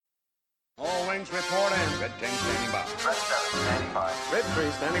All wings report in. Red 10 standing by. Red 7 standing by. Red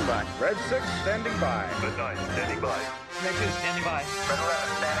 3 standing by. Red 6 standing by. Red 9 standing by. Red 2 standing by. Red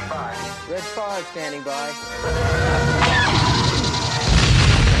 11 standing by. Red 5 standing by.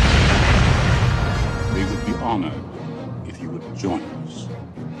 We would be honored if you would join us.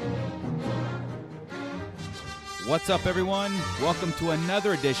 What's up, everyone? Welcome to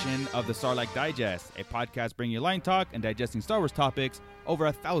another edition of the Starlight Digest, a podcast bringing you line talk and digesting Star Wars topics over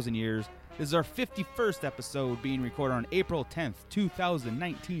 1,000 years. This is our 51st episode being recorded on April 10th,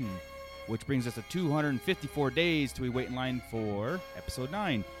 2019, which brings us to 254 days till we wait in line for episode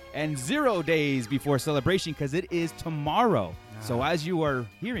 9, and 0 days before Celebration because it is tomorrow. So as you are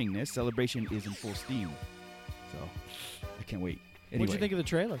hearing this, Celebration is in full steam. So I can't wait. Anyway. What'd you think of the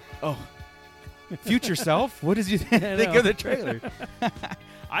trailer? Oh, future self? What did you think of the trailer?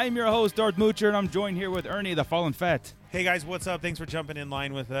 I am your host, Darth Moocher, and I'm joined here with Ernie, the Fallen Fett. Hey guys, what's up? Thanks for jumping in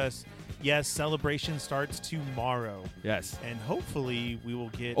line with us. Yes, Celebration starts tomorrow. Yes. And hopefully we will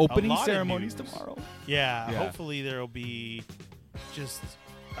get Opening a lot ceremonies of news. tomorrow. Yeah, Yeah. hopefully there will be just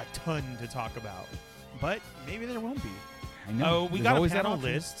a ton to talk about. But maybe there won't be. I know. Oh, we There's got a always that panel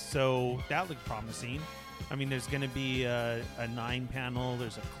option. list, so that looked promising. I mean, there's going to be a 9 panel.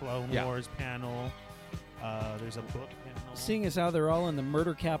 There's a Clone Yeah. Wars panel. There's a book panel. Seeing as how they're all in the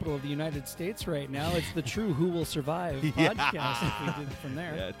murder capital of the United States right now, it's the true Who Will Survive Yeah. podcast if we did it from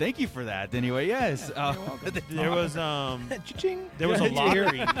there. Yeah, thank you for that. Anyway, yes. Yeah, you're welcome. There was Cha-ching. there was a Hear-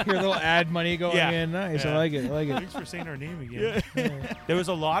 lottery. Hear a little ad money going Yeah. in. Nice. Yeah. I like it. I like it. Thanks for saying our name again. There was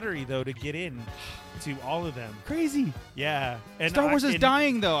a lottery though to get in to all of them. Crazy. Yeah, and Star Wars is in,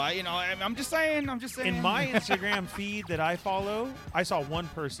 dying, though. I'm just saying. In my Instagram feed that I follow, I saw one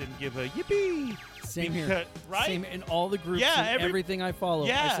person give a yippee. Same here. Because- right? Same in all the groups Yeah, and every- everything I follow.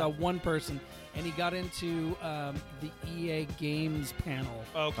 Yeah. I saw one person, and he got into the EA Games panel.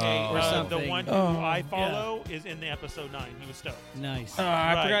 Okay, Or the something. one who Oh, I follow is in the episode 9. He was stoked. Nice.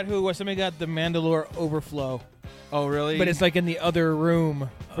 I Right. forgot who it was. Somebody got the Mandalore overflow, Oh, really? but it's like in the other room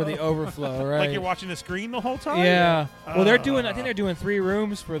for the overflow, right? Like you're watching the screen the whole time. Yeah. Well, they're doing. I think they're doing 3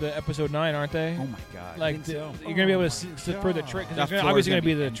 rooms for the episode 9, aren't they? Oh, my God. Like think so. you're gonna be able to Oh see my for the God. trailer. That floor is Obviously gonna gonna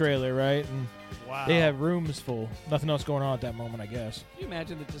be be the empty. trailer, right? And Wow. they have rooms full. Nothing else going on at that moment, I guess. Can you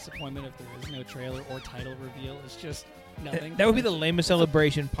imagine the disappointment if there is no trailer or title reveal? It's just nothing. That would be the lamest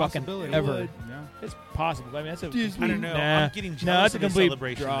celebration fucking Possibility. ever. Would. Yeah. It's possible. I mean, that's a. I don't know. Nah. I'm getting No, jealous that's a of the complete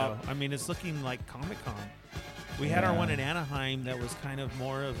celebration drop. though. I mean, it's looking like Comic-Con. We had our Yeah. one in Anaheim that was kind of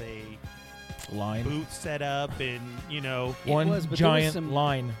more of a line. booth setup and, you know, It One was, but there was giant some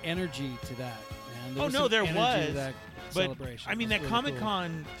line. energy to that, man. Oh, was no, some there energy was, to that but celebration. I mean, It that was really cool.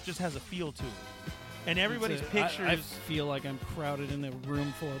 Comic-Con just has a feel to it. And everybody's It's a- pictures. I feel like I'm crowded in a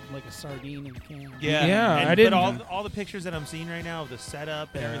room full of like a sardine in a can. Yeah, Yeah, and, I didn't- But all the pictures that I'm seeing right now of the setup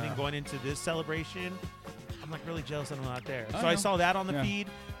and Yeah. everything going into this celebration, I'm like really jealous that I'm not there. I So I know. saw that on the Yeah. feed,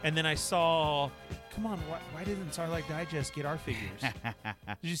 and then I saw, come on, why didn't Starlight Digest get our figures? Did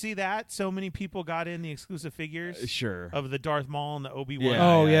you see that? So many people got in the exclusive figures Sure. of the Darth Maul and the Obi-Wan Yeah.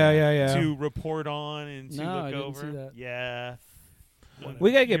 Oh yeah. to report on and to No, look I didn't over. see that. Yeah.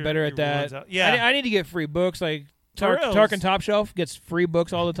 We gotta get Your- better at your runs that. out. Yeah. I need to get free books. Like For reals. Tarkin Top Shelf gets free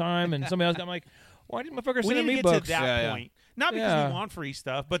books all the time, and somebody else. I'm like, why did motherfuckers we sending need me to get books? to that Yeah, yeah. point. Not because Yeah. we want free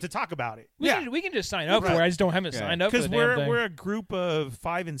stuff, but to talk about it. We can just sign up Right. for it. I just haven't Yeah. signed up for Because the damn we're thing. we're a group of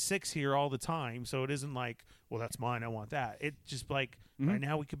 5 and 6 here all the time, so it isn't like, well, that's mine, I want that. It just like right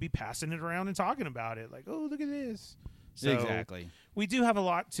now we could be passing it around and talking about it, like, oh, look at this. So Exactly. we do have a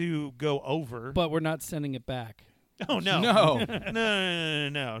lot to go over. But we're not sending it back. oh no, No.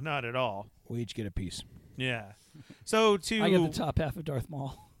 no, not at all. we each get a piece. Yeah. So I get the top half of Darth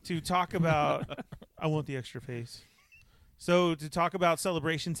Maul. to talk about, I want the extra face. So to talk about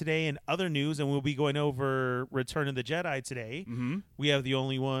Celebration today and other news, and we'll be going over Return of the Jedi today. Mm-hmm. We have the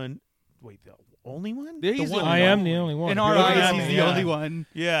only one. Wait, the only one? Yeah, he's the the one. I am the only one. In our You're looking eyes, at he's me. the Yeah. only one.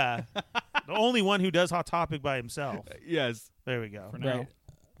 Yeah, the only one who does Hot Topic by himself. Yes. There we go. Right.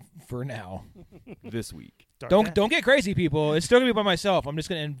 For now. This week. Dark Don't get crazy, people. It's still gonna be by myself. I'm just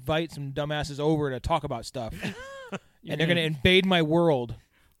gonna invite some dumbasses over to talk about stuff, and they're gonna invade my world.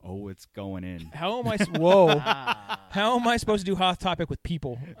 Oh, it's going in. How am I? Whoa! How am I supposed to do Hot Topic with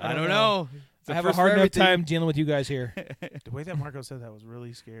people? I don't know. It's I have a hard enough time dealing with you guys here. The way that Marco said that was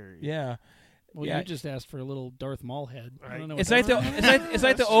really scary. Yeah. Well, Yeah. you just asked for a little Darth Maul head. I don't know. It's what like that it's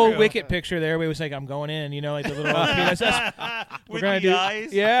like the old Wicket picture there where it was like, I'm going in, you know, like the little we're With gonna the do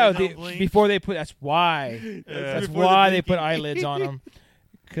eyes. yeah that don't blink. before they put that's why that's Before the why they put blinking. eyelids on them,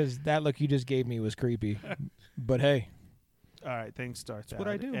 because that look you just gave me was creepy. But hey, All right, thanks, Darth. That's what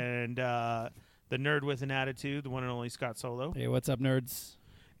I do. And the nerd with an attitude, the one and only Scott Solo. Hey, what's up, nerds?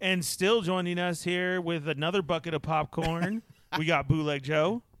 And still joining us here with another bucket of popcorn, we got Bootleg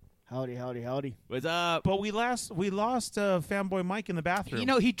Joe. Howdy, howdy, howdy. What's up? But we lost Fanboy Mike in the bathroom. You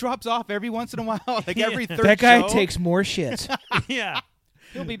know, he drops off every once in a while, like every third That guy show. takes more shits. yeah.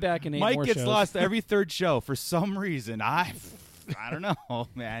 He'll be back in 8 Mike more gets shows. lost every third show for some reason. I don't know,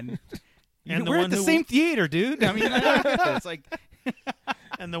 man. And the We're one at the who- same theater, dude. I mean, it's like,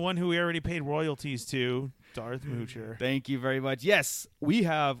 And the one who we already paid royalties to, Darth Moocher. thank you very much. Yes, we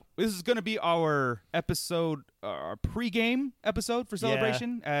have. This is going to be our episode, our pregame episode for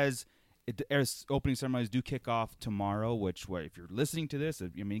Celebration, as opening ceremonies do kick off tomorrow. Which, if you're listening to this, I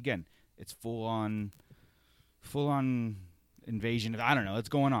mean, again, it's full on invasion. I don't know. It's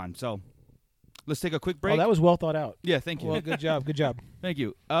going on. So let's take a quick break. Oh, that was well thought out. Yeah, thank you. Well, good job. Good job. Thank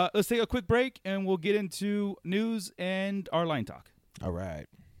you. Let's take a quick break, and we'll get into news and our line talk. All right.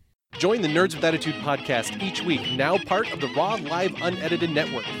 Join the Nerds with Attitude podcast each week, now part of the Raw Live Unedited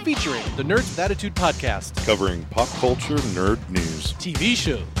Network, featuring the Nerds with Attitude podcast, covering pop culture, nerd news, TV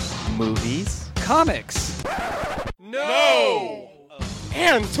shows, Movies. Comics.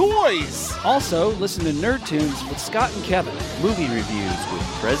 and toys. Also, listen to Nerd Tunes with Scott and Kevin. Movie reviews with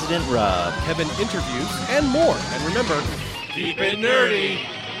President Rob. Kevin interviews, and more. And remember, keep it nerdy.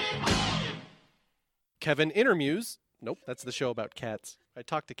 Kevin Interviews. Nope, that's the show about cats. I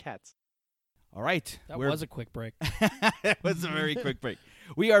talk to cats. All right. That was a quick break. That was a very quick break.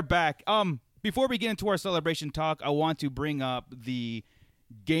 We are back. Before we get into our Celebration talk, I want to bring up the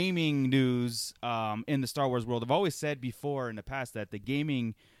gaming news in the Star Wars world. I've always said before in the past that the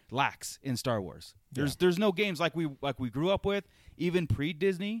gaming lacks in Star Wars. There's no games like we grew up with, even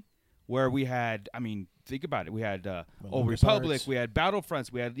pre-Disney, where we had, I mean, think about it. We had Old Republic, we had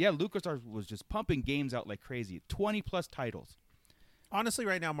Battlefronts, LucasArts was just pumping games out like crazy. 20+ titles. Honestly,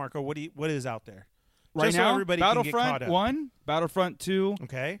 right now, Marco, what is out there? Right Just now, so everybody can get caught Battlefront up. 1, Battlefront 2,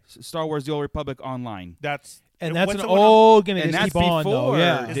 Okay. Star Wars The Old Republic Online. That's And that's what's an the one on- old going to and just that's keep on, though. before-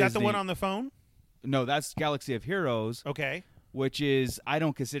 Yeah. Is that the Disney. one on the phone? No, that's Galaxy of Heroes, Okay. which is, I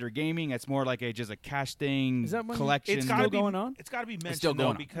don't consider gaming. It's more like just a cash thing, Is that one- collection. It's got to be going on? It's got to be mentioned still though,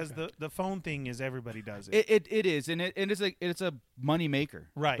 going on. because the phone thing is everybody does it. It is, and it's a money maker.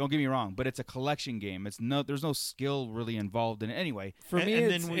 Right. Don't get me wrong, but it's a collection game. There's no skill really involved in it anyway. For me,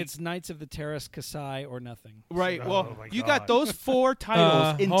 and it's, then we- it's Knights of the Terrace Kasai or nothing. Right. Oh, Well, my you God. got those 4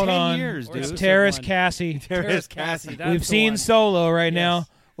 titles in hold 10 on. years, Or dude. It's Dude. Terrace One. Cassie. Terrace Cassie. That's We've the seen one. Solo right now. Yes.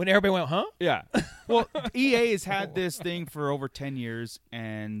 When everybody went, huh? Yeah. Well, EA has had this thing for over 10 years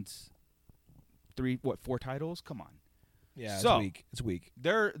and 4 titles? Come on. Yeah, So- it's weak. It's weak.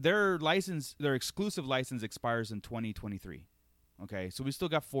 Their license, their exclusive license expires in 2023. Okay, so we still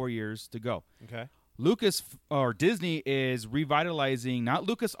got 4 years to go. okay. Disney is revitalizing not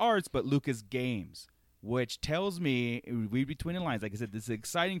LucasArts but Lucas Games, which tells me, read between the lines. Like I said, this is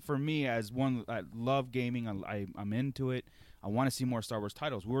exciting for me as one that love gaming. I'm into it. I want to see more Star Wars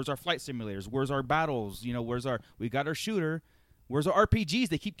titles. Where's our flight simulators? Where's our battles? You know, we got our shooter. Where's our RPGs?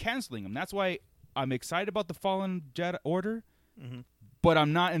 They keep canceling them. That's why I'm excited about the Fallen Jedi Order, but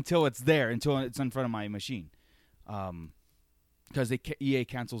I'm not until it's there, until it's in front of my machine, because EA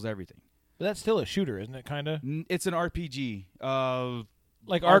cancels everything. But that's still a shooter, isn't it? Kind of It's an RPG.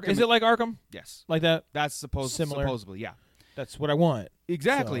 like Arkham- Is it like Arkham? Yes, Like that? that's Similar. supposedly, yeah. That's what I want.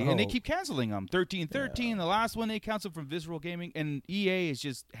 Exactly, So, and they oh. keep canceling them. 1313, the last one they canceled from Visceral Gaming, and EA is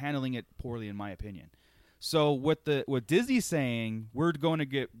just handling it poorly, in my opinion. So what Disney's saying, we're going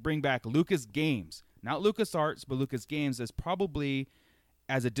to bring back Lucas Games, not LucasArts, but Lucas Games as probably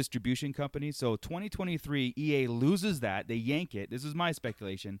as a distribution company. So 2023, EA loses that, they yank it. This is my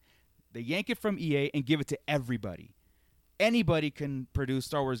speculation. They yank it from EA and give it to everybody. Anybody can produce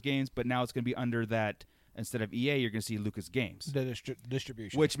Star Wars games, but now it's going to be under that. Instead of EA, you're going to see Lucas Games, The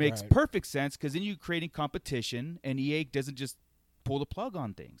distribution. which makes Right. perfect sense because then you're creating competition, and EA doesn't just pull the plug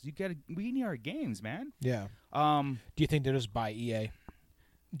on things. We need our games, man. Yeah. Um, Do you think they'll just buy EA?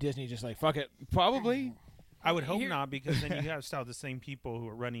 Disney just like, fuck it. probably. I would hope not, because then you have still the same people who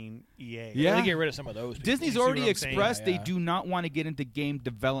are running EA. Yeah. They get rid of some of those people. Disney's You see what already I'm saying? expressed Yeah. they do not want to get into game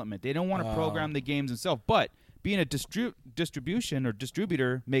development. They don't want to program the games themselves. But being a distribution or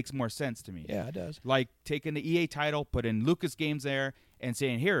distributor makes more sense to me. Yeah, it does. Like taking the EA title, put in Lucas Games there, and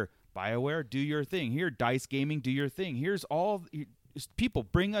saying, here, BioWare, do your thing. Here, DICE Gaming, do your thing. Here's all people,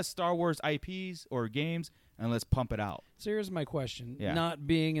 bring us Star Wars IPs or games, and let's pump it out. So here's my question. Yeah. Not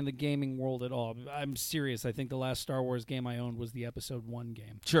being in the gaming world at all, I'm serious. I think the last Star Wars game I owned was the Episode 1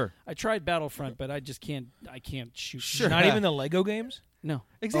 game. Sure. I tried Battlefront, but I just can't. I can't shoot. Sure. Not even the Lego games? No.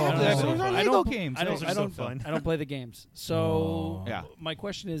 Exactly. Oh. Those are I Lego don't- games. I don't. Those are I so don't. fun. I don't play the games. So Yeah. my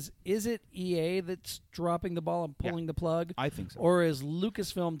question is it EA that's dropping the ball and pulling the plug, I think so. or is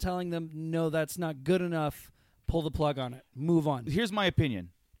Lucasfilm telling them no, that's not good enough? Pull the plug on it. Move on. Here's my opinion.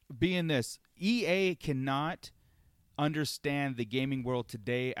 Being this, EA cannot understand the gaming world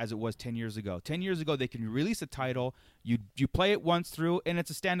today as it was 10 years ago. 10 years ago, they can release a title, you play it once through, and it's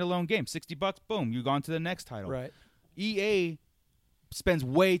a standalone game. $60, boom, you go on to the next title. Right. EA spends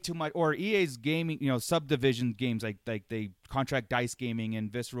way too much, or EA's gaming, subdivision games, like they contract DICE Gaming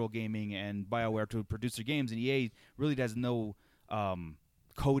and Visceral Gaming and BioWare to produce their games, and EA really does no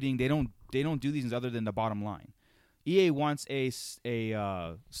coding. They don't do these things other than the bottom line. EA wants a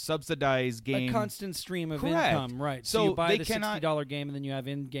subsidized game, A constant stream of Correct. income, right? So you buy they the cannot- $60 game, and then you have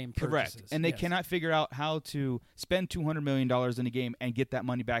in-game purchases. correct, and they Yes. cannot figure out how to spend $200 million in a game and get that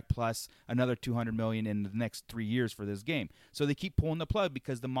money back plus another $200 million in the next 3 years for this game. So they keep pulling the plug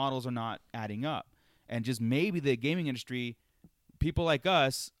because the models are not adding up, and just maybe the gaming industry, people like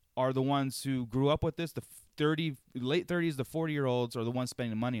us, are the ones who grew up with this. The late 30s, the 40-year-olds are the ones spending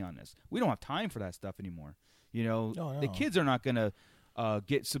the money on this. We don't have time for that stuff anymore. No. The kids are not going to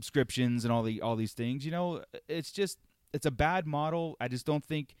get subscriptions and all these things. It's a bad model. I just don't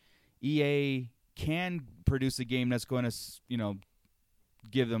think EA can produce a game that's going to,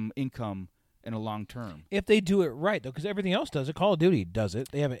 give them income in a long term. If they do it right, though, because everything else does it. Call of Duty does it.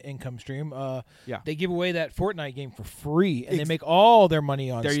 They have an income stream. Yeah. They give away that Fortnite game for free, and they make all their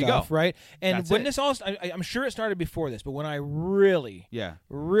money on There you stuff, go. right? And That's when it. this all, I'm sure it started before this, but when I really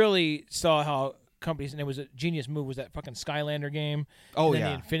saw how companies, and it was a genius move, was that fucking Skylander game. Oh, and then yeah.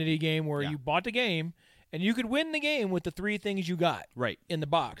 the Infinity game, where you bought the game, and you could win the game with the 3 things you got Right. in the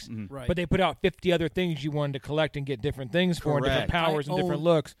box. Right. But they put out 50 other things you wanted to collect and get different things for, and different Correct. powers I and different own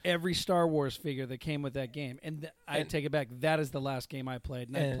looks. Every Star Wars figure that came with that game, and I take it back. That is the last game I played,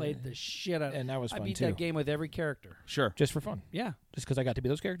 and I played the shit out. And that was I fun, beat too. that game with every character. Sure. Just for fun. Yeah, Just because I got to be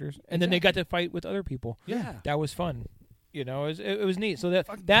those characters. And then they got to fight with other people. yeah. That was fun. It was neat. So that's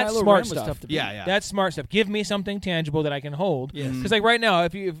Kylo smart Ren was stuff. tough to beat. Yeah. That's smart stuff. Give me something tangible that I can hold. Yes. Because like right now,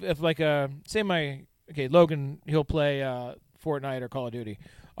 if say Logan, he'll play Fortnite or Call of Duty.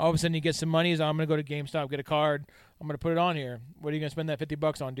 All of a sudden he gets some money. I'm going to go to GameStop, get a card. I'm going to put it on here. What are you going to spend that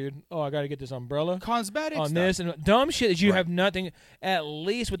 $50 on, dude? Oh, I got to get this umbrella Cosmetic on stuff. this and dumb shit that you Right. have nothing. At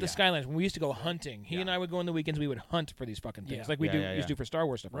least with the Skylines, when we used to go hunting, he and I would go on the weekends. We would hunt for these fucking things, Yeah. like we Yeah, used to do for Star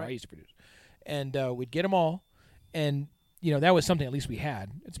Wars stuff. Right. Right. I used to produce, and we'd get them all, and that was something at least we had.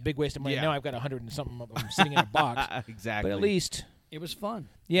 It's a big waste of money. Yeah. Now I've got 100 and something of them sitting in a box, Exactly. but at least. It was fun.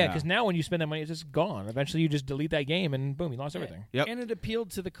 Yeah, Yeah. because now when you spend that money, it's just gone. Eventually, you just delete that game, and boom, you lost everything. Yep. And it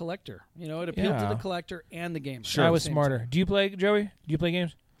appealed to the collector. It appealed to Yeah. the collector and the gamer. Sure, I was smarter. Do you play, Joey? Do you play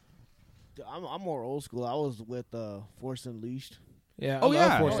games? I'm more old school. I was with Force Unleashed. Yeah. Oh, I love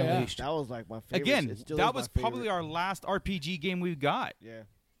yeah. Force Oh, yeah. Unleashed. That was like my favorite. Again, It still that is my was probably favorite. our last RPG game we got Yeah.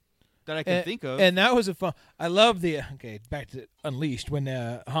 that I can think of. And that was a fun. I love the back to Unleashed when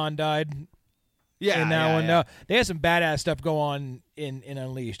Han died. yeah, In that one, yeah. they had some badass stuff go on in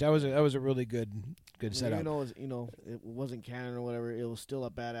Unleashed. That was a really good setup. It wasn't canon or whatever. It was still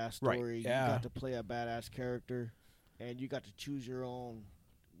a badass Right. story. Yeah. You got to play a badass character, and you got to choose your own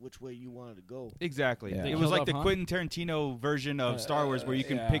which way you wanted to go. Exactly. Yeah. It They was killed like off the Han? Quentin Tarantino version of Star Wars, where you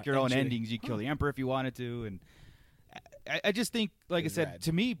can yeah, pick your own actually. endings. You kill the Emperor if you wanted to, and I just think, like I It's said, rad.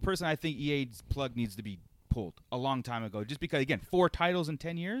 to me personally, I think EA's plug needs to be pulled a long time ago. Just because, again, 4 titles in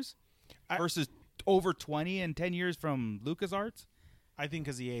 10 years versus over 20 in 10 years from LucasArts. I think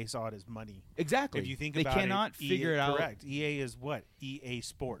because EA saw it as money. Exactly. If you think they about cannot it, figure it out. Correct. EA is what? EA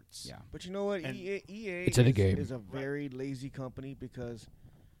Sports. Yeah. But you know what? And EA it's in the game. is a very lazy company because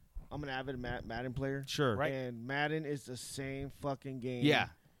I'm an avid Madden player. Sure. Right. And Madden is the same fucking game. Yeah.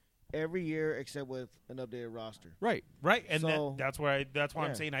 Every year except with an updated roster. Right. Right. And So- that's why I'm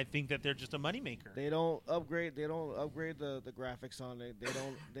Yeah. saying I think that they're just a moneymaker. They don't upgrade. They don't upgrade the graphics on it.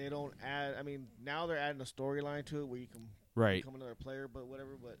 They don't add. I mean, now they're adding a storyline to it where you can Right. become another player, but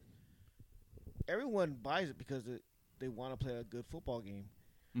whatever. But everyone buys it because they want to play a good football game.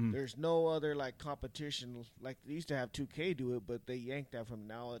 Mhm. There's no other like competition like they used to have 2K do it, but they yanked that from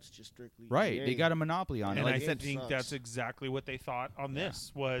now. It's just strictly Right. EA. They got a monopoly on it. And Like I I said, think sucks. that's exactly what they thought on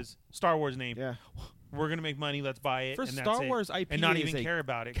this was Star Wars name. Yeah. We're gonna make money. Let's buy it. for and that's Star it. Wars IP, and not is even a care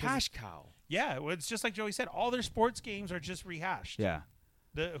about it. 'cause cash cow. Yeah, well, it's just like Joey said. All their sports games are just rehashed. Yeah.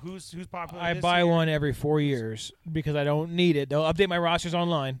 Who's popular? I this buy year? one every 4 years because I don't need it. They'll update my rosters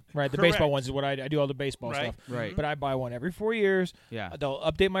online, right? The baseball Correct. ones is what I do all the baseball Right. stuff. Right. But I buy one every 4 years. Yeah. They'll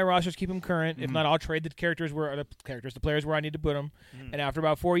update my rosters, keep them current. If not, I'll trade the players where I need to put them. And after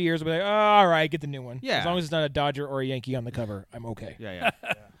about 4 years, I'll be like, oh, all right, get the new one. Yeah. As long as it's not a Dodger or a Yankee on the cover, I'm okay. Yeah.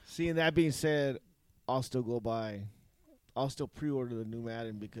 Seeing that being said, I'll still pre-order the new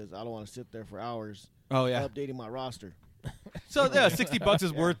Madden because I don't want to sit there for hours Oh yeah. updating my roster. So yeah, $60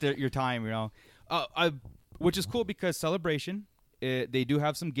 is worth your time, you know. Which is cool because Celebration, they do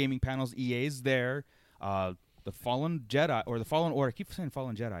have some gaming panels. EA's there. The Fallen Jedi or the Fallen Order. I keep saying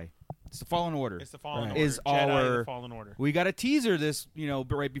Fallen Jedi. It's the Fallen Order. It's the Fallen Right. Order. Is Jedi, our the Fallen Order. We got a teaser this,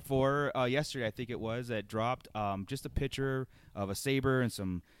 right before yesterday. I think it was that dropped. Just a picture of a saber and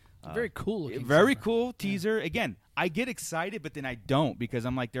some. Very cool looking. Very saber. cool teaser. Again, I get excited, but then I don't because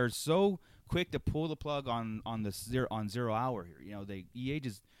I'm like they're so quick to pull the plug on 0 hour here. EA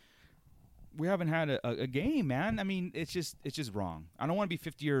just we haven't had a game, man. I mean, it's just wrong. I don't want to be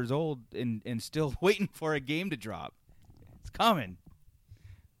 50 years old and still waiting for a game to drop. It's coming.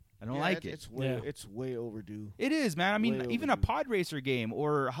 I don't like it. It's way overdue. It is, man. I mean, Way even a overdue. pod racer game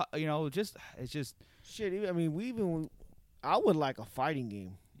or it's just Shit. I mean, I would like a fighting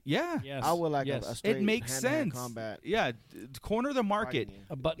game. yeah. Yes. I would like yes. a straight It makes hand-to-hand sense. combat. Yeah, corner the market. fighting game.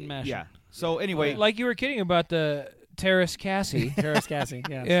 A button mash. Yeah. So anyway, Like you were kidding about the Terrace Cassie. Terrace Cassie.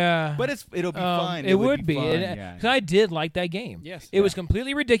 Yeah. Yeah. but it'll be fun. It would be. fun. And, Yeah. 'cause I did like that game. Yes. It was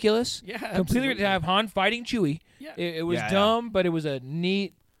completely ridiculous. Yeah, Completely absolutely. to have Han fighting Chewie. Yeah. It was Yeah, yeah. dumb, but it was a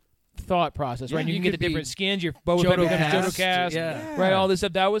neat thought process, right? Yeah, And you you can get the could be different skins. Your Boba Fett Jodo becomes cast. Jodo cast. Yeah. Right, all this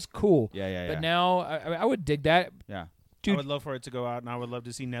stuff. That was cool. Yeah. But now I would dig that. Yeah. Dude. I would love for it to go out, and I would love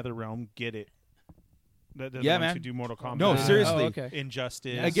to see NetherRealm get it. They're the Yeah, ones man. who do Mortal Kombat. No, seriously. Oh, okay.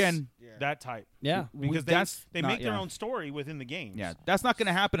 Injustice. Again, that type. Yeah. Because that's they not- make their yeah. own story within the games. Yeah, that's not going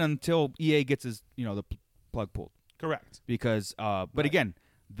to happen until EA gets his, the plug pulled. Correct. Because, but again,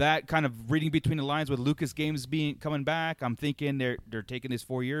 that kind of reading between the lines with Lucas Games coming back, I'm thinking they're taking this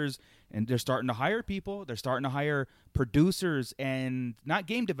 4 years and they're starting to hire people. They're starting to hire producers and not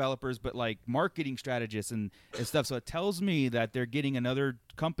game developers, but like marketing strategists and stuff. So it tells me that they're getting another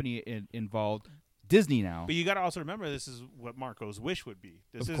company involved. Disney now. But you got to also remember this is what Marco's wish would be.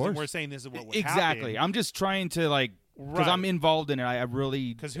 This Of isn't course. we're saying this is what would Exactly. happen. I'm just trying to because Right. I'm involved in it. I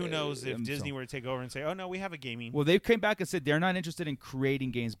really Because who knows if so- Disney were to take over and say, "Oh no, we have a gaming." Well, they came back and said they're not interested in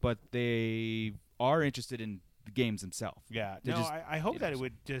creating games, but they are interested in the games themselves. Yeah. They No, just- I hope that it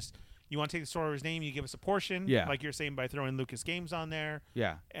would just. You want to take the story's name, you give us a portion. Yeah. Like you're saying by throwing Lucas Games on there.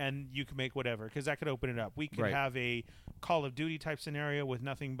 Yeah. And you can make whatever because that could open it up. We could Right. have a Call of Duty type scenario with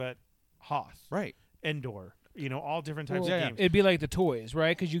nothing but Hoth, Right. Endor. All different types Well, of games. It'd be like the toys,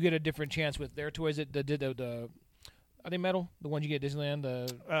 right? Because you get a different chance with their toys that did the are they metal? The ones you get at Disneyland,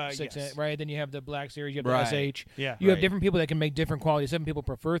 the 6 yes. right? Then you have the Black Series, you have Right. the SH. Yeah. You have Right. different people that can make different qualities. Some people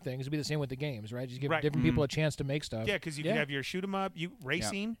prefer things. It'd be the same with the games, right? Just give Right. different people a chance to make stuff. Yeah, because you can have your shoot 'em up,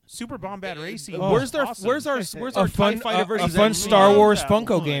 racing, Super Bombad Racing. Where's our awesome. where's our a TIE fun, Fighter a versus fun X-Wing? Star Wars that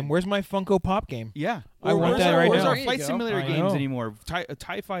Funko one. game. Where's my Funko Pop game? Yeah. I want that right where's now. our There you Flight go. Simulator I games know. anymore?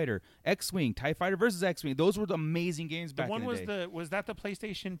 TIE Fighter, X-Wing, TIE Fighter versus X-Wing. Those were the amazing games The back one in was the day. was that the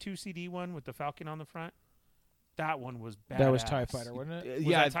PlayStation 2 CD one with the Falcon on the front? That one was badass. That was TIE Fighter, wasn't it? Was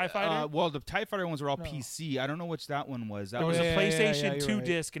yeah, that TIE Fighter? well, the TIE Fighter ones were all No. PC. I don't know which that one was. That There was was a yeah, PlayStation you're 2 right.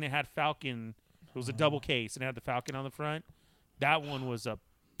 disc and it had Falcon. It was a double case and it had the Falcon on the front. That one was a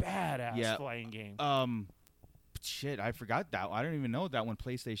badass Yeah. flying game. shit, I forgot that. I don't even know that one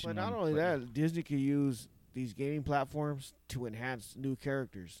PlayStation. But not one, only that, Disney could use these gaming platforms to enhance new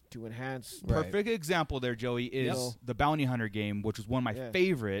characters, to enhance. Perfect example there, Joey, is Yep. the Bounty Hunter game, which was one of my Yeah.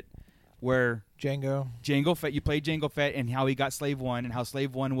 favorite, where Jango Fett, you played Jango Fett and how he got Slave One and how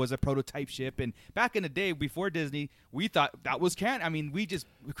Slave One was a prototype ship. And back in the day, before Disney, we thought that was canon. I mean, we just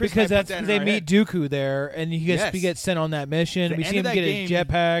Chris because and I put that's that in they our meet head. Dooku there, and he Yes. gets sent on that mission. The We end see of him that get game, his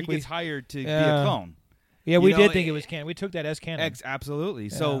jetpack. He gets hired to be a Yeah. clone. Yeah, we You know, did think it was canon. We took that as canon. Absolutely.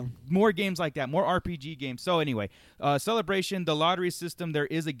 So more games like that, more RPG games. So anyway, Celebration, the lottery system. There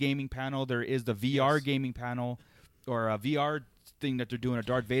is a gaming panel. There is the VR gaming panel, or a VR thing that they're doing a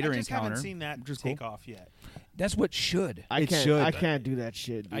Darth Vader I just encounter. haven't seen that which is take cool. off yet. That's what should. I It can't. should. I can't do that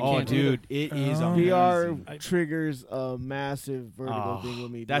shit. Dude. Oh, dude, it is amazing. VR triggers a massive vertigo Oh, thing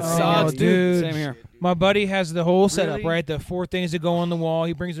with me. that dude. sucks, Oh, dude. Same here. My buddy has the whole setup, Really? right? The 4 things that go on the wall.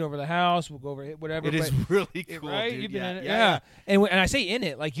 He brings it over the house. We'll go over it, whatever. It is but- really cool, right? dude. You've been Yeah, in it, yeah. And and I say in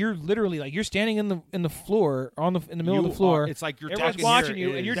it, like you're literally like you're standing in the floor in the middle of the floor. It's like you're Everyone's talking watching here.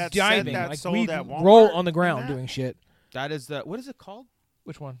 you, It and you're is. That set diving. that Like sold we at Walmart roll on the and ground that? doing shit. That is the what is it called?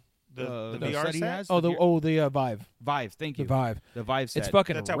 Which one? The the VR set he set? has. The Vive. Vive. Thank you. The Vive. The Vive set. It's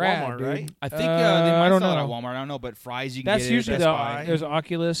fucking That's at rad, Walmart, dude. right? I think they might I don't sell it know. at Walmart. I don't know, but Fry's you can That's get usually it. the Best Buy. there's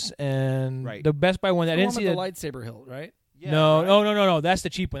Oculus and Right. the Best Buy one that I The didn't one see with that. the lightsaber hilt, right? No. That's the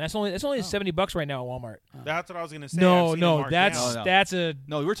cheap one. That's only $70 right now at Walmart. That's what I was gonna say. I've No, seen it no, marked that's down. that's a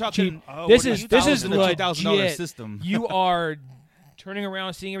No, we're talking. cheap. Oh, This what is are this you is $2,000 legit. system. You are turning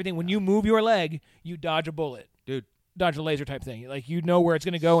around, seeing everything. When you move your leg, you dodge a bullet, Dude. dodge a laser type thing. Like you know where it's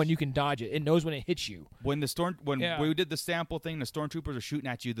gonna go and you can dodge it. It knows when it hits you. When Yeah. we did the sample thing, the stormtroopers are shooting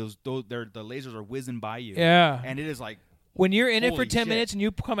at you. The lasers are whizzing by you. Yeah. and it is like When you're in it for Holy 10 shit. minutes and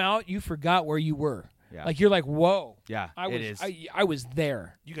you come out, you forgot where you were. Yeah. Like you're like, whoa. Yeah, I was. it is. I was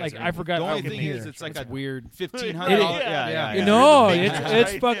there. You guys Like are I forgot. the I only was thing is, there. it's like It's a weird. $1,500. Yeah. Yeah. No, You're the it's big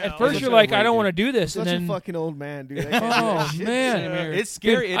it's guy fuck. now. At first It's you're like, so I don't weird, want to do this, Such and then a fucking old man, dude. I can't do that oh shit. man, It's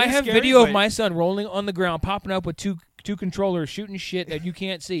scary. Dude, It I is have scary, video of but- my son rolling on the ground, popping up with two controllers, shooting shit that you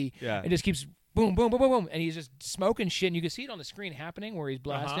can't see. Yeah. It just keeps boom, boom, boom, boom, boom, and he's just smoking shit. And you can see it on the screen happening where he's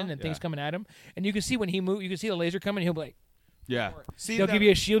blasting and things Yeah. coming at him. And you can see when he moves, you can see the laser coming. He'll be like, Yeah. See, they'll that- give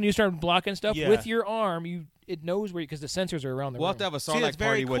you a shield and you start blocking stuff Yeah. with your arm. It knows where because the sensors are around the We'll room. have to have a See, Sarlacc it's very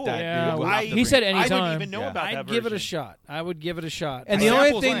party with cool. that. Yeah, dude. We'll well, have to he bring said it. anytime. I didn't even know Yeah. about that I'd give it a version. shot. I would give it a shot. And My the only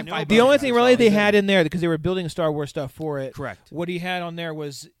sample's thing, only $5. the only thing really That's all they I had did. in there because they were building Star Wars stuff for it. Correct. What he had on there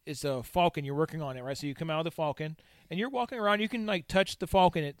was it's a Falcon. You're working on it, right? So you come out of the Falcon and you're walking around. You can like touch the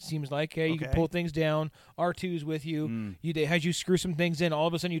Falcon. It seems like you can Okay. pull things down. R2's with you. They had you screw some things in. All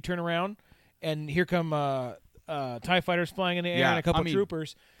of a sudden you turn around and here come TIE fighters flying in the air Yeah, and a couple I mean,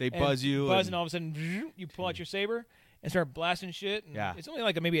 troopers. they and buzz you and and- all of a sudden you pull out your saber and start blasting shit. And Yeah. it's only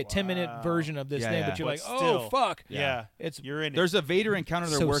like maybe a 10-minute version of this Yeah, thing, yeah. but you're But like, still, oh fuck, Yeah, it's you're in it. There's a Vader encounter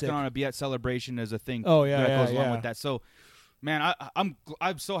they're So working sick. on a Biet Celebration as a thing. Oh, yeah, that yeah, goes along yeah. with that. So, man,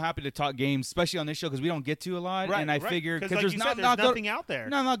 I'm so happy to talk games, especially on this show because we don't get to a lot. right, and I right. figure like there's you not said, there's go- nothing out there.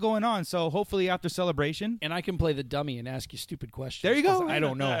 not going on. So hopefully after Celebration, and I can play the dummy and ask you stupid questions. there you go. 'cause I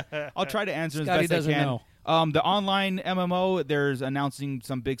don't know. I'll try to answer Scotty as best doesn't I can. know. The online MMO, there's announcing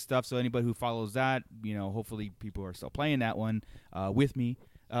some big stuff. So anybody who follows that, hopefully people are still playing that one with me.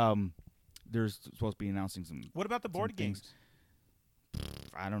 There's supposed to be announcing some. What about the board some things. games?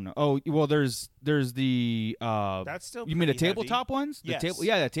 I don't know. Oh well, there's the. That's still. You mean the pretty heavy. tabletop ones? Yes.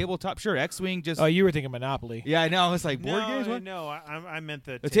 The tabletop. Sure, X-wing. Just. Oh, you were thinking Monopoly. Yeah, I know. It's like board No, games. What? no, I meant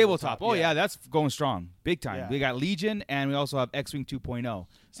the The tabletop. Oh yeah. that's going strong, big time. Yeah. We got Legion, and we also have X-wing 2.0.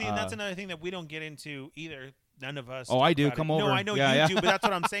 See, and that's another thing that we don't get into either. None of us. Oh, talk I do. about Come it. over. No, I know Yeah, you yeah. do, but that's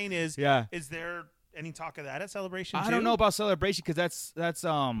what I'm saying is. Yeah. Is there any talk of that at Celebration? I too? don't know about Celebration because that's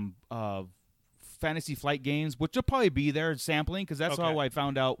Fantasy Flight Games, which will probably be there sampling because that's Okay. how I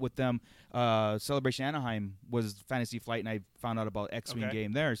found out with them. Celebration Anaheim was Fantasy Flight, and I found out about X-wing Okay.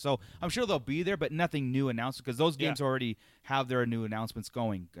 game there. So I'm sure they'll be there, but nothing new announced because those games already have their new announcements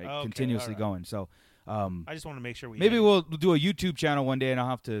going, Okay, continuously all right. going. So I just want to make sure we. maybe hit it. we'll do a YouTube channel one day, and I'll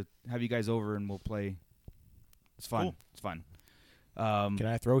have to have you guys over, and we'll play. It's fun. Cool. It's fun. Can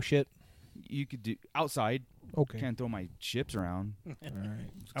I throw shit? You could do outside. Okay. Can't throw my chips around. All right.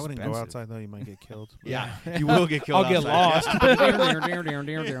 I wouldn't go expensive. outside though. You might get killed. Yeah, you will get killed. I'll get outside.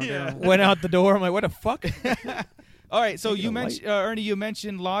 lost. Went out the door. I'm like, what the fuck? All right, so Make it you a mentioned Ernie. You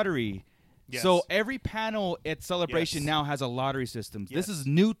mentioned lottery. Yes. So every panel at Celebration Yes. now has a lottery system. This Yes. is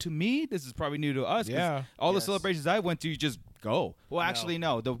new to me. This is probably new to us. 'cause Yeah. all the Yes. celebrations I went to, you just go. Well, No. actually,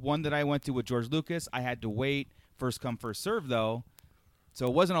 no. The one that I went to with George Lucas, I had to wait. First come, first serve, though. So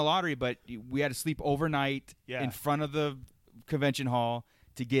it wasn't a lottery, but we had to sleep overnight Yeah. in front of the convention hall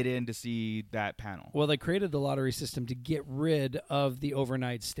to get in to see that panel. Well, they created the lottery system to get rid of the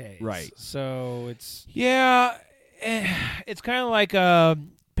overnight stays. Right. So it's Yeah, it's kind of like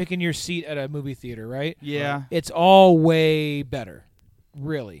picking your seat at a movie theater, right? Yeah. It's all way better,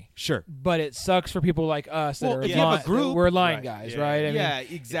 really. Sure. But it sucks for people like us that Well, are if you have a line- group- we're line Right, guys, yeah, right? I mean, Yeah,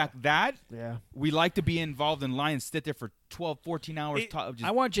 exact. That Yeah. we like to be involved in lines, sit there for 12, 14 hours. It- just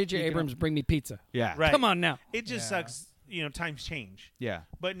I want J.J. geeking Abrams out. to bring me pizza. Yeah. Right. Come on now. It just sucks. Times change. Yeah.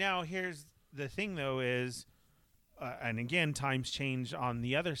 But now here's the thing, though, is, and again, times change on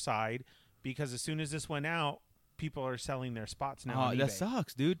the other side because as soon as this went out, people are selling their spots now. Oh, on that eBay.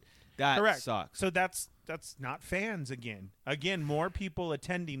 sucks, dude. That Correct. sucks. So that's not fans again. Again, more people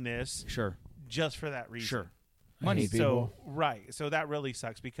attending this Sure. just for that reason. Sure. Money. So right. So that really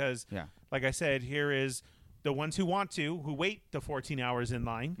sucks because, Yeah. like I said, here is the ones who want to, who wait the 14 hours in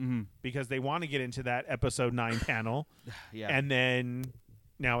line Mm-hmm. because they want to get into that episode 9 panel, Yeah. and then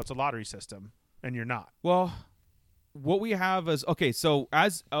now it's a lottery system, and you're not. Well, what we have is okay. So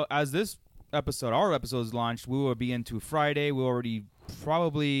as this episode, our episode is launched, we will be into Friday. We already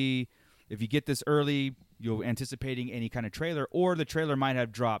probably, if you get this early, you're anticipating any kind of trailer, or the trailer might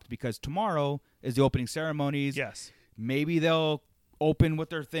have dropped because tomorrow is the opening ceremonies. Yes. Maybe they'll open with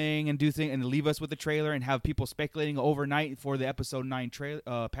their thing and do thing and leave us with the trailer and have people speculating overnight for the episode 9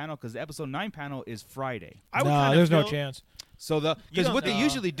 panel, because the episode 9 panel is Friday. There's no chance. So because what they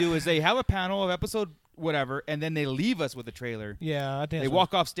usually do is they have a panel of episode whatever, and then they leave us with a trailer. Yeah, I think they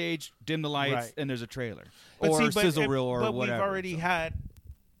walk off stage, dim the lights, and there's a trailer or sizzle reel or but whatever. We've already had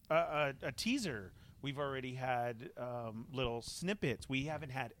a teaser. We've already had little snippets. We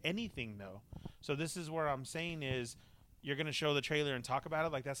haven't had anything though. So this is where I'm saying is, you're going to show the trailer and talk about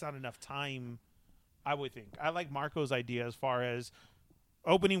it? Like, that's not enough time, I would think. I like Marco's idea as far as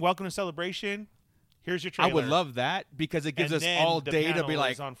opening Welcome to Celebration. Here's your trailer. I would love that because it gives us all day to be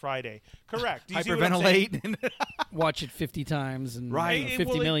like on Friday. Correct. Do you hyperventilate. Watch it 50 times and Right.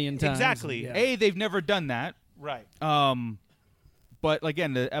 50 million times. Exactly. And, They've never done that. Right. But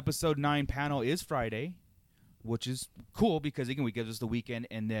again, the episode 9 panel is Friday, which is cool because again, it gives us the weekend,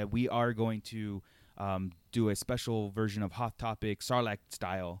 and we are going to do a special version of Hot Topic Sarlacc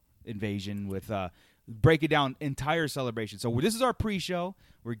style invasion with break it down entire celebration. So this is our pre-show.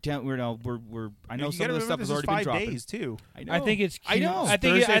 I know some of the stuff has already been dropping. 5 days too. I know. I think it's cute. I know. I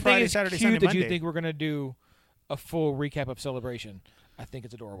think Thursday, Friday, it's Saturday, cute Sunday, that you Monday. think we're going to do a full recap of Celebration. I think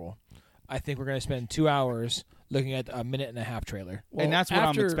it's adorable. I think we're going to spend 2 hours looking at a minute and a half trailer. And that's what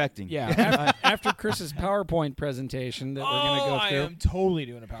I'm expecting. Yeah. after Chris's PowerPoint presentation that we're going to go through. I am totally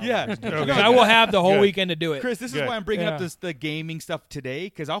doing a PowerPoint. Yeah. presentation. I will have the whole weekend to do it. Chris, this is why I'm bringing up the gaming stuff today,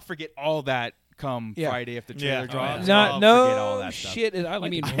 because I'll forget all that come Friday if the trailer drops. I'll forget all No that stuff. shit. I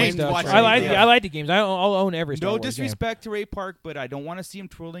like the I game stuff. watch I like anything. the games. I'll own every Star No Wars disrespect to Ray Park, but I don't want to see him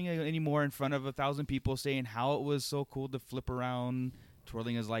twirling anymore in front of 1,000 people saying how it was so cool to flip around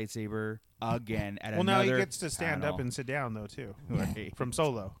twirling his lightsaber again at Well, another now he gets to stand panel. up and sit down though too, Right. from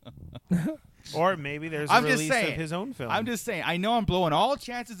Solo. Or maybe there's a I'm just release saying, of his own film. I'm just saying. I know I'm blowing all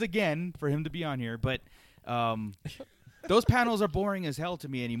chances again for him to be on here, but those panels are boring as hell to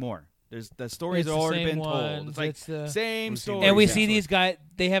me anymore. The stories It's have the already same been told. ones. It's like It's the- same story. And we see these guys,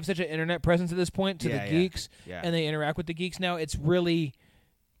 they have such an internet presence at this point to Yeah, the yeah, geeks, yeah. and they interact with the geeks now. It's really,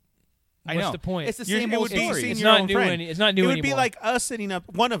 I what's know. the point? It's the same it old would be story. seeing It's your not own new friend. it's not new It would be anymore. like us sitting up,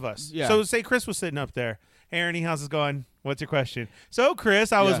 one of us. Yeah. So say Chris was sitting up there. Hey, Ernie House is going, what's your question? So,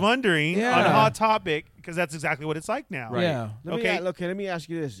 Chris, I was Yeah. wondering Yeah. on a hot topic, because that's exactly what it's like now. Right. Yeah. Let me ask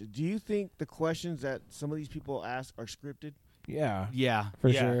you this: do you think the questions that some of these people ask are scripted? Yeah. Yeah. For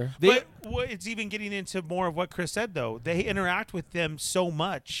Yeah. sure. But it's even getting into more of what Chris said, though. They interact with them so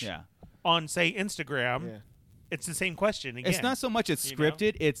much Yeah. on, say, Instagram. Yeah. It's the same question again. It's not so much it's You know?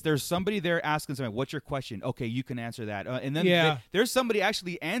 scripted. It's there's somebody there asking something. What's your question? Okay, you can answer that. And then Yeah. there's somebody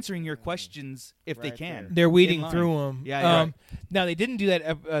actually answering your questions if they Right can. They're weeding In line. through them. Yeah, yeah. Now, they didn't do that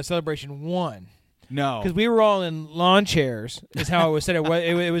at Celebration 1. No. Because we were all in lawn chairs, is how it was said.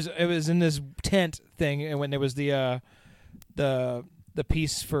 It was in this tent thing, and when there was the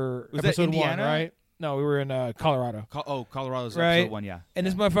piece for Was that episode 1, Indiana? right? No, we were in Colorado. Colorado's Right. episode 1, yeah. And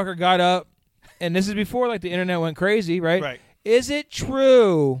this motherfucker got up, and this is before like the internet went crazy, right? Right. Is it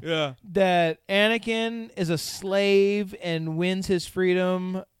true Yeah. that Anakin is a slave and wins his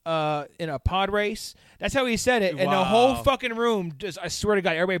freedom in a pod race? That's how he said it. And the whole Wow. fucking room, I swear to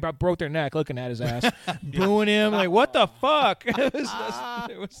God, everybody about broke their neck looking at his ass, booing him. Like, what the fuck? It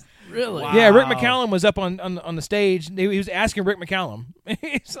was Really? Yeah, Rick McCallum was up on the stage. He was asking Rick McCallum.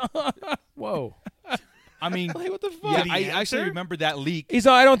 Whoa. I mean, Like, what the fuck? yeah, Did he I actually answer? remember that leak. He's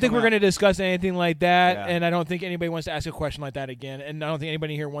all, I don't think Come we're out. going to discuss anything like that, Yeah. and I don't think anybody wants to ask a question like that again, and I don't think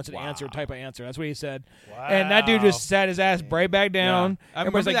anybody here wants an answer type of answer. That's what he said. And that dude just sat his ass right back down. I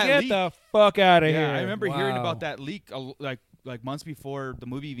Everybody's like, remember that get leak. the fuck out of Yeah, here. I remember hearing Wow. about that leak like months before the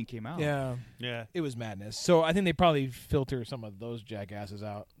movie even came out. Yeah. Yeah. It was madness. So I think they probably filter some of those jackasses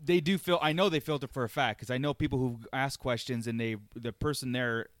out. They do I know they filter for a fact because I know people who ask questions and the person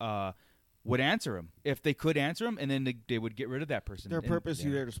there would answer them if they could answer them, and then they would get rid of that person. They're And-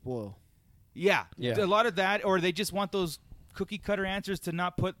 purposely there to spoil. Yeah. Yeah. A lot of that, or they just want those cookie cutter answers to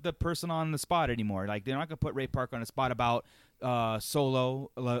not put the person on the spot anymore. Like they're not going to put Ray Park on the spot about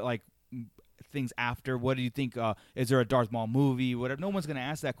Solo, like things after. What do you think? Is there a Darth Maul movie? Whatever. No one's going to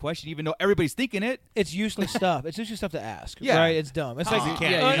ask that question, even though everybody's thinking it. It's useless stuff. It's useless stuff to ask. Yeah. Right? It's dumb. It's like you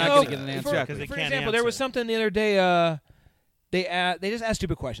can't- yeah, you're not gonna get an answer. Because they For can't example, there was answer. something the other day. They just asked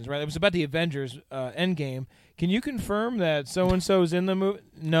stupid questions, right? It was about the Avengers Endgame. Can you confirm that so and so's in the movie?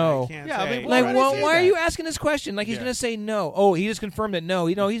 No. I can't Yeah, I say. mean, Like, Why well, did he say why are that? you asking this question? Like, he's Yeah. going to say no. Oh, he just confirmed that no.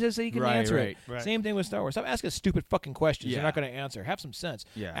 He just said he can Right, answer right, it. right. Same thing with Star Wars. Stop asking stupid fucking questions. Yeah. You're not going to answer. Have some sense.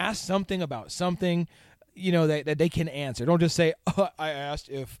 Yeah. Ask something about something, that they can answer. Don't just say, I asked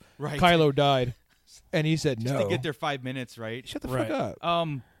if Right. Kylo died. And he said just no. to get their 5 minutes, right? Shut the fuck up.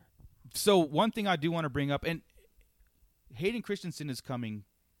 So one thing I do want to bring up, and Hayden Christensen is coming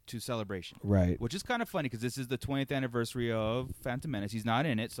to Celebration, Right. which is kind of funny because this is the 20th anniversary of Phantom Menace. He's not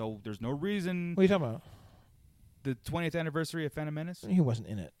in it, so there's no reason. What are you talking about? The 20th anniversary of Phantom Menace. He wasn't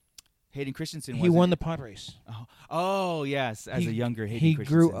in it. Hayden Christensen. He wasn't won in the it. pod race. Oh yes, as a younger Hayden he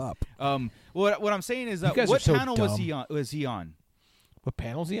Christensen. grew up. What I'm saying is You guys are what so panel was dumb. he on? Was he on? What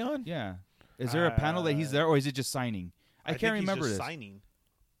panel's he on? Yeah. Is there a panel that he's there, or is it just signing? I can't think remember he's just this. signing.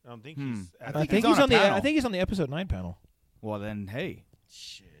 I don't think he's. I I think think he's he's on on a the. panel. I think he's on the episode 9 panel. Well then, hey,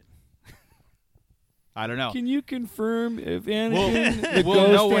 Shit. I don't know. Can you confirm if Anakin, the we'll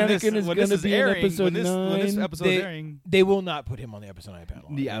ghost know when this, Anakin, is when going this to is be airing. in episode when 9? this episode is airing. They will not put him on the episode 9 panel.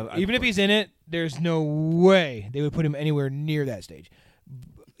 Yeah, Even if he's in it, there's no way they would put him anywhere near that stage.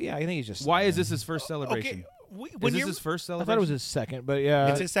 Yeah, I think he's just. Why is this his first celebration? Okay, Is when this you're, his first I celebration? thought it was his second, but yeah.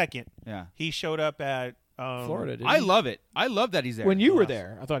 it's his second. Yeah. He showed up at Florida, didn't I he? love it. I love that he's there. when you were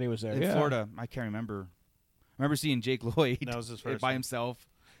there, I thought he was there. in yeah. Florida, I can't remember. I remember seeing Jake Lloyd That was his first by one. himself.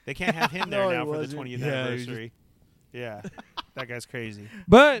 They can't have him there No, he now for the wasn't. 20th Yeah, he anniversary. Yeah, that guy's crazy.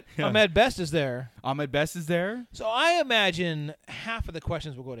 But Yeah. Ahmed Best is there. Ahmed Best is there, So I imagine half of the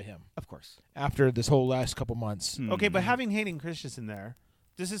questions will go to him of course. after this whole last couple months. Okay, but having Hayden Christensen there,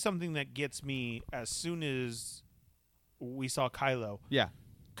 this is something that gets me as soon as we saw Kylo. Yeah.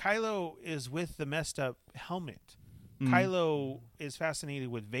 Kylo is with the messed up helmet. Mhm. Kylo is fascinated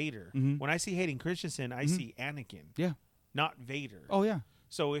with Vader. Mhm. When I see Hayden Christensen, I see Anakin, Yeah. not Vader. Oh yeah.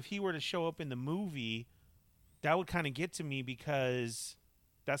 So if he were to show up in the movie, that would kind of get to me because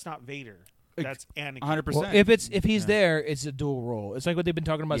that's not Vader. That's Anakin. 100%. Well, if he's Yeah. there, it's a dual role. It's like what they've been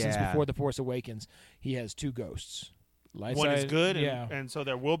talking about since Yeah. before The Force Awakens. He has two ghosts. Light One is side- good, and, yeah. and so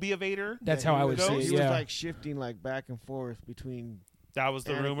there will be a Vader. That's that how he I would goes. see He it. was Yeah. like shifting like back and forth between. That was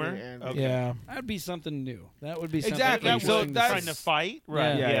the Anakin rumor. and- Okay. Yeah. That'd be something new. That would be something Exactly. That interesting So was to that's- see. trying to fight,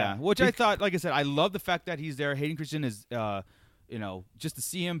 right? Yeah. Which I thought, like I said, I love the fact that he's there. Hayden Christensen is, just to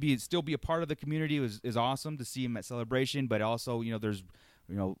see him still be a part of the community is awesome. To see him at Celebration, but also, there's,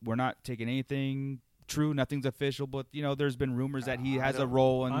 we're not taking anything true, nothing's official, but there's been rumors that he has a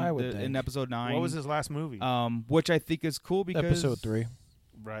role I would in think. episode 9. What was his last movie? Which I think is cool because Episode 3.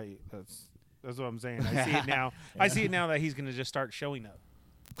 Right. That's what I'm saying. I see it now. I see it now that he's going to just start showing up.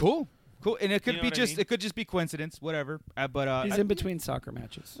 Cool, and it could know be what I just mean? it could just be coincidence, whatever. But He's in between soccer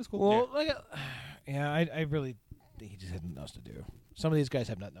matches. That's cool. Well, I really think he just had nothing else to do. Some of these guys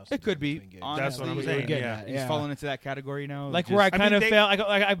have nothing else to It do. could be. between games. Honestly, That's what I'm We're saying, getting yeah. at, He's falling into that category now. Like just- where I I kind mean, of they- felt,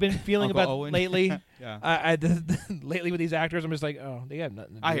 I've been feeling Uncle about Owen. lately. Yeah. Lately with these actors, I'm just like, oh, they have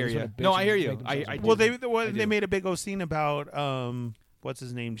nothing to do. I They hear just you. wanna bitch No, I and hear make you. themselves I look Well, good. they do. made a big old scene about what's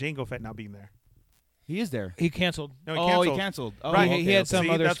his name, Jango Fett not being there. He is there. He canceled. No, he Oh, canceled. he canceled. Oh, Right, okay, he had okay. some See,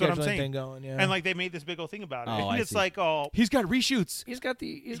 other that's what I'm scheduling saying. thing going. Yeah. And like they made this big old thing about it. Oh, and I it's see. like, oh, He's got reshoots. He's got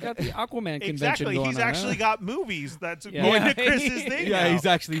the Aquaman convention exactly. going He's on. actually got movies. That's Yeah. going to Yeah. Chris's thing. Yeah, now. he's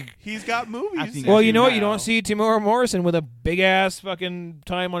actually. He's got movies. Acting well, you know what? now. You don't see Timur Morrison with a big ass fucking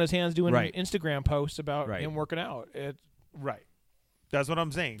time on his hands doing Right. Instagram posts about Right. him working out. Right. That's what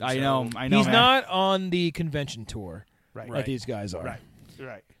I'm saying. I So- know. He's man. not on the convention tour Right. like these guys are. Right.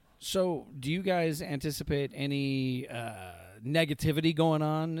 Right. So, do you guys anticipate any negativity going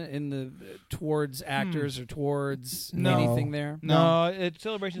on in the towards actors or towards No. anything there? No,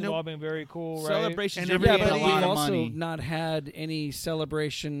 celebrations Nope. have all been very cool, right? Celebrations And are everybody- making Yeah, a but lot we've of also money. not had any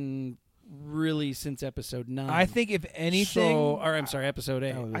celebration really since episode 9. I think if anything, episode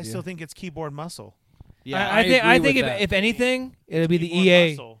 8. with I you. still think it's keyboard muscle. Yeah, I think agree think with that. if anything, it'll be the Keyboard EA.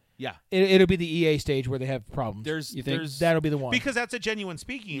 muscle. yeah. It'll be the EA stage where they have problems. You think? That'll be the one. Because that's a genuine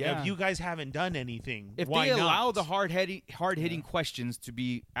speaking. Yeah. If you guys haven't done anything, If why they allow not? the hard-hitting questions to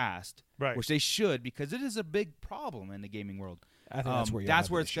be asked, Right. which they should, because it is a big problem in the gaming world. I think that's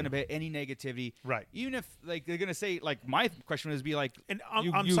where it's going to be any negativity. Right. Even if like they're going to say like my question would be like, And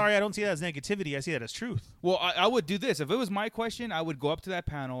I'm you- sorry, I don't see that as negativity. I see that as truth. well, I would do this if it was my question. I would go up to that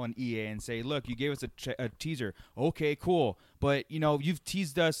panel in EA and say, look, you gave us a teaser. Okay, cool. But you've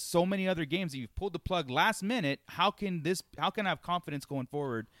teased us so many other games that you've pulled the plug last minute. How can I have confidence going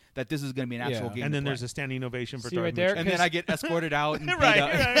forward that this is going to be an actual Yeah. game? And to then play? there's a standing ovation for See Darth right there? Maul. and then I get escorted out. And Right, beat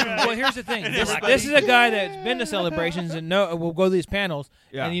up. right. well, here's the thing. And This everybody- is a guy that's been to celebrations and will go to these panels,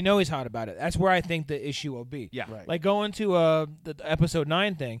 Yeah. and he's hot about it. That's where I think the issue will be. Yeah. Right. Like going to the episode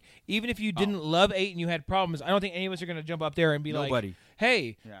 9 thing. Even if you didn't love 8 and you had problems, I don't think any of us are going to jump up there and be Nobody. like,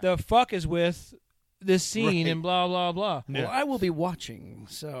 "Hey, Yeah. the fuck is with this scene Right. and blah blah blah." Well, I will be watching,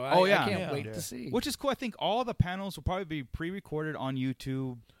 so I Oh, yeah. can't Yeah. wait to see. Which is cool. I think all the panels will probably be pre-recorded on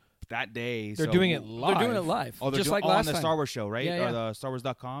YouTube that day. They're so doing it live. They're doing it live, Oh, they're just doing, like last on the time. Star Wars show, right? Yeah, yeah. Or the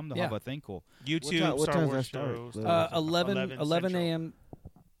StarWars.com. They'll Yeah. have a thing. Cool. YouTube what Star time Wars does that shows. start? 11 a.m.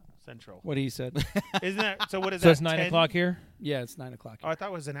 Central. What he said. Isn't that so? What is So that? it's 9 10? o'clock here. Yeah, it's 9 o'clock. Oh, I thought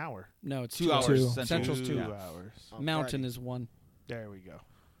it was an hour. No, it's 2 hours. Two. Central's 2. 2 hours. On Mountain Friday. is 1. There we go.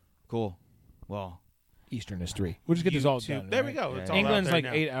 Cool. Well, Eastern is 3. We'll just get this all YouTube. done. There right? we go. Yeah. It's all out England's there like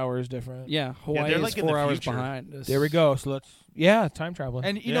now. 8 hours different. Yeah, Hawaii they're is like in the 4 hours future. behind us. There we go. So let's time traveling.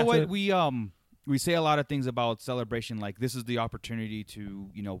 and you Yeah. know what? So- We say a lot of things about celebration, like this is the opportunity to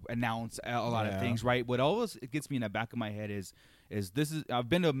announce a lot of Yeah. things, right? What always gets me in the back of my head is this is I've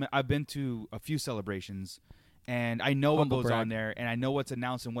been to a few celebrations, and I know Humble what goes brag. on there, and I know what's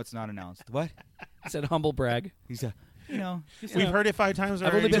announced and what's not announced. What? He said humble brag. He said, We've heard it 5 times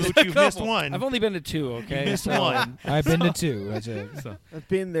I've already. only been Luke, to you've missed couple. one. I've only been to 2, okay? missed So, one. I've been to 2. That's it. I've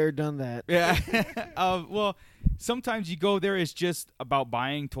been there, done that. Yeah. Well, sometimes you go there, it's just about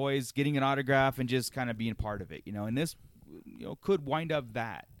buying toys, getting an autograph, and just kind of being part of it, And this, could wind up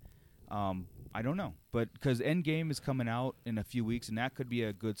that. I don't know, but because Endgame is coming out in a few weeks, and that could be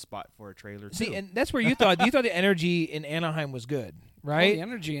a good spot for a trailer too. See, and that's where you thought the energy in Anaheim was good, well, right? the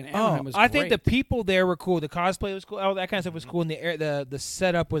energy in Anaheim was I think the great. people there were cool. The cosplay was cool. All that kind of stuff was cool, and the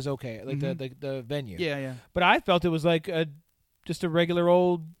setup was okay, like the venue. yeah. But I felt it was like just a regular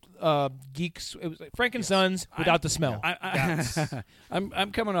old geeks. It was like Frankensons without the smell.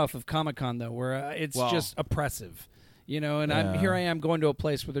 I'm coming off of Comic-Con though, where it's Well- just oppressive. And Yeah. here I am going to a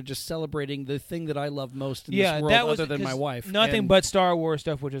place where they're just celebrating the thing that I love most in Yeah, this world, that was other than my 'cause wife. Nothing And but Star Wars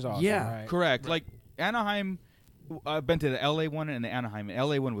stuff, which is awesome. Yeah, right? Correct. Like Anaheim, I've been to the LA one and the Anaheim. The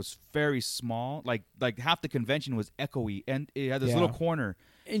LA one was very small. Like half the convention was echoey, and it had this Yeah. little corner.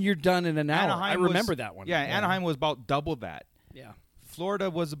 and you're done in an hour. I was- remember that one. Yeah, Anaheim was about double that. Yeah. Florida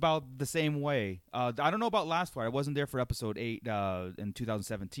was about the same way. I don't know about last Florida. I wasn't there for episode 8 in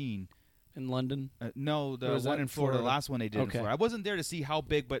 2017. In London. No, the Or was one that in Florida, the Florida? last one they did in Okay. Florida. I wasn't there to see how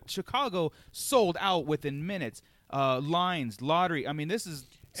big, but Chicago sold out within minutes. Lines, lottery. I mean, this is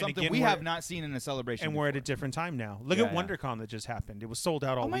something again, we we're- have not seen in a celebration. And we're at a before. different time now. Look Yeah, at yeah. WonderCon that just happened. It was sold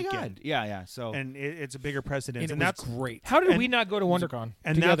out all Oh my weekend. god! Yeah. So And it's a bigger precedence. And it was great. How did And- we not go to WonderCon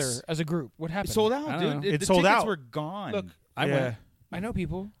and together that's- as a group? What it happened? sold out, I dude. don't know. The It sold tickets out. were gone. Look, I Yeah. went. I know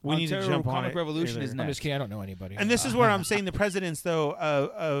people. We need to Ontario jump on Comic it. Revolution is I'm next. just kidding. I don't know anybody. And this is where I'm saying the precedence, though,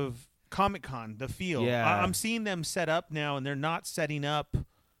 of Comic-Con, the feel. Yeah. I'm seeing them set up now, and they're not setting up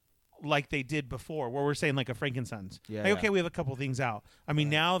like they did before, where we're saying like a Frankensons. Yeah, Like, yeah. okay, we have a couple things out. I mean,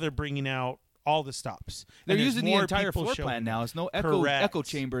 now they're bringing out all the stops. They're And there's using the more entire people floor showing plan up. now. It's no Correct. echo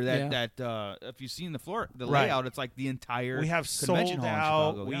chamber that if you've seen the Right. layout, it's like the entire We have convention sold hall in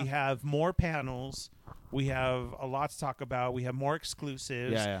out. Chicago. We yeah. have more panels. We have a lot to talk about. We have more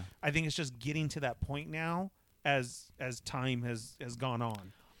exclusives. Yeah. I think it's just getting to that point now as time has gone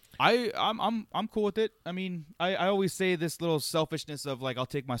on. I'm cool with it. I mean, I always say this little selfishness of like I'll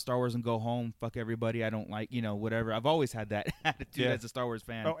take my Star Wars and go home. Fuck everybody. I don't like whatever. I've always had that attitude Yeah. as a Star Wars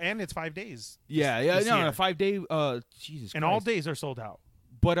fan. Oh, and it's 5 days. yeah, this no, year. a 5-day. Jesus, And Christ. all days are sold out.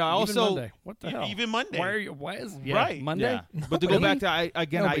 But Even also, Monday. What the hell? Even Monday. Why are you? Why is Right. Monday? yeah. But to go back to I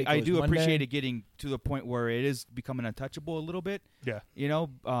Nobody I goes do Monday. appreciate it getting to the point where it is becoming untouchable a little bit. Yeah.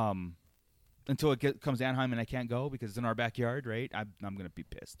 Until it comes to Anaheim and I can't go because it's in our backyard, right? I'm gonna be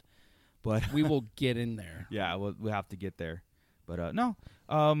pissed. But We will get in there. yeah, we'll have to get there. But no.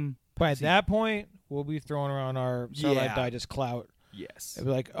 But at that point, we'll be throwing around our Starlight Yeah. Digest clout. Yes. It'll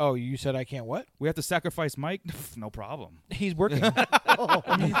be like, oh, you said I can't what? We have to sacrifice Mike? No problem. He's working.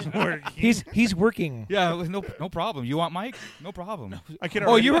 He's he's working. Yeah, no problem. You want Mike? No problem. I could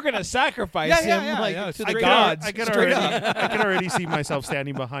Oh, already, you were going to sacrifice Yeah, him yeah, like yeah, to straight the up. gods. I could Straight already see myself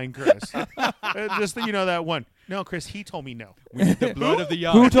standing behind Chris. Just that one. No, Chris, he told me no. We need the blood of the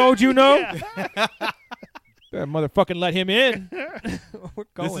young. Who told you no? Better motherfucking let him in. We're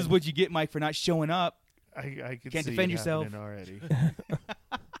going. This is what you get, Mike, for not showing up. I could Can't see defend it yourself. happening already.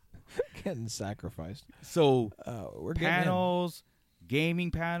 getting sacrificed. So We're getting in. panels,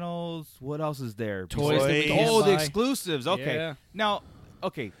 gaming panels. What else is there? Toys that we can't Oh, the buy. exclusives. Okay. Yeah. Now,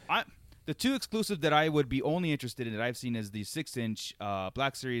 okay, the two exclusives that I would be only interested in that I've seen is the 6-inch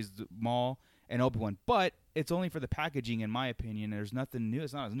Black Series Maul and Obi-Wan, but it's only for the packaging, in my opinion. There's nothing new.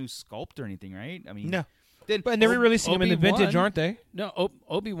 It's not a new sculpt or anything, right? I mean, No. Then, But they're releasing them in the Obi-Wan? vintage, aren't they? No,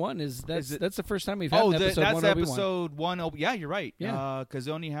 Obi-Wan that's it- that's the first time we've had an episode that's one Obi-Wan. episode 1. Yeah, you're right. Yeah. Because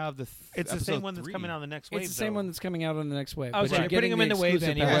they only have the. It's the episode same one that's 3. coming out on the next wave. It's the same though. one that's coming out on the next wave. Oh, but so you're you're putting getting them in the wave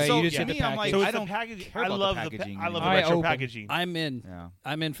exclusive anyway. package. so You just to hit the me, I'm like, So it's I the don't packaging. care I about love the the packaging I love the anymore. retro Eye-open. packaging. I'm in. Yeah.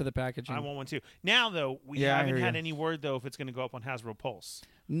 I'm in for the packaging. I want one too. Now though, we Yeah, I haven't hear had ya. any word though if it's going to go up on Hasbro Pulse.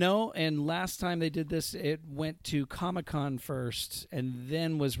 No, and last time they did this, it went to Comic-Con first and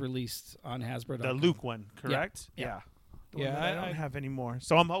then was released on Hasbro.com. The Luke one, correct? Yeah. The one that I don't have anymore.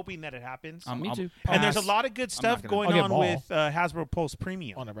 So I'm hoping that it happens. Me too. And there's a lot of good stuff going I'll get on them all. with Hasbro Pulse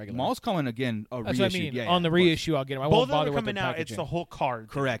Premium. on a regular. Mall's coming again. That's what I mean. Yeah, on the of course. reissue, I'll get them. I Both won't of them bother are with the coming out. It's packaging. the whole card.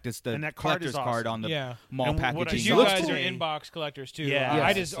 Correct. It's the And that card collector's is card awesome. on the Yeah. mall And what I packaging. do You Those guys cool. are inbox collectors too. Yeah.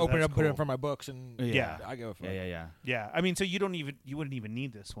 I just So open it that's up, put it in cool. for my books, and Yeah. I go for it. Yeah. Yeah, I mean, so you wouldn't even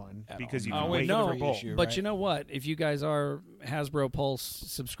need this one because you all. can Oh, wait wait, for no. the bowl. Reissue. But right? you know what? If you guys are Hasbro Pulse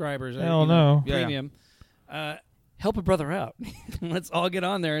subscribers, or, Hell you know, no. Yeah. premium, help a brother out. Let's all get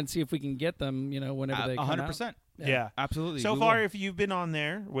on there and see if we can get them. Whenever they come out. 100%. Yeah. Absolutely. So we far, will. if you've been on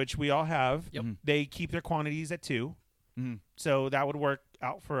there, which we all have, Yep. they keep their quantities at 2. Mhm. So that would work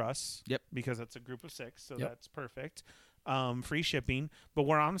out for us. Yep. Because it's a group of 6, so Yep. that's perfect. Free shipping. But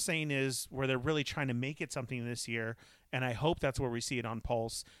what I'm saying is where they're really trying to make it something this year, and I hope that's where we see it on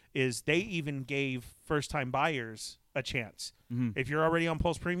Pulse, is they even gave first-time buyers a chance. Mhm. If you're already on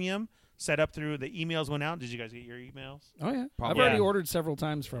Pulse Premium, set up through the emails went out. Did you guys get your emails? Oh yeah, I've Probably. already Yeah. ordered several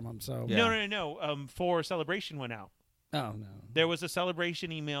times from them. So Yeah. No. For Celebration went out. oh no, There was a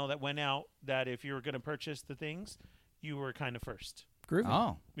Celebration email that went out that if you were going to purchase the things, you were kind of first. groovy.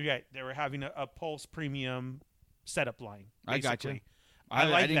 Oh, Yeah, they were having a Pulse Premium setup line. I got basically. you. I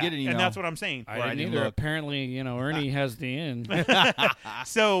like didn't that, get an email. and that's what I'm saying. I Or I didn't didn't either. look. Apparently, Ernie has the in.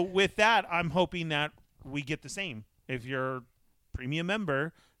 So with that, I'm hoping that we get the same. If you're premium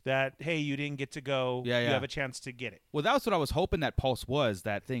member, that hey, you didn't get to go, Yeah, you yeah. have a chance to get it. Well, that's what I was hoping that Pulse was,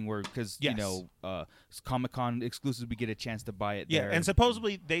 that thing where, because, Yes. Comic-Con exclusives, we get a chance to buy it Yeah, there. and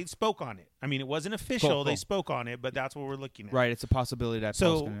supposedly they spoke on it. I mean, it wasn't official. Cool, They cool. spoke on it, but that's what we're looking at. Right, it's a possibility that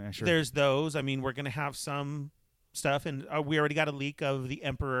Pulse So gonna, sure. there's those. I mean, we're going to have some stuff, and we already got a leak of the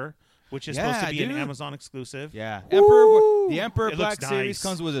Emperor, which is supposed to Yeah, be an dude. Amazon exclusive. Yeah, the Emperor It Black looks Series nice.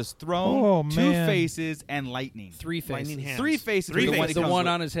 comes with his throne, Oh, 2 man. faces, and lightning. 3 faces. Lightning hands. 3 faces. Three the one, faces. The comes one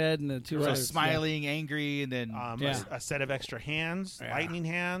with. on his head and the 2 So others. smiling, angry, and then Yeah. A set of extra hands, Yeah. lightning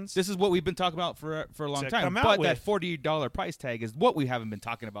hands. this is what we've been talking about for a long To time. come out But with. that $40 price tag is what we haven't been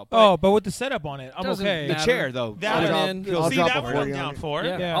talking about. But Oh, but with the setup on it, I'm Doesn't okay. the matter. chair though. That I'll one- drop- see, I'll drop that a one 40 I'm on down it. for.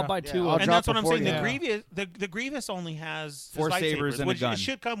 Yeah, I'll buy 2 I'll of And them. drop that's what a I'm saying. 40 The on it. Grievous, the Grievous only has his 4 sabers lightsabers, and a which gun. it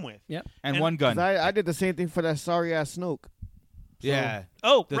should come with. Yep. and and- one gun. 'Cause I did the same thing for that sorry ass Snoke. Yeah.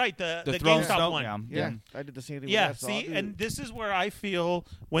 Oh, The- right, the throne GameStop stone, one. yeah. I did the same thing. Yeah, with that, so I'll see, do and this is where I feel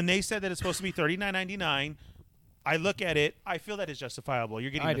when they said that it's supposed to be $39.99. I look at it, I feel that is justifiable. You're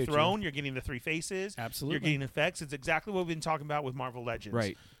getting I the do, throne, you're getting the 3 faces, Absolutely. you're getting effects. It's exactly what we've been talking about with Marvel Legends.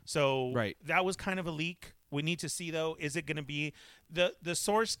 Right. So Right. that was kind of a leak. We need to see though, is it going to be the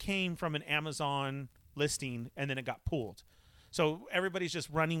source came from an Amazon listing and then it got pulled. So everybody's just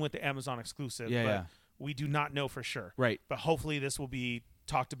running with the Amazon exclusive, Yeah, but yeah. we do not know for sure. Right. But hopefully this will be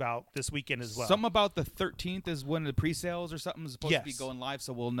talked about this weekend as well. Something about the 13th is when the pre-sales or something is supposed to be Yes. going live,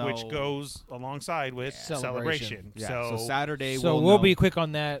 so we'll know. which goes alongside with Celebration. Yeah. So, Saturday. So we'll we'll know. be quick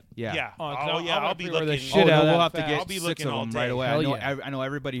on that. Yeah. yeah. Oh, 'cause Oh, I'm yeah. gonna I'll be pre-order the looking. shit Oh, out then of we'll that have to fast. get I'll be 6 looking of all them day. right away. Hell I know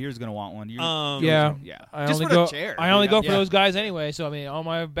everybody here is going to want one. Yeah. Yeah. I Just only for go. the chair. I only go for Yeah. those guys anyway. So I mean, all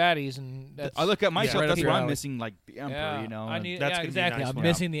my baddies, and that's. I look at my Yeah, shelf. right That's up where your I'm alley. missing, like the Emperor. Yeah, You know. I need. That's Yeah, gonna be a exactly. nice I'm one.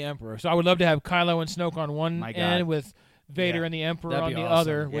 missing the Emperor, so I would love to have Kylo and Snoke on one My God. end with Vader Yeah. and the Emperor That'd on be the awesome.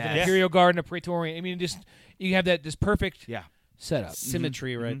 other with an Yes. Imperial Guard and a Praetorian. I mean, just you have this perfect Yeah. setup.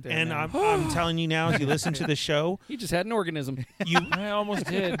 Symmetry right there. And man. I'm telling you now, as you listen to the show, He just had an organism. you I almost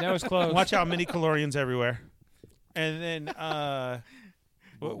did. That was close. watch out, midi-chlorians everywhere. And then,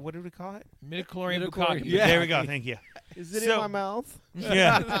 what did we call it? Midichlorian Midichlorian. Bukkake. Yeah. There we go. Thank you. Is it So- in my mouth?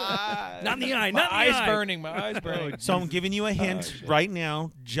 Yeah. Not in the eye. My Not in the eyes eye. burning. My eyes burning. So I'm giving you a hint right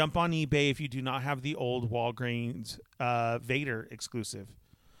now. Jump on eBay if you do not have the old Walgreens Vader exclusive,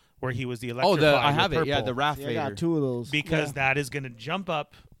 where he was the Oh, electrified. I have with it. Yeah, purple. the Wrath Yeah, I Vader. got 2 of those. Because that is going to jump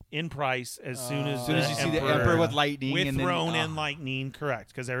up in price as soon as As soon as you see the Emperor with lightning with and then, throne and lightning, correct?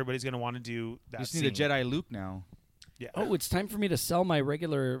 Because everybody's going to want to do that. You just need a scene. Jedi Luke now. Yeah. Oh, it's time for me to sell my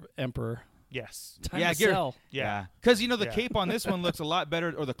regular Emperor. Yes. Time Yeah, to get her- sell. Yeah. Because the Yeah. cape on this one looks a lot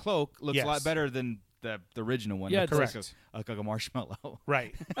better, or the cloak looks a lot Yes. better than the original one. Yeah, It it looks does. like a marshmallow.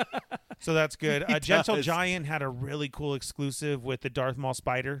 Right. So that's good. He Gentle does. Giant had a really cool exclusive with the Darth Maul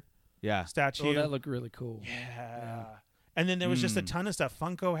spider Yeah. statue. Oh, that looked really cool. Yeah. And then there was just a ton of stuff.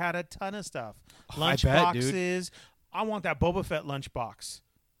 Funko had a ton of stuff. Lunch bet, dude. boxes. I want that Boba Fett lunchbox.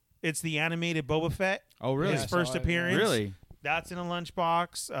 It's the animated Boba Fett. Oh, really? His I saw first it, yeah. appearance. Really? That's in a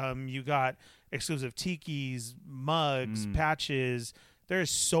lunchbox. You got exclusive tikis, mugs, patches. There's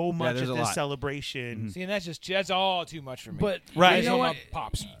so much there's at a this lot. celebration. See, and that's all too much for me. But Right. you know what?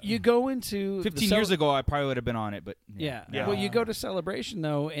 Pops. You go into 15 years ago, I probably would have been on it, but Yeah. Yeah. Well, you go to Celebration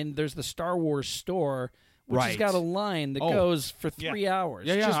though, and there's the Star Wars store, which has Right. got a line that Oh. goes for Yeah. 3 hours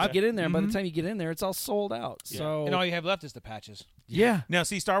Yeah, yeah, just to I- get in there. And by the mhm. time you get in there, it's all sold out. So And all you have left is the patches. yeah. Now,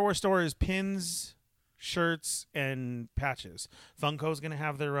 see, Star Wars store is pins, shirts, and patches. Funko's going to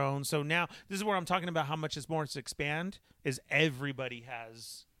have their own. So now, this is where I'm talking about how much it's more to expand, is everybody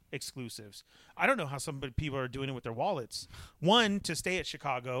has exclusives. I don't know how some people are doing it with their wallets. One, to stay at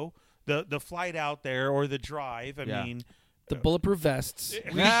Chicago, the flight out there or the drive. I Yeah. mean, The bulletproof vests.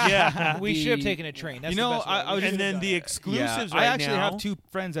 yeah. We should have The- taken a train. That's You know, the best way. I was We And should've then done the that. exclusives I right actually now. have 2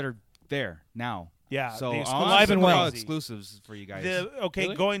 friends that are there now. Yeah, So the I'll exclusives Live have and some well. exclusives for you guys. Okay,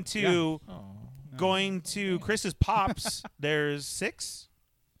 Really? going to Oh. going to Chris's Pops. There's 6,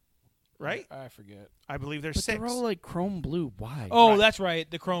 right? I forget. I believe there's But 6. they're all like chrome blue. Why? Oh, Right. that's right.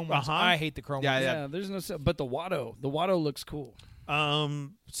 The chrome ones. Uh-huh. I hate the chrome Yeah, ones. yeah. There's no. But the Watto looks cool.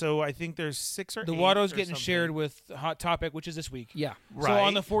 So I think there's 6 or The 8 Watto's or getting something. shared with Hot Topic, which is this week. Yeah. Right. So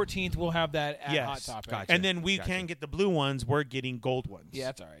on the 14th, we'll have that at Yes. Hot Topic. Gotcha. And then we Gotcha. can get the blue ones. We're getting gold ones. Yeah,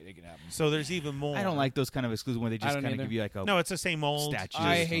 that's all right. It can happen. So there's even more. I don't like those kind of exclusive when they I just don't kind of either. give you like a No, it's the same old statue.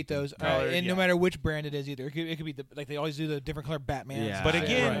 I or hate those. something. And yeah. no matter which brand it is either. It could be like they always do the different color Batman. Yeah. But Yeah,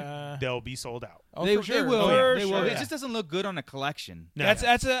 again, right. they'll be sold out. Oh, they, for sure. they will. Oh, yeah. They will. Sure. It just doesn't look good on a collection. No. That's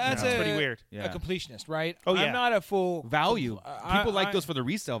It's a pretty weird. Yeah. a completionist, right? Oh, yeah. I'm not a full Value. People like I- those for the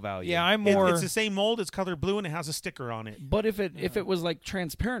resale value. Yeah, I'm It- more. it's the same mold. It's colored blue and it has a sticker on it. But if it was like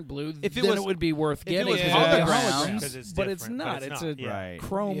transparent blue, If it then was- it would be worth if it getting. was 'cause it'd be holograms, Because it's but it's different, not. It's a yeah. Right.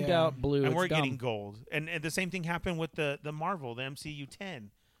 chromed Yeah. out blue. And It's we're dumb. getting gold. And the same thing happened with the Marvel, the MCU 10.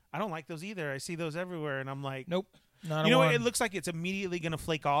 I don't like those either. I see those everywhere, and I'm like, Nope. Not you know what? one. It looks like it's immediately going to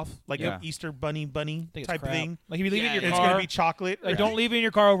flake off, like Yeah. an Easter bunny I think it's type crap. thing. Like if you leave it in your It's car, going to be chocolate. like don't leave it in your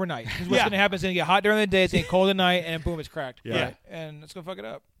car overnight. 'Cause what's Yeah. going to happen is it's going to get hot during the day, it's going to get cold at night, and boom, it's cracked. Yeah. Yeah. And it's going to fuck it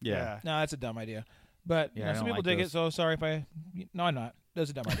up. Yeah. No, that's a dumb idea. But Yeah, I some don't people like dig it, those. so sorry if I. No, I'm not. That's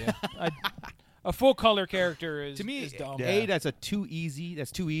a dumb idea. A full color character is To me, is dumb. A, that's too easy.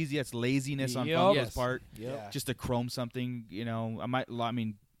 That's laziness on Yep. Funko's Yes. part. Yeah. Just to chrome something, I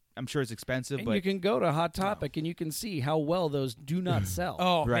mean, I'm sure it's expensive, And but you can go to Hot Topic and you can see how well those do not sell.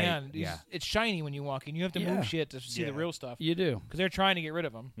 Oh Right, man, yeah. it's shiny when you walk in. You have to Yeah. move shit to see the Yeah. real stuff You do. because they're trying to get rid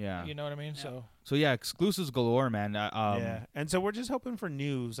of them. Yeah. You know what I mean? So so yeah, exclusives galore, man. Yeah. And so we're just hoping for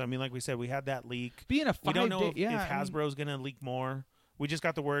news. I mean, like we said, we had that leak. Being a We don't know 5 day, if Hasbro's going to leak more. We just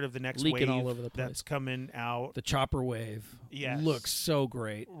got the word of the next Leaking wave all over the place. that's coming out. The Chopper Wave Yes. looks so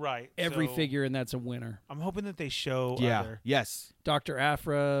great. Right. Every so figure in that's a winner. I'm hoping that they show yeah, other. yes, Dr.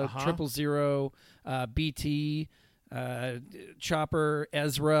 Aphra, Uh-huh. 000, BT, Chopper,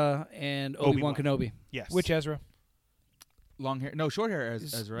 Ezra, and Obi-Wan Kenobi. Yes. which Ezra? long hair, no short hair,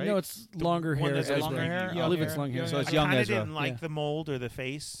 as right? No, it's longer one hair. that's Ezra. longer hair? I believe Young it's hair. long hair. Young So it's I young kind of Ezra. didn't like Yeah. the mold or the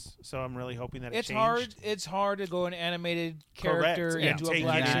face, so I'm really hoping that It's changed. hard. It's hard to go an animated character Correct. Yeah, into a take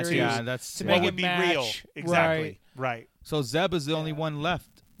black it series. into- yeah, that's to yeah. What make would it be match. real? Exactly. Right. Right. So Zeb is the only one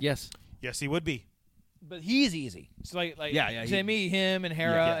left. Yes. Yes, he would be. But he's easy. So like Yeah, say he- me, him, and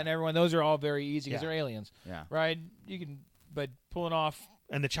Hera, Yeah. and everyone. Those are all very easy because Yeah. they're aliens, Yeah. right? You can, but pulling off.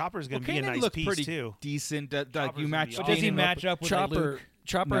 And the chopper's going to Well, be a Kanan nice looked piece pretty too. decent. Like Chopper's you gonna match. be But awesome. does he Kanan match up with Chopper Luke?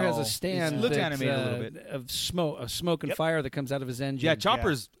 Chopper has No. a stand It looks that, animated a little bit. of smoke and Yep. fire that comes out of his engine. Yeah,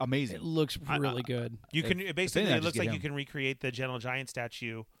 Chopper's amazing. It looks really good. You can basically anything, I it just looks get like him. you can recreate the Gentle Giant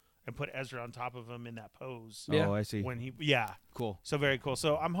statue and put Ezra on top of him in that pose. Yeah. Oh, I see. When he Cool. So very cool.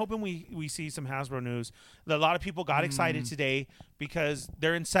 So I'm hoping we see some Hasbro news. A lot of people got excited today because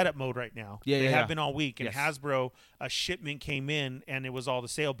they're in setup mode right now. Yeah, they yeah, have yeah. been all week. And Yes. Hasbro, a shipment came in and it was all the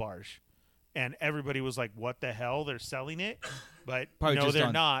sail barge, and everybody was like, "What the hell? They're selling it?" But Probably no, just they're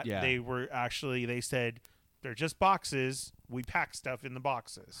on- not. yeah. They were actually. They said they're just boxes. We pack stuff in the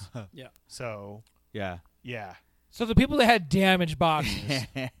boxes. Yeah. So Yeah. yeah. So the people that had damaged boxes,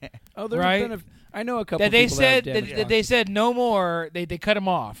 Oh, there's Right? been I know a couple that they people said that have that damaged they boxes. said no more. They cut them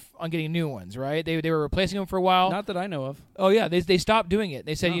off on getting new ones, right? They were replacing them for a while. Not that I know of. Oh yeah, they stopped doing it.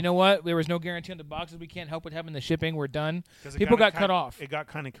 They said, No. you know what? There was no guarantee on the boxes. We can't help with having the shipping. We're done. 'Cause it People kinda got cut off. It got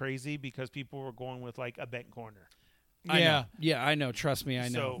kind of crazy because people were going with like a bent corner. I Yeah. know. Yeah, I know. Trust me, I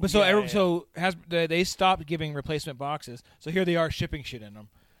know. So- But so Yeah, every, yeah. so has they stopped giving replacement boxes. So here they are shipping shit in them.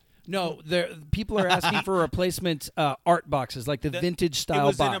 No, people are asking for replacement art boxes, like the vintage It style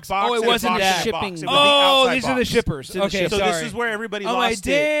was in a box. box. Oh, it in a wasn't box, that. in a box. Shipping It was box. the Oh, outside these are the box. shippers. To the Okay, shippers. So sorry. this is where everybody Oh my lost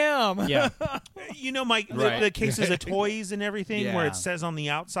it. damn. Yeah. You know, Mike, Right. the cases of toys and everything where Yeah. it says on the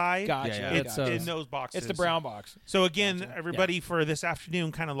outside. Gotcha. Yeah, It's Gotcha. in those boxes. It's the brown box. So again, everybody for this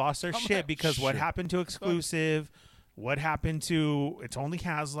afternoon kind of lost their shit because what Shit. happened to exclusive what happened to it's only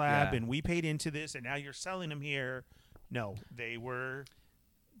HasLab Yeah. and we paid into this and now you're selling them here. No, they were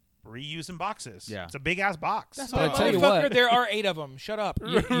reusing boxes. Yeah. It's a big ass box. That's But I all. tell you Motherfucker, what. there are 8 of them. Shut up.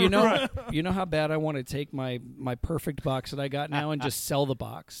 You know how bad I want to take my perfect box that I got now and just sell the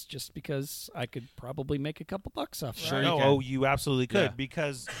box, just because I could probably make a couple bucks off. Sure it. you No, can. oh, you absolutely could Yeah.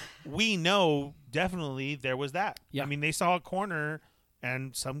 because we know definitely there was that. Yeah. I mean, they saw a corner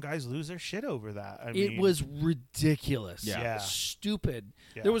and some guys lose their shit over that. I It mean, was ridiculous. Yeah. Stupid.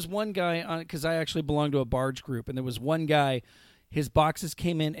 Yeah. There was one guy on because I actually belonged to a barge group, and there was one guy. His boxes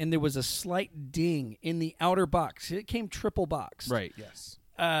came in, and there was a slight ding in the outer box. It came triple box. Right. yes.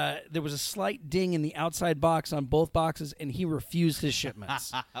 There was a slight ding in the outside box on both boxes, and he refused his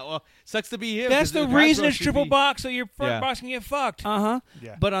shipments. Well, sucks to be him. That's 'cause the Hasbro reason it's should triple be- box, so your front Yeah. box can get fucked. Yeah.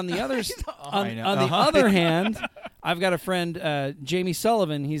 But on the other I know. on the Uh-huh. other hand, I've got a friend, Jamie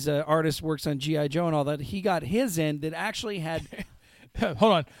Sullivan. He's an artist, works on G.I. Joe and all that. He got his end that actually had. Hold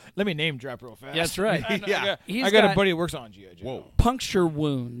on. Let me name drop real fast. That's right. Yeah. He's I got a got- buddy who works on G.I. Joe. Whoa. puncture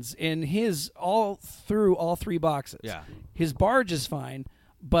wounds in his all through all 3 boxes. Yeah. His barge is fine,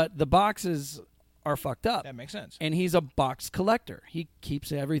 but the boxes are fucked up. That makes sense. And he's a box collector. He keeps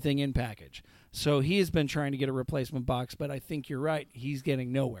everything in package. So he has been trying to get a replacement box, but I think you're right. He's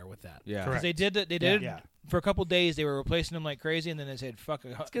getting nowhere with that. Yeah. Correct. They did it Yeah. for a couple days. They were replacing them like crazy, and then they said, "Fuck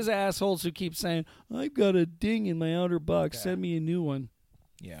it." It's because assholes who keep saying, "I've got a ding in my outer box. Yeah. Send me a new one."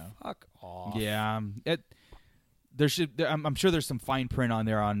 Yeah. Fuck off. Yeah. I'm sure there's some fine print on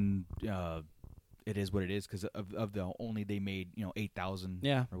there on it is what it is because of the only they made 8,000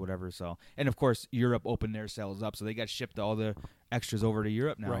 Yeah. or whatever. So and of course Europe opened their sales up, so they got shipped all the extras over to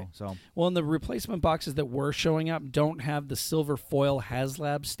Europe now. Right. So Well, and the replacement boxes that were showing up don't have the silver foil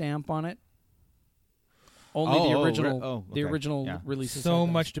HasLab stamp on it. Only the original, okay. original releases. So have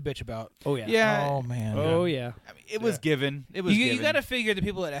those. much to bitch about. Oh yeah. Yeah. Oh man. Oh yeah. I mean, it was given. It was You given. got to figure the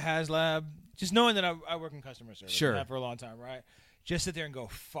people at HasLab, just knowing that I work in customer service, Sure. and that for a long time, right? Just sit there and go,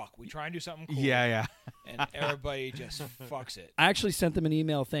 "Fuck, we try and do something cool." Yeah. And everybody just fucks it. I actually sent them an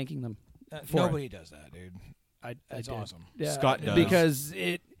email thanking them. for Nobody does that, dude. I That's did. awesome. Yeah, Scott does. because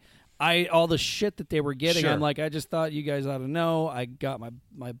all the shit that they were getting. Sure. I'm like, I just thought you guys ought to know. I got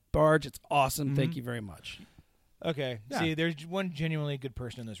my barge. It's awesome. Thank you very much. Okay. Yeah. See, there's one genuinely good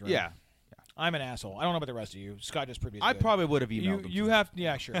person in this room. Yeah. I'm an asshole. I don't know about the rest of you. Scott just proved he's I good. probably would have emailed You them. have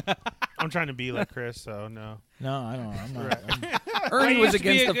yeah sure. I'm trying to be like Chris, so no. No, I don't. I'm not. Ernie I was used to be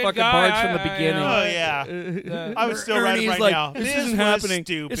against a the good fucking guy. barge from the I- beginning. Oh yeah. I was still Ernie's right like, now. This This isn't was happening.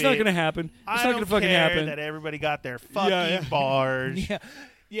 stupid. It's not going to happen. It's I not don't going to fucking care happen. that everybody got their fucking barge.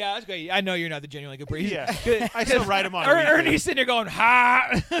 Yeah, that's great. I know you're not the genuinely good person. Yeah. I still write them on. Ernie's sitting there going,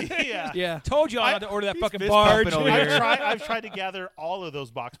 "Ha!" Yeah. Yeah. Told you I- not to order that he's fucking fist barge. pumping over here. I've tried to gather all of those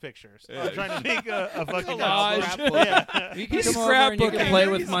box pictures. I'm trying to make a fucking collage. scrapbook. Yeah. You can come over and you can play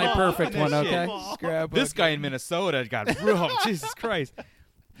with my perfect one, okay? This guy in Minnesota got Jesus Christ.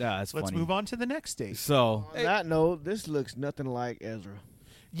 Yeah, that's Let's funny. move on to the next state. So On that note, this looks nothing like Ezra.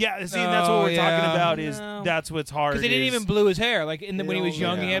 Yeah, see, and that's what we're talking yeah. about. Is No. that's what's hard. Because they didn't is- even blue his hair. Like when he was Yeah,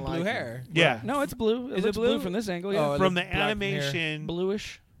 young, he had I blue like hair. Yeah, No, it's blue. Is it looks blue blue? from this angle? Oh, Yeah. from the black from here. animation,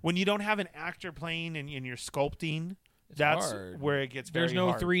 Bluish. when you don't have an actor playing and you're sculpting, It's that's hard. where it gets very There's no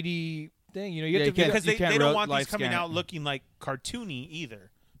hard. 3D thing. You know, Yeah, you have you to can't- because you they can't don't ro- want these live coming scan it. out looking like cartoony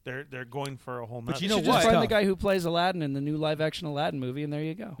either. They're going for a whole. But nother you You know should what? just find Tough. the guy who plays Aladdin in the new live-action Aladdin movie, and there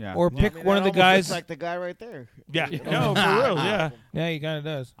you go. yeah. or pick one of the That almost guys. looks like the guy right there. Yeah, no, for real. Yeah, Yeah, he kind of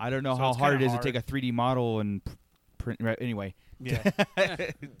does. I don't know So how it's hard it kinda is hard. to take a 3D model and print. Right, anyway. yeah.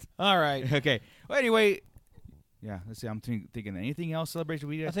 All right. Okay. Well, anyway. Yeah. Let's see. I'm thinking anything else celebration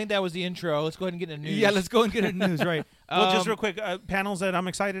we did. I think that was the intro. Let's go ahead and get into news. Yeah. Let's go and get into news. Right. Well, just real quick, panels that I'm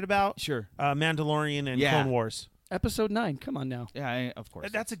excited about: Sure. Mandalorian and Yeah. Clone Wars. Episode 9. Come on now. Yeah. Of course.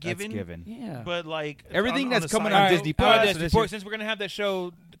 That's a given. Yeah. But like Everything on that's the coming side- on All right, Disney how about Plus, this? so this Before- is- since we're gonna have that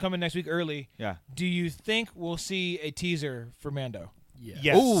show coming next week early, Yeah. do you think we'll see a teaser for Mando?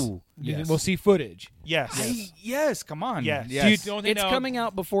 Yes. Ooh. Do you think Yes. we'll see footage? Yes. Yes. Come on. Yes. Yes. Do you don't think It's no- coming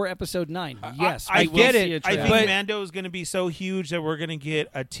out before episode 9. Yes. I we will get see it. a I trailer. think But- Mando is going to be so huge that we're going to get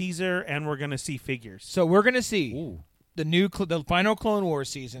a teaser and we're going to see figures. So we're gonna see Ooh. the the final Clone Wars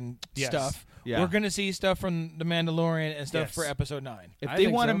season Yes. stuff. Yeah. We're gonna see stuff from the Mandalorian and stuff Yes. for Episode 9. If I they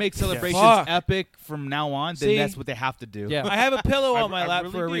think want to so. make celebrations Fuck. epic from now on, then See? that's what they have to do. Yeah. I have a pillow I- on my I lap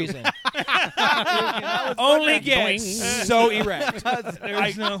really for a do. reason. Only gets so erect.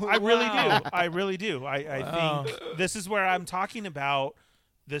 There's no. I really Wow. do. I really do. I think this is where I'm talking about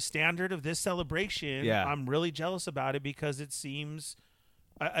the standard of this celebration. Yeah. I'm really jealous about it because it seems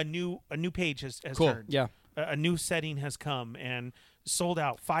a new page has Cool. turned. Yeah. A new setting has come, and sold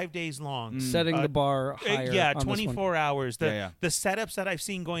out 5 days long. Setting the bar higher. Yeah, on this one. 24 hours. The Yeah. the setups that I've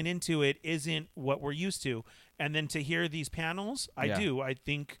seen going into it isn't what we're used to. And then to hear these panels, I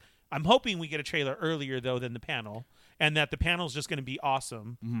think I'm hoping we get a trailer earlier though than the panel, and that the panel's just going to be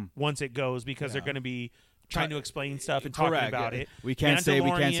awesome once it goes because they're going to be trying to explain stuff and talking about it. We can't say.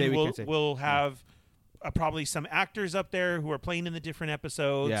 We'll have probably some actors up there who are playing in the different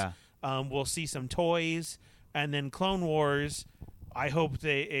episodes. Yeah. We'll see some toys, and then Clone Wars. I hope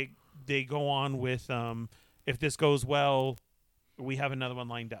they go on with if this goes well, we have another one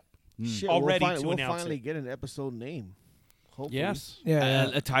lined up. Shit, Already we'll to announce finally it. get an episode name. Hopefully. Yes.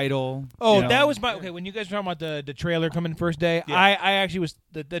 A title. Oh, you know. that was my okay. When you guys were talking about the trailer coming first day, Yeah. I actually was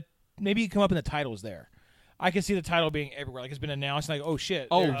the maybe you come up in the titles there. I can see the title being everywhere. Like it's been announced. Like oh shit.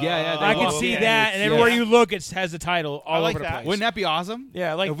 Oh, there- yeah. I can see that, and everywhere you look, it has the title all like over the that. place. Wouldn't that be awesome?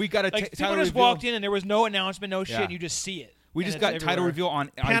 Yeah, like if we got a like people title just reveal. walked in and there was no announcement, no shit. Yeah. And you just see it. We And just it's got title everywhere. reveal on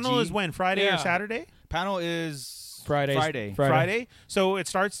Panel IG. is when? Friday Yeah. or Saturday? Panel is Friday. Friday. So it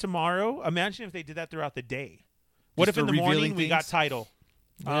starts tomorrow. Imagine if they did that throughout the day. What Just if in for the morning revealing we got things? title?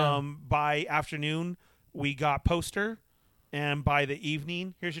 Yeah. By afternoon we got poster, and by the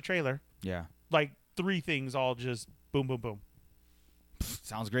evening here's your trailer. Yeah. Like 3 things all just boom, boom, boom.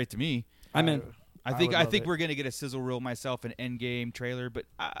 Sounds great to me. I'm in. I I would love think it. we're gonna get a sizzle reel myself an Endgame trailer, but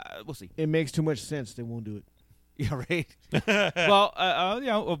we'll see. It makes too much sense. They won't do it. Yeah, right.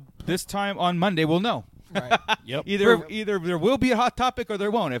 Well, this time on Monday we'll know. Right. Yep. Either there will be a hot topic or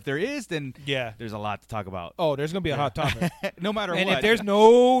there won't. If there is, then Yeah. there's a lot to talk about. Oh, there's gonna be a hot topic. No matter And what. if there's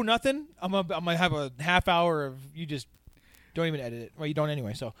no nothing, I'm gonna have a half hour of you just don't even edit it. Well, you don't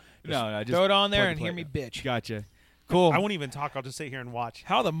anyway. So just just throw it on there plug and and hear play. me bitch. Gotcha. Cool. I won't even talk. I'll just sit here and watch.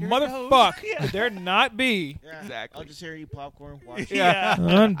 How the Here it motherfuck goes. could there not be? Yeah, Exactly. I'll just hear you eat popcorn. Watch. Yeah.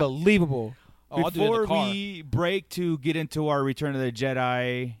 Unbelievable. Oh, I'll do it in the Before car. we break to get into our Return of the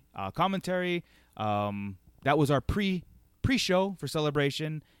Jedi commentary, that was our pre-show for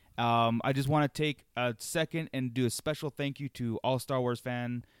Celebration. I just want to take a second and do a special thank you to All Star Wars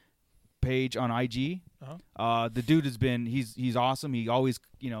fan page on IG. The dude has been he's awesome. He always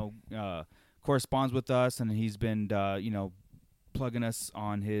corresponds with us, and he's been plugging us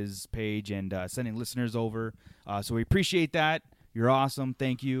on his page and sending listeners over. So we appreciate that. You're awesome.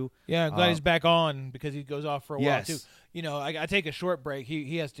 Thank you. Yeah, I'm glad he's back on because he goes off for a yes. while too. You know, I take a short break.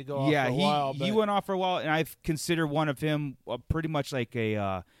 He has to go off Yeah, for a while. he but went off for a while, and I consider one of him pretty much like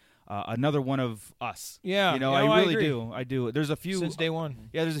a another one of us. Yeah, I really agree. do. I do. There's a few since day one.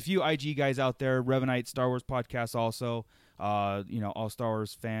 Yeah, there's a few IG guys out there. Revenite Star Wars podcast also. All Star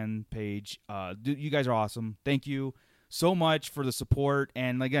Wars fan page. You guys are awesome. Thank you so much for the support.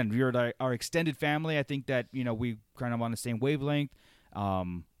 And again, you're our extended family. I think that we kind of on the same wavelength.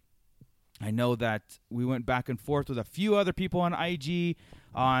 I know that we went back and forth with a few other people on IG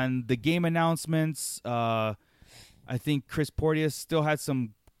on the game announcements. I think Chris Porteous still had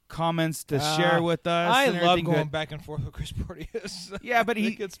some comments to share with us. I and love everything, going but- back and forth with Chris Porteous. Yeah, but I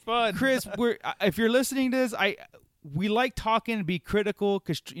think it's fun. Chris, if you're listening to this, we like talking and be critical.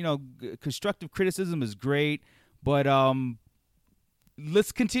 Constructive criticism is great, but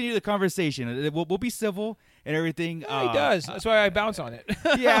let's continue the conversation. We'll be civil and everything. Yeah, he does. That's why I bounce on it.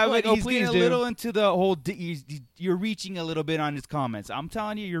 Yeah, Like, but oh, he's please getting a do. little into the whole. You're reaching a little bit on his comments. I'm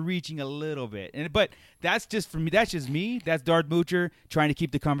telling you, you're reaching a little bit. But that's just for me. That's just me. That's Darth Moocher trying to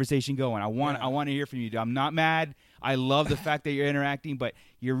keep the conversation going. I want to hear from you. I'm not mad. I love the fact that you're interacting, but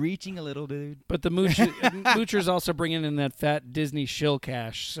you're reaching a little, dude. But the Moocher's also bringing in that fat Disney shill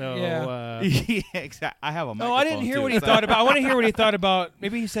cash. So Yeah. Yeah, exactly. I have a microphone. No, I didn't hear too, what he so- thought about. I want to hear what he thought about.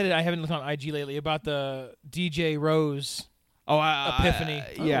 Maybe he said it. I haven't looked on IG lately about the DJ Rose. Oh, Epiphany.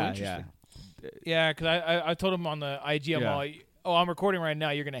 Yeah, interesting. Yeah, because I told him on the IG, I'm Yeah. all like, oh, I'm recording right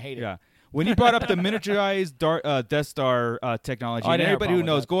now. You're gonna hate it. Yeah. When he brought up the miniaturized Death Star technology, I and didn't have a everybody who problem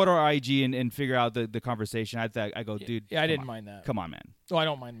knows, with go to our IG and figure out the conversation. I go, dude. Yeah, I come didn't on. mind that. Come on, man. Oh, I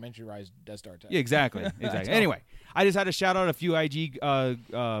don't mind miniaturized Death Star tech. Yeah, exactly. Anyway, I just had to shout out a few IG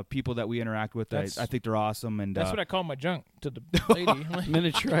people that we interact with. I That's- think they're awesome, and That's what I call my junk to the lady.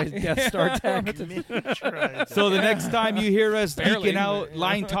 Miniaturized Death Star tech. so the next time you hear us Barely, geeking out, but-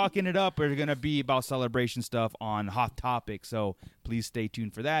 line talking it up, we're gonna be about celebration stuff on Hot Topic. So please stay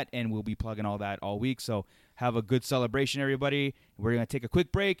tuned for that, and we'll be plugging all that all week. So have a good celebration, everybody. We're gonna take a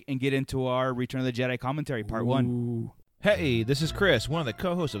quick break and get into our Return of the Jedi commentary, part 1. Hey, this is Chris, one of the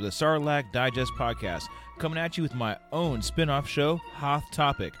co-hosts of the Sarlacc Digest podcast, coming at you with my own spin-off show, Hoth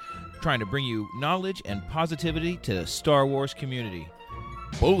Topic, trying to bring you knowledge and positivity to the Star Wars community.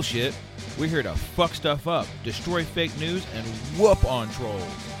 Bullshit. We're here to fuck stuff up, destroy fake news, and whoop on trolls.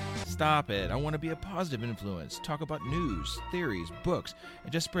 Stop it. I want to be a positive influence, talk about news, theories, books,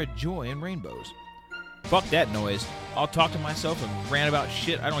 and just spread joy and rainbows. Fuck that noise. I'll talk to myself and rant about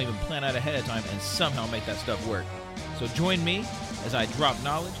shit I don't even plan out ahead of time and somehow make that stuff work. So join me as I drop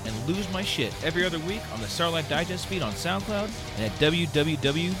knowledge and lose my shit every other week on the Starlight Digest feed on SoundCloud and at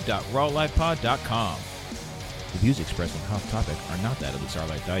www.rawlifepod.com. The views expressed on Hot Topic are not that of the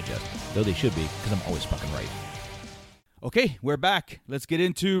Starlight Digest, though they should be, because I'm always fucking right. Okay, we're back. Let's get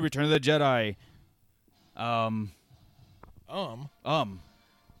into Return of the Jedi.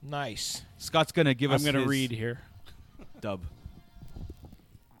 Nice. Scott's gonna give us. I'm gonna his read here. Dub.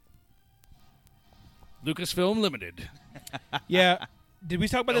 Lucasfilm Limited. Yeah. Did we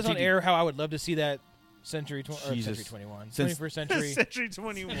talk about this on LTD. air? How I would love to see that Century Jesus. 21, Since- 21st century. Century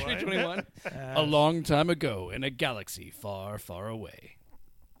 21. Century 21. A long time ago in a galaxy far, far away.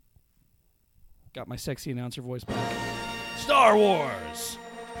 Got my sexy announcer voice back. Star Wars.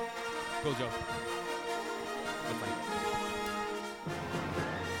 Go, Joe.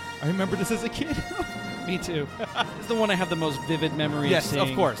 I remember this as a kid. Me too. This is the one I have the most vivid memory of Yes, seeing.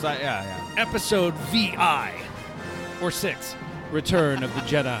 of course. Yeah. Episode VI. Or 6. Return of the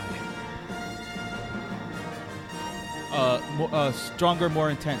Jedi. Stronger, more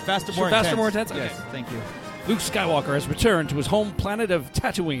intense. Faster, more Faster, intense. more intense? Okay. Yes, thank you. Luke Skywalker has returned to his home planet of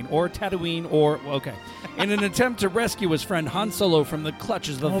Tatooine, in an attempt to rescue his friend Han Solo from the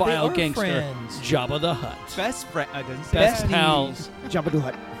clutches of the Oh, they vile are gangster friends. Jabba the Hutt. Best friend. I didn't say Best that. pals. Jabba the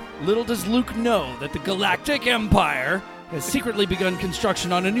Hutt. Little does Luke know that the Galactic Empire has secretly begun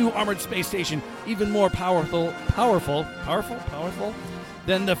construction on a new armored space station, even more powerful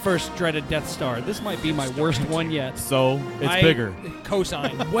than the first dreaded Death Star. This might be my worst one yet. So, it's I bigger.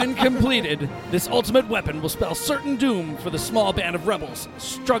 Cosign. When completed, this ultimate weapon will spell certain doom for the small band of rebels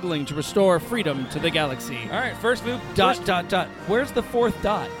struggling to restore freedom to the galaxy. All right, first move. Dot. Where's the fourth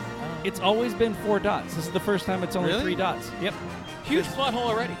dot? It's always been 4 dots. This is the first time it's only Really? 3 dots. Yep. Huge plot hole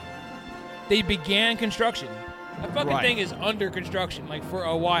already. They began construction. That fucking Right. thing is under construction, like for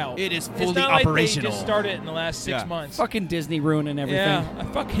a while. It is It's fully not like operational. they just started in the last 6 Yeah. months. Fucking Disney ruining everything. Yeah, I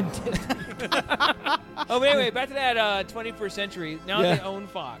fucking did. Oh, but anyway, back to that 21st century. Now Yeah. they own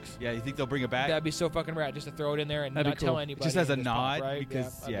Fox. Yeah, you think they'll bring it back? That'd be so fucking rad, just to throw it in there and That'd be not tell cool. anybody. Just as a and pop, nod, right?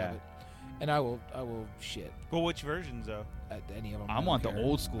 because, I love yeah. it. And I will shit Well, which versions though? at any of them. I don't want the care.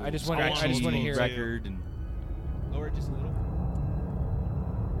 old school. I just want to scratchy hear it. record and lower it just a little.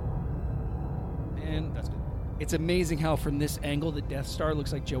 And That's good. it's amazing how from this angle the Death Star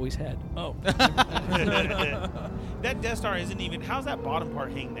looks like Joey's head. Oh. That Death Star isn't even. How's that bottom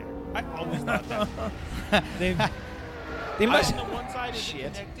part hang there? I always thought that. They must. On the one side is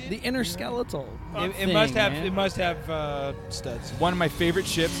Shit. connected. The inner skeletal. It thing, must have. man. It must have studs. One of my favorite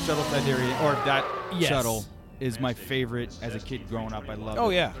ships, Shuttle Sidereal, or that Yes. shuttle, is my favorite as a kid growing up. I love Oh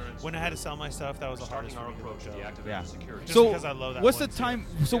it. yeah. When I had to sell my stuff, that was the hardest for me to let go. Yeah. Just So because I love that what's one the too. time?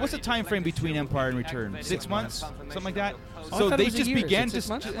 So what's the time frame between Empire and Return? 6 months, something like that. I So thought it they was a just year. Is began it 6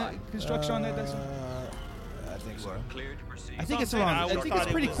 months? construction on that. That's, I think so. I think it's I'm saying, around. I I would think thought it's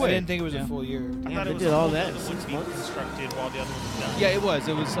it pretty was- I quick. didn't think it was a full year. I thought they it was did all the that one in that 6 would be months? constructed while the other one was done. Yeah, it was.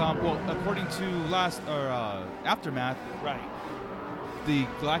 It was. Well, according to last or Aftermath, Right. the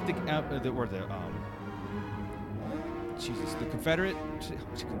Galactic the Confederate,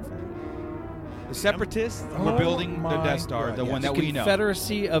 the Separatists were Oh building the my Death Star, God, the yes. one The that we know.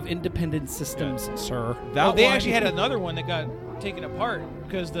 Confederacy of Independent Systems, sir. That They one- actually had another one that got taken apart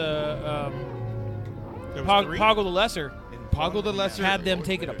because the There was three. Poggle the Lesser Poggle the Lesser. had them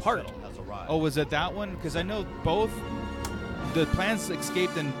taken apart. Oh, was it that one? Because I know both the plans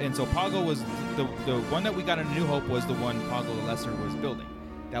escaped, and so Poggle was the one that we got in A New Hope was the one Poggle the Lesser was building.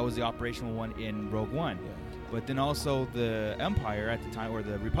 That was the operational one in Rogue One. But then also the Empire at the time, or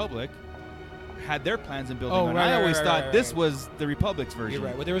the Republic, had their plans in building. Oh, one. right, I right, always right, thought right, this right. was the Republic's version. You're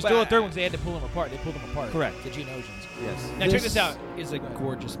right. Well, there was But still a third one, so they had to pull them apart. They pulled them apart. Correct. The Geonosians. Yes. Now check this out. Is a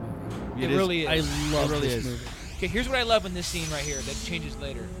gorgeous movie. It really is. I love It really this is. movie. Okay, here's what I love in this scene right here that changes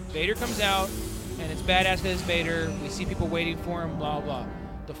later. Vader comes out, and it's badass because it's Vader. We see people waiting for him, blah, blah.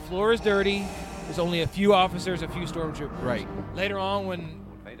 The floor is dirty. There's only a few officers, a few stormtroopers. Right. Later on, when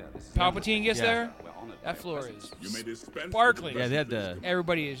Palpatine gets Yeah. there, that floor is sparkling. Yeah, they had the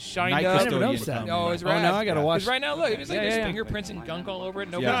Everybody is shined Night up. I never noticed that. custodian. Oh, it's Oh, right. now I gotta watch. Because right now, look, it's like Yeah, there's yeah, yeah. fingerprints and gunk all over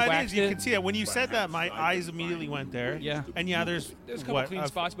it. Nobody No, it waxed is. You it. can see that when you said that, my eyes immediately went there. Yeah. And yeah, there's There's a couple what, clean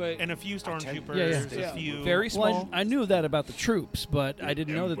spots, but and a few stormtroopers. Yeah, yeah. A few. very small. Well, I knew that about the troops, but I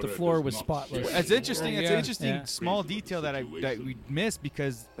didn't know that the floor was spotless. It's interesting. It's Yeah. an interesting Yeah. small detail that we missed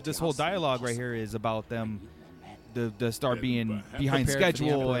because this whole dialogue right here is about them the star being behind Prepared for the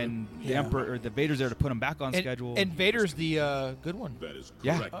schedule Emperor. and the Yeah. Emperor or the Vader's there to put him back on schedule. And Vader's the good one.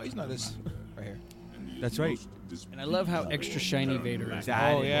 yeah, Oh, he's not this right here. that's right. And I love how extra shiny Vader is.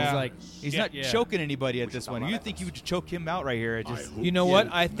 That Oh, is- yeah. He's like he's not Yeah. choking anybody at this one. You think you would choke him out right here? It just You know what?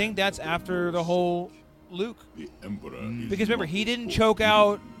 I think that's after the whole Luke. Because remember, he didn't choke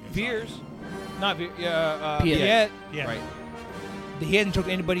out Veers. Not Veers. Piet. Yeah. right. He hasn't choked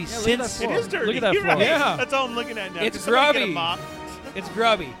anybody look at since. that It is dirty. Look at that You're floor. right. Yeah. That's all I'm looking at now. It's Could somebody get a grubby. mop? It's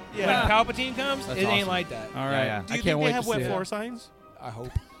grubby. Yeah. When Palpatine comes, That's it ain't awesome. like that. All right. yeah. Do I you can't think wait they have to wet see floor it. signs? I hope.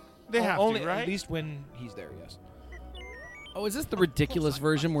 They have Only to, right? at least when he's there. Yes. Oh, is this the ridiculous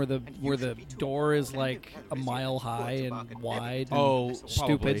version where the door is like a mile high and wide? And Oh,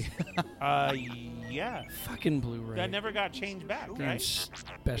 stupid. Yeah. Fucking Blu-ray. That never got changed back, Damn right?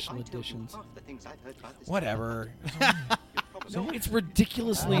 special editions. Whatever. No, it's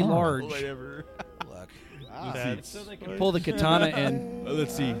ridiculously large. Whatever. Look. That's Pull the katana and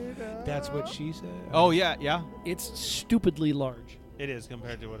Let's see. That's what she said. Oh yeah, yeah. it's stupidly large. it is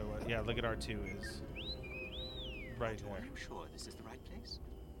compared to what it was. Yeah, look at R2 is right there.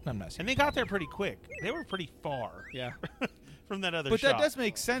 I'm not saying. And they got there pretty quick. They were pretty far Yeah. from that other But shop. that does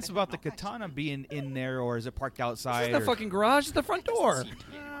make sense about the katana being in there, or is it parked This outside? is the or- fucking garage. It's the front door.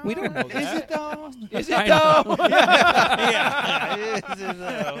 We don't know Is that. it though? Is I it know. though?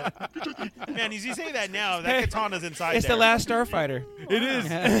 Yeah. Man, as you say that now, that katana's inside It's there. the last Starfighter. It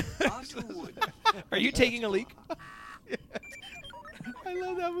is. Are you taking a leak? I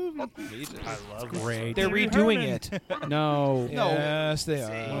love that movie. I love Great. They're redoing it. No. Yes, they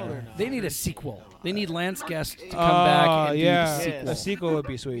are. They need a sequel. They need Lance Guest to come back and yeah. do the sequel. A sequel would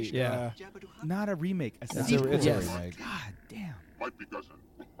be sweet. Yeah. Not a remake. A It's sequel. a, it's Yes. a remake. God damn.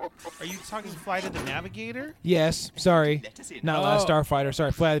 Are you talking Flight of the Navigator? Yes. Sorry. Not Last Oh. Starfighter.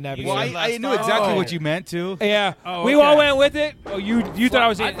 Sorry. Flight of the Navigator. Well, said I Last knew exactly Starfighter. what you meant too. Yeah. Oh, We okay. all went with it. Oh, you thought I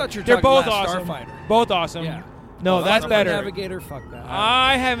was. I thought you were They're talking both Last awesome. Starfighter. Both awesome. Yeah. No, Well, that's Last better. Navigator, fuck that.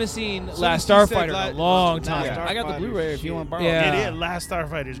 I haven't seen Last soon as you said Starfighter in a La- long time. Yeah. I got the Blu-ray if you want to borrow Yeah. it. It is. Last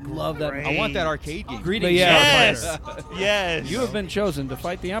Starfighter's great. Love that. I want that arcade game. Greetings, But yeah. Yes. Yes. You have been chosen to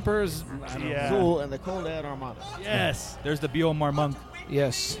fight the Emperors. I don't know. Yeah. Cool, and the Coldad Armada. Yes. There's the Biomar monk.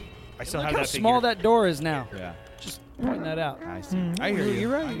 Yes. I still Look have how that small figure. that door is now. Yeah. Just pointing that out. I see. I hear you. You're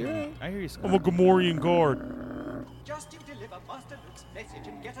right. You're right. I hear you. Scott. I'm a Gamorrean guard.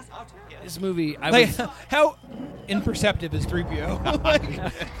 This movie, I Like, was, how imperceptive is 3PO?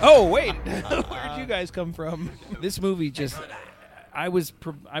 Like, oh, wait. Where'd you guys come from? this movie just. I was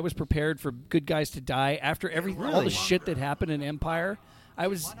prepared for good guys to die after all the shit that happened in Empire. I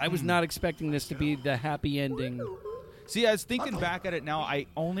was not expecting this to be the happy ending. See, I was thinking back at it now. I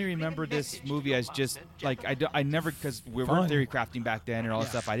only remember this movie as just like I never, because we Fun. weren't theory crafting back then and all that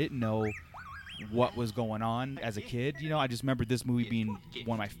stuff. I didn't know what was going on as a kid. You know, I just remember this movie being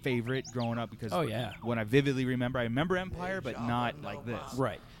one of my favorite growing up because Oh, yeah. when I vividly remember, I remember Empire, but not like this.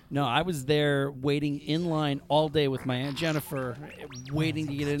 Right. No, I was there waiting in line all day with my Aunt Jennifer, waiting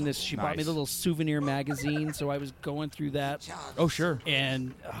to get in this. She bought me Nice. the little souvenir magazine, so I was going through that. Oh, sure.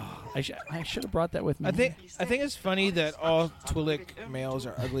 And I should have brought that with me. I think it's funny that all Twi'lek males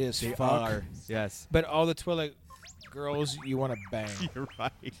are ugly as fuck. Are. Yes. But all the Twi'lek girls you want to bang. You're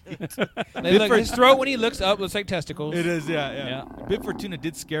right. They look, his throat when he looks up looks like testicles. It is, yeah. Bib Fortuna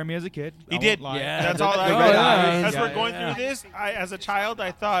did scare me as a kid. He I did. won't lie. Yeah. That's all I The got. red eyes. As Yeah, we're going yeah. through this, as a child,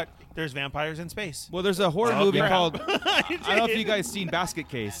 I thought there's vampires in space. Well, there's a horror Oh, movie crap. called. I don't know if you guys seen Basket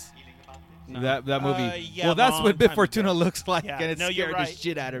Case. That movie. yeah, well, that's long what Bib time Fortuna ago. looks like, Yeah, and it no, you're scared right. the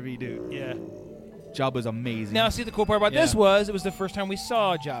shit out of me, dude. Yeah. Jabba's amazing. Now, see, the cool part about this was it was the first time we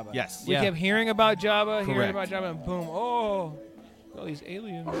saw Jabba. Yes. We Yeah. kept hearing about Jabba, hearing Correct. about Jabba, and boom, oh, all these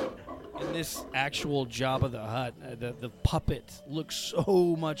aliens. And this actual Jabba the Hutt, the puppet looks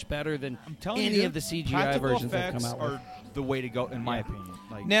so much better than I'm telling any you, of the CGI practical versions they've effects come out with. are the way to go, in my opinion.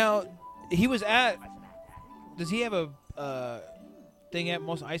 Like, Now, he was at. Does he have a thing at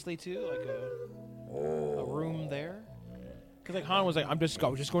Mos Eisley too, like a room there? Because like Han was like, I was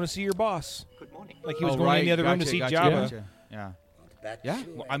just going to see your boss. Like he was going in the other room to see Jabba. Yeah. Yeah.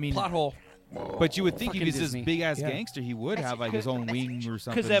 Well, I mean, Plot hole. but you would think if Fucking he's Disney. this big ass Yeah. gangster, he would have like his own wing or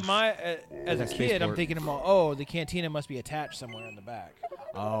something. Because at my as a Like kid, I'm spaceport. thinking, oh, the cantina must be attached somewhere in the back.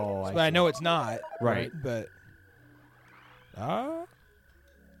 Oh, But I know it's not. Right. But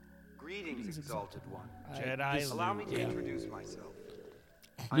Greetings, exalted one. Jedi. Allow me to introduce myself.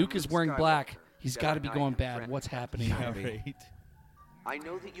 Luke I'm is wearing Skywalker, black. He's Jedi got to be Knight going and bad. friend. What's happening? Yeah, right. I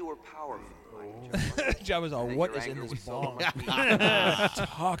know that you are powerful, my Jedi. Jabba's all, That what your is in anger this was so ball? much What are you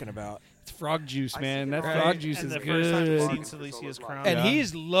talking about? It's frog juice, man. That Right. frog juice And is the first time good. you've seen Silesia's crown. And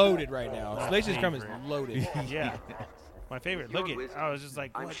he's loaded right now. Salacious Crumb is loaded. Yeah. My favorite. Look at it. I was just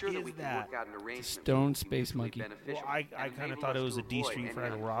like, I'm what sure that we is can that? work out an arrangement Stone that will be Space mutually Monkey. beneficial Well, I and kind of enable thought it us was a to D avoid string any for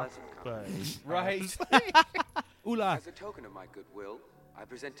a rock, unpleasant but Right. Ula. As a token of my goodwill, I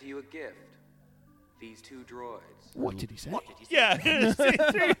present to you a gift. These two droids. What did he say? yeah.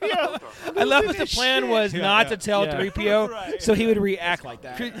 I love that the plan was not to tell Yeah. 3PO, Right. so he would react like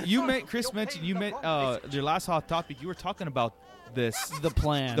that. Chris mentioned your last hot topic. You were talking about this. The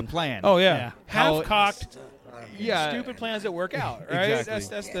plan. The plan. Oh Yeah. yeah, How- half-cocked, Yeah. stupid plans that work out. Right?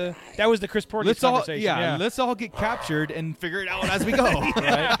 Exactly. That was the Chris Porteous Let's all conversation. let's all get captured and figure it out as we go.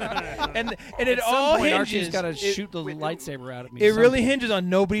 Right? and it At some all point, hinges. Archie's got to it- shoot the lightsaber out at me. It really hinges on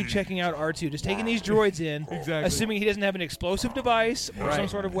nobody checking out R2, just taking these droids in, Exactly. assuming he doesn't have an explosive device or some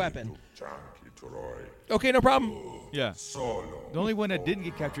sort of weapon. Okay, no problem. Yeah. The only one that didn't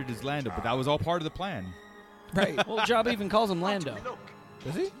get captured is Lando, but that was all part of the plan. Right. Well, Jabba even calls him Lando.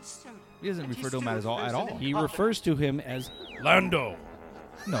 Does he? He doesn't refer to him at all. He refers to him as Lando.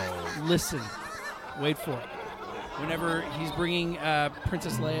 No. listen. Wait for it. Whenever he's bringing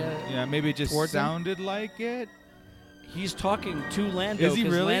Princess Leia, Yeah, maybe it just Towards him? sounded like it. he's talking to Lando. Is he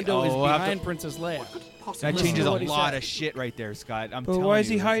 'cause really? Lando is Oh, we'll have behind to- Princess Leia. That Listen changes to a what he lot said. of shit right there, Scott. I'm But telling why is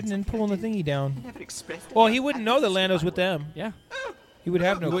he you. hiding and pulling the thingy down? Well, he wouldn't know that Lando's with them. Yeah. He would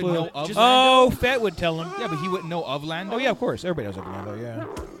have no He wouldn't clue. know of Oh, Fett would tell him. Yeah, but he wouldn't know of Lando. Oh, yeah, of course. Everybody knows of Lando,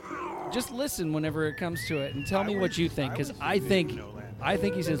 yeah. Just listen whenever it comes to it and tell me what you think, because I think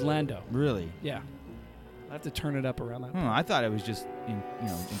he says Lando. Really? Yeah. I have to turn it up around that. I thought it was just in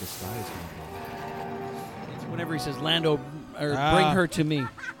disguise. Whenever he says Lando, or Ah. bring her to me.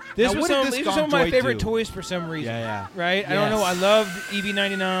 This Now, was what did some, this these are some of my Gonk droid favorite do? toys for some reason. Yeah. Right? I don't know. I Yes. loved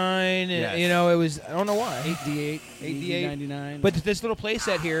EV99. And, Yes. You know, it was, I don't know why. 8D8, 8D8. 99. But this little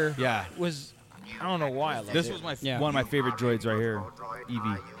playset here Yeah. was, I don't know why I loved This it. was Yeah. one of my favorite droids right here.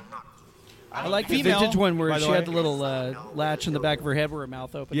 Evie. I like the Female, vintage one where by the she way. had the little latch in the back of her head where her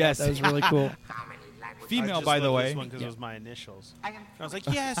mouth opened. Yes. That was really cool. Female, by the way. This one because it was my initials. I was like,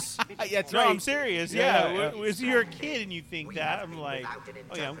 yes. That's No, right. I'm serious. Yeah. Was you're a kid and you think that? I'm like,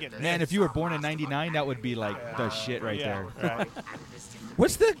 oh yeah, I'm getting Man, this. if you were born in '99, that would be like the shit right yeah, there. Right.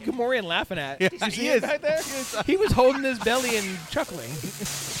 What's the Gamorrean laughing at? Yeah, Did you see he it is. back there? He was holding his belly and chuckling.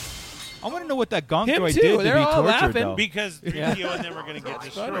 I want to know what that Gonk Him droid too. did to They're be all tortured, laughing. though. Because 3PO Yeah. and them are going to get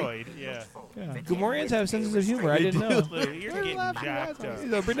destroyed. Yeah. Gamorreans have senses of humor. I didn't know. Look, you're getting jacked up.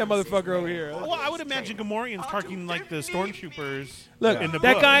 So bring that motherfucker over here. Well, I would imagine Gamorreans talking like the stormtroopers Look, in the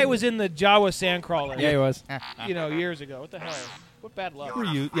that book. guy was in the Jawa Sandcrawler. Yeah, he was. You know, years ago. What the hell? What bad luck. Who are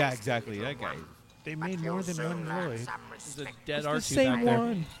you? Yeah, exactly. That guy. They made more than one droid. There's a dead It's the R2 same back there.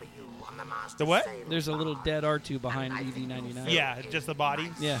 one. The what? There's a little dead R2 behind EV99. Yeah, just the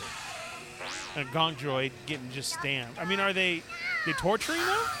body. Yeah. A Gonk droid getting just stamped. I mean, are they torturing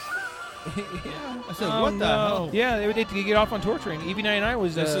them? I said, Oh, what the hell? Yeah, they get off on torturing. EV99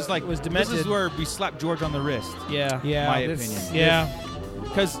 was This is like was demented. This is where we slap George on the wrist. Yeah. yeah, my this- opinion. Yeah,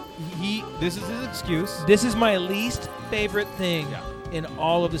 Because this is his excuse. this is my least favorite thing Yeah. in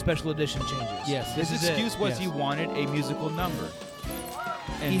all of the special edition changes. Yes. His This is it. excuse was Yes. he wanted a musical number.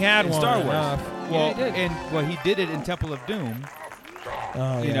 And He had in one Star Wars. enough. Well, Yeah, he did. and he did it in Temple of Doom.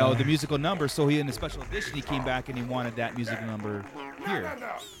 Oh, You know, the musical number. So he in the special edition he came back and he wanted that musical number here.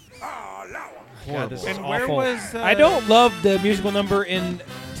 Yeah, this is And where awful. was I don't love the musical number in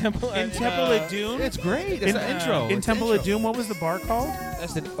Temple Temple of Doom? It's great. It's In- an intro. In It's Temple an of Doom, what was the bar called?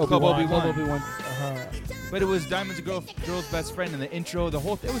 That's the Club Obi-Wan. Obi-Wan. Uh-huh. But it was Diamond's girl's best friend and the intro, the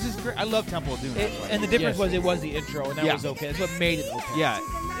whole. It was just great. I love Temple of Doom. that's why. And the difference Yes. was it was the intro, and that Yeah. was okay. That's what made it okay. Yeah,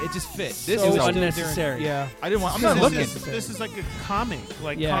 it just fit. This So is unnecessary. Yeah. I didn't want. I'm not This looking. is like a comic,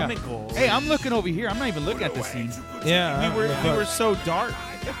 like Yeah. comic gold. Hey, I'm looking over here. I'm not even looking at the scene. Yeah. we were so dark.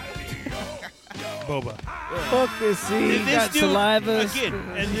 Boba. Fuck this scene. And this Got dude, saliva. again,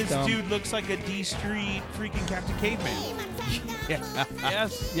 and this Dumb. dude looks like a D Street freaking Captain Caveman.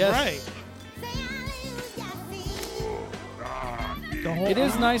 Yes. Yes. Right. It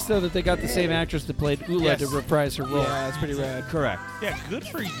is nice though that they got the same actress that played Ula Yes. to reprise her role. Yeah, it's pretty rad. Correct. Yeah, good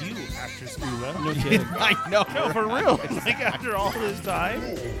for you, actress Ula. No kidding. I know. No, for real. Like after all this time.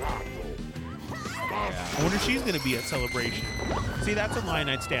 I wonder if she's gonna be at Celebration. See, that's a line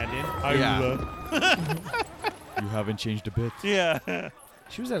I'd stand in. Hi, Yeah. Ula. You haven't changed a bit. Yeah.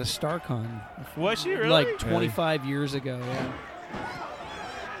 She was at a StarCon Was she really? like 25 years ago. Yeah.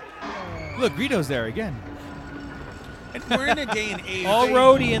 Look, Greedo's there again. And we're in a day and age. All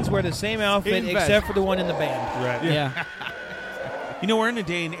Rhodians wear the same outfit In vest. except for the one in the band. Right. Yeah. You know, we're in a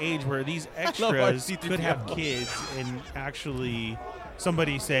day and age where these love our extras could have C-3PO. kids and actually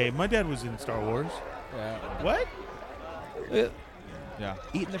somebody say, "My dad was in Star Wars." Yeah. What? Yeah.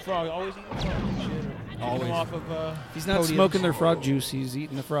 Eating the frog. Always eating the frog and shit. Always. Always. Off of, If he's not podiums. smoking their frog juice, he's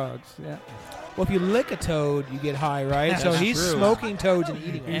eating the frogs. Yeah. Well, if you lick a toad, you get high, right? So That's he's true. smoking toads and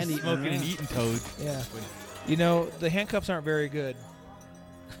eating them. And Smoking and eating toads. Yeah. You know, the handcuffs aren't very good.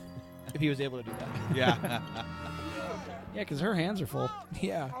 If he was able to do that. Yeah. Yeah, because her hands are full.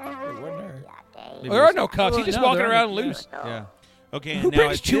 Yeah. It wasn't her. Maybe Well, there are it's- no cuffs. He's just no, walking there around aren't. loose. Yeah. Okay. Who and now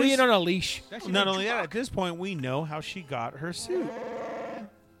brings at Chewie this- in on a leash? Not only that, at this point, we know how she got her suit.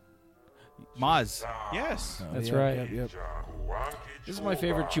 Maz. Yes. That's Yep, right. Yep, yep. This is my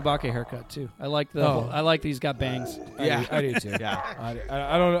favorite Chewbacca haircut too. I like the. Oh. I like that he's got bangs. Yeah. I do too. Yeah.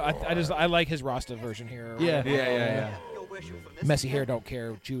 I don't know. I like his Rasta version here. Yeah. Yeah. Messy hair don't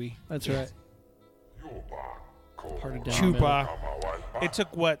care, Chewie. That's right. Parted down the Chupa. It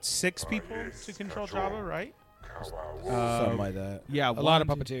took what 6 people to control Jabba, right? Something like that. Yeah. A lot of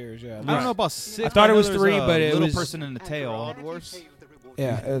puppeteers, yeah. I don't know about 6. I thought it know was there's 3, a but it little was person in the tail.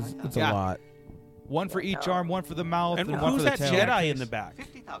 Yeah, it's Yeah. a lot. One for each arm, one for the mouth, And and one who's for the that tail. Jedi in the back?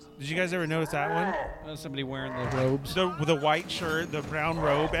 Did you guys ever notice that one? Somebody wearing the robes. The white shirt, the brown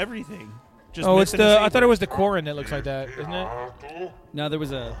robe, everything. Just Oh, it's missing a the. I saber. thought it was the Corrin that looks like that, isn't it? No, there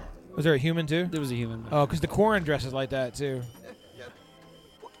was a. Was there a human too? There was a human. Oh, because the Corrin dresses like that too.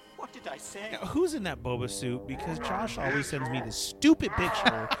 What did I say? Now, who's in that Boba suit? Because Josh always sends me this stupid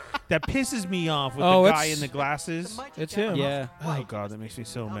picture that pisses me off with Oh, the guy it's- in the glasses. It's him. Yeah. Oh god, that makes me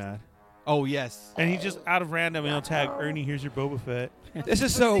so mad. Oh yes. And he just out of random, he'll tag Ernie. Here's your Boba Fett. This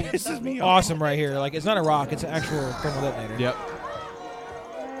is so Pisses me off. awesome right here. Like it's not a rock; it's an actual thermal detonator. Yep.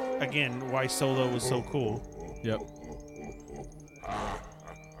 Again, why Solo was so cool. Yep.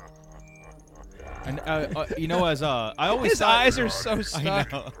 And you know, as I always His thought- eyes are so I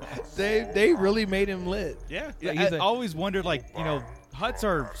stuck. know. They really made him lit. Yeah. Yeah, Like, he's I a- always wondered, like, you know, Hutts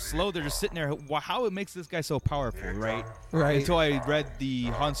are slow. They're just sitting there. How it makes this guy so powerful, right? Right. Until I read the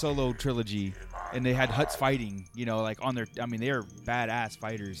Han Solo trilogy, and they had Hutts fighting. You know, like on their. I mean, they are badass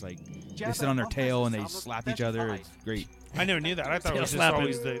fighters. Like they sit on their tail and they slap each other. It's great. I never knew that. I thought it Tail was just slapping.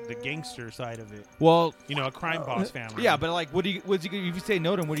 always the gangster side of it. Well, You know, a crime boss family. yeah, but like, what's he? If you say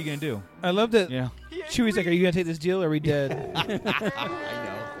no to him, what are you gonna do? I love that. Yeah. Chewie's like, "Are you gonna take this deal? Or are we dead?" I know.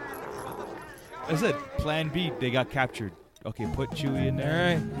 I said, Plan B. They got captured. Okay, put Chewie in All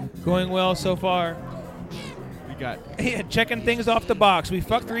there. right, going well so far. We got. Yeah, checking things off the box. We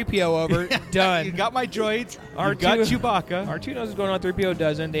fucked 3PO over. Done. You got my droids. You R2 got Chewbacca. R2 knows what's going on. 3PO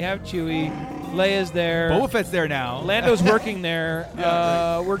doesn't. They have Chewie. Leia's there. Boba Fett's there now. Lando's working there.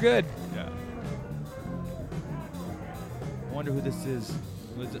 We're good. Yeah. I wonder who this is.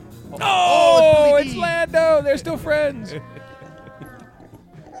 Was it? Oh, it's it's Bleedy. Lando. They're still friends.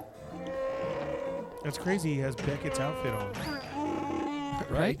 That's crazy. He has Beckett's outfit on.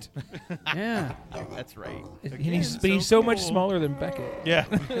 Right? Yeah. That's right. But he's so much smaller than Beckett. Yeah.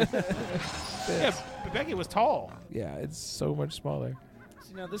 Yeah, but Beckett was tall. Yeah, it's so much smaller.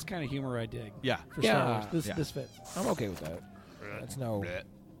 See, now this kind of humor I dig. Yeah. For Yeah. Star Wars. Yeah. This fits. I'm okay with that. That's no.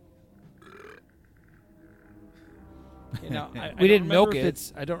 You know, We didn't milk if it.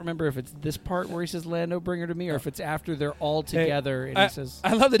 It's, I don't remember if it's this part where he says "Lando, bring her to me," or if it's after they're all together and I, he says,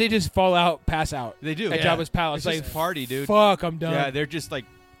 I love that they just fall out, pass out. They do. At Yeah. Jabba's palace. It's Like, just a party, dude. Fuck, I'm done. Yeah, they're just like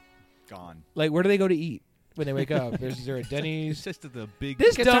gone. Like, where do they go to eat when they wake up? Is there a It's Denny's? just the big.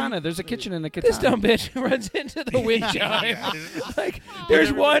 This "Katana." dumb, There's a kitchen in the katana. this dumb bitch runs into the wind chime. Like, there's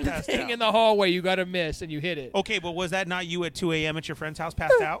Everybody one passed thing out. in the hallway you got to miss, and you hit it. Okay, but was that not you at 2 a.m. at your friend's house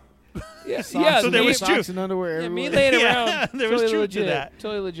passed out? Yeah, So there was Socks two. and underwear. Yeah, me everywhere. laying Yeah, around. there was totally truth to legit. that.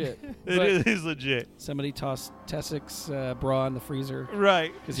 Totally legit. It is legit. Somebody tossed Tessik's bra in the freezer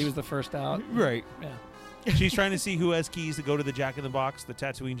Right. because he was the first out. Right. Yeah. She's trying to see who has keys to go to the Jack in the Box, the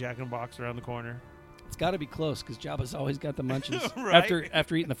Tatooine Jack in the Box around the corner. It's got to be close because Jabba's always got the munchies Right.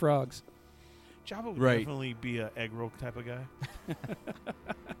 after eating the frogs. Jabba would Right. definitely be a egg roll type of guy.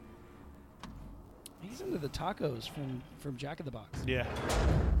 He's into the tacos from Jack in the Box. Yeah.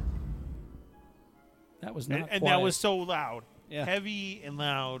 That was not And quiet. that was so loud. Yeah. Heavy and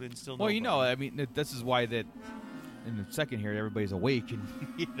loud and still Well, you know, nobody. I mean, this is why that in the second here, everybody's awake and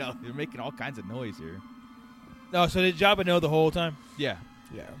you know they're making all kinds of noise here. No, so did Jabba know the whole time? Yeah,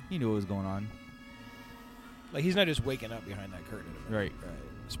 Yeah. he knew what was going on. Like, he's not just waking up behind that curtain. Right. Right.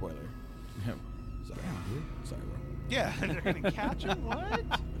 Spoiler. Yeah. Sorry. Sorry, bro. Yeah, they're going to catch him? What?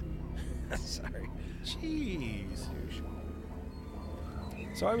 Sorry. Jeez.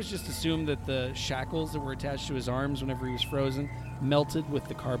 So I was just assumed that the shackles that were attached to his arms whenever he was frozen melted with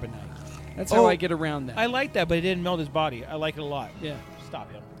the carbonite. That's how Oh, I get around that. I like that, but it didn't melt his body. I like it a lot. yeah.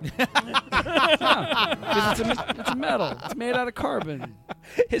 stop him. Because it's a metal. It's made out of carbon.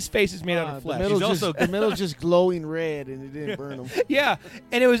 His face is made out of flesh. The middle's just glowing red, and it didn't burn him. Yeah,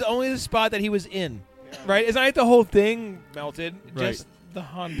 and it was only the spot that he was in. Right? It's not like the whole thing melted. Just the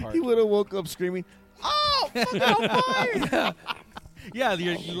Han part. He would have woke up screaming, "Oh, fuck on fire!" Yeah,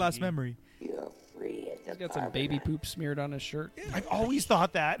 your last memory. He's got some baby poop smeared on his shirt. I've always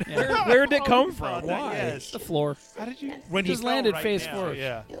thought that. Yeah. Where did it come Always from? thought that, Why? yes. The floor. How did you? When he fell landed right face down, first.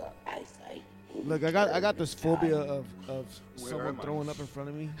 Yeah. Look, I got this phobia of someone throwing up in front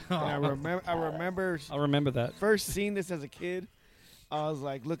of me. And I remember. I'll remember that. First seeing this as a kid, I was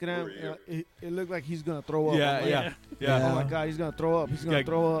like looking at him. It looked like he's gonna throw up. Yeah, I'm like, yeah. Oh my god, he's gonna throw up. He's gonna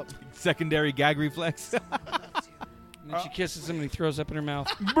throw up. Secondary gag reflex. And then she kisses him and he throws up in her mouth.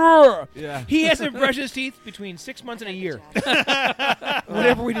 Brr. Yeah. He hasn't brushed his teeth between 6 months and a year.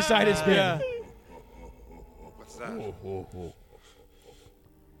 Whatever we decide it's been. Yeah. What's that?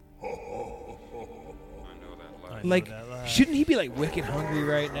 Like, shouldn't he be like wicked hungry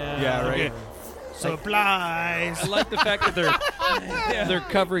right now? Yeah, right. Supplies. I like the fact that they're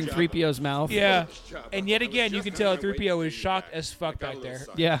covering 3PO's mouth. Yeah. And yet again, you can tell 3PO is shocked as fuck back there.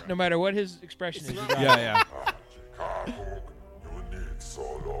 Yeah. No matter what his expression is. Yeah.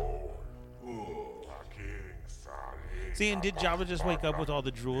 See, and did Jabba just wake up with all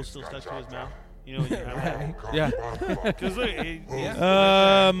the drool still stuck to his mouth? You know, when you have that? Yeah. Because look, It's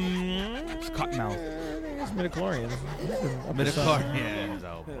Cottonmouth. It's midichlorian. Midichlorian.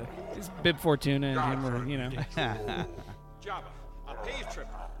 Oh, boy. It's Bib Fortuna and him were, you know. Jabba, a pay's trip.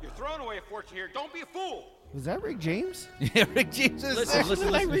 You're throwing away a fortune here. Don't be a fool. Was that Rick James? Yeah, Rick James is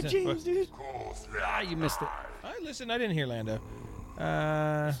Listen. Rick James, dude. You missed it. Listen, I didn't hear Lando.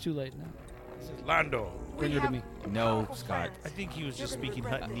 It's too late now. Lando. Bring her to me. No, Scott. I think he was just speaking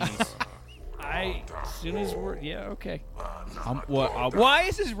Huttonese. As soon as we're, okay. Why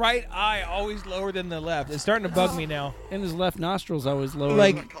is his right eye always lower than the left? It's starting to bug me now. And his left nostril's always lower.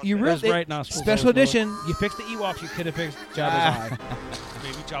 Like, you his really right nostril's special always lower. edition. You fixed the Ewoks. You could have fixed Jabba's eye.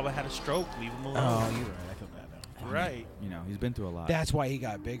 Maybe Jabba had a stroke. Leave him alone. Oh, you're right. I feel bad now. Right. You know, he's been through a lot. That's why he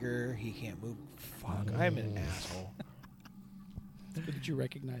got bigger. He can't move. Fuck. I'm an asshole. Did you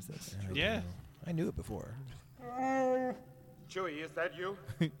recognize this? Yeah. I knew it before. Chewie, is that you?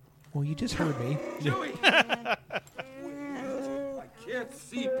 Well, you just heard me. Chewie! I can't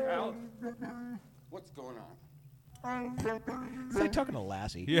see, pal. What's going on? Is he talking to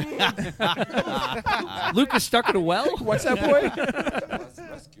Lassie? Yeah. Luke is stuck in a well? What's that, boy?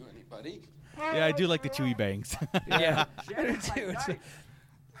 Rescue anybody? Yeah, I do like the Chewy bangs. Yeah. I do too.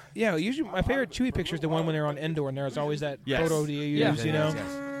 Yeah, usually my favorite Chewie picture is the one when they're on Endor, and there's always that photo that you use, you know?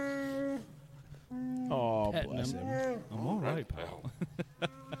 Yes. Oh, Petting bless him. him. I'm all right, pal.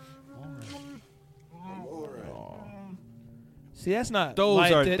 See, that's not Those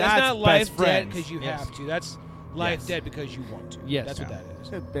life are- dead. that's That's not life best dead friends. because you Yes. have to. That's life Yes. dead because you want to. Yes. That's what that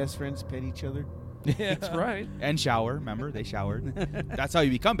is. Best friends pet each other. That's right. And shower. Remember, they showered. That's how you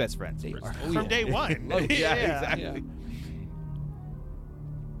become best friends. From day one. Oh, yeah, exactly. Yeah.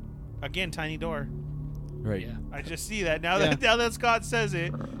 Again, tiny door. Right. Yeah. I just see that now that Scott says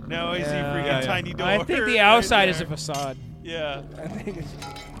it. Now I see freaking Yeah. tiny door. I think the right outside is a there. facade. Yeah. I think it's...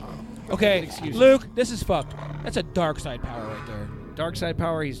 Okay, Luke, this is fucked. That's a dark side power right there. Dark side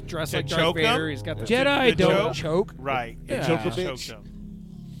power. He's dressed To like Darth choke him? Vader. He's got the Jedi the don't choke? choke. Right. Yeah. Choke a Choked bitch. him.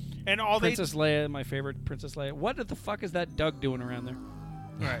 And all Princess Leia, my favorite Princess Leia. What the fuck is that Doug doing around there?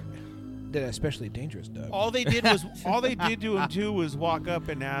 they right. That especially dangerous, Doug. All they did to him too was walk up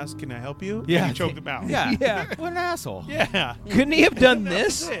and ask, "Can I help you?" Yeah. And he choked him out. Yeah. Yeah. What an asshole. Yeah. Couldn't he have done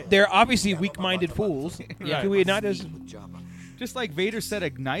this? That's it. They're obviously weak-minded fools. Right. Could we not just... Just like Vader set a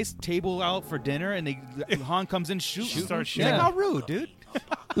nice table out for dinner, and Han comes in shooting. Starts She's like, shooting. how rude, dude.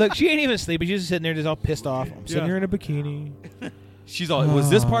 Look, she ain't even sleeping. She's just sitting there just all pissed off. I'm sitting Yeah. here in a bikini. She's all, was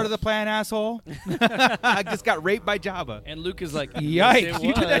this part of the plan, asshole? I just got raped by Jabba. And Luke is like, Yikes. yes, it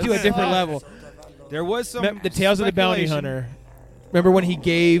You took that to a was. different level. There was some The Tales of the Bounty speculation. Hunter. Remember when he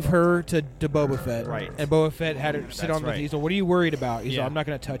gave her to Boba Fett? Right. And Boba Fett had her sit That's on the right. He's like, what are you worried about? He's Yeah. like, I'm not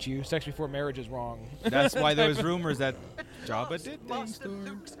going to touch you. Sex before marriage is wrong. That's why there was rumors that Jabba did things to her.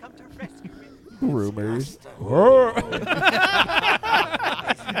 Luke's come to rescue me. Rumors.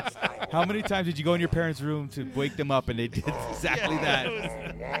 How many times did you go in your parents' room to wake them up and they did exactly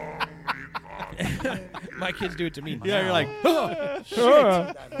that? My kids do it to me. Yeah, you're like, oh,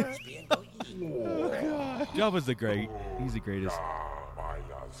 Jabba's the great. He's the greatest.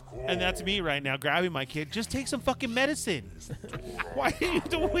 And that's me right now, grabbing my kid. Just take some fucking medicine. Why do you have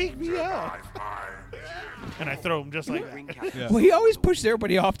to wake me up? And I throw him just like. Yeah. Well, he always pushes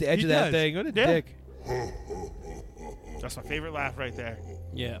everybody off the edge He of that does. thing. What a Yeah. dick. That's my favorite laugh right there.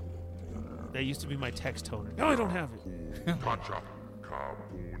 Yeah. That used to be my text toner. No, I don't have it.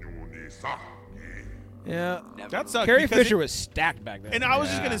 Yeah. That sucks. Carrie because Fisher it- was stacked back then. And I was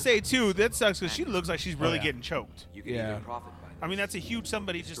just going to say, too, that sucks because she looks like she's really yeah. getting choked. You can Yeah. even profit by I mean, that's a huge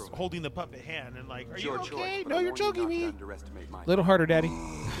somebody just holding the puppet hand and like, are you Your okay? choice, but No, I you're warn you choking not to me. underestimate my Little harder, Daddy.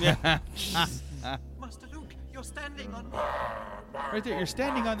 Yeah. Master Luke, you're standing on. Right there, you're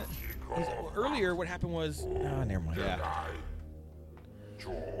standing on it. Earlier, what happened was... Oh, never mind. Yeah.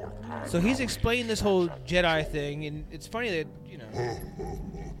 So he's explained this whole Jedi thing, and it's funny that,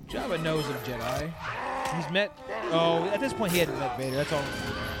 Jabba knows of Jedi. He's met... Oh, at this point, he hadn't met Vader. That's all.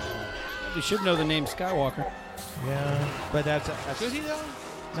 You should know the name Skywalker. Yeah, but that's Should he though?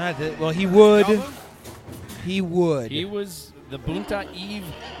 not that. Well, he would. He would. He was the Bunta Eve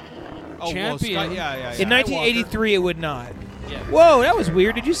Oh, champion. Well, Scott, yeah. In 1983, it would not. Yeah. Whoa, that was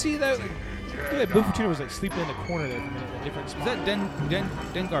weird. Did you see that? That Boo Fortuna was like sleeping in the corner there for a minute, in a different spot. Is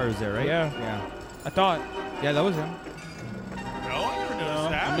that Dengar was there, right? Yeah. Yeah. I thought. Yeah, that was him. No, I never noticed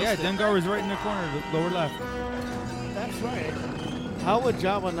that. Yeah, Dengar was right in the corner, the lower left. That's right. How would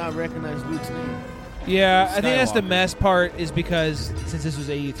Jabba not recognize Luke's name? Yeah, I think that's the Skywalker. mess part is because since this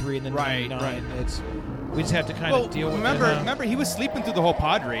was 83 and then Right, 99, it's we just have to kind Well, of deal with remember, he was sleeping through the whole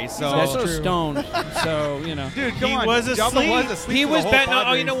pod race. So That's also true. stoned, so dude, come He on. was Jabba asleep. was asleep. He through was the whole betting on.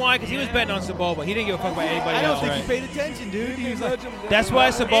 pod Oh, you know race. why? Because he was betting on Sebulba. He didn't give a fuck about anybody I don't else. think right? he paid attention, dude. He was like, That's why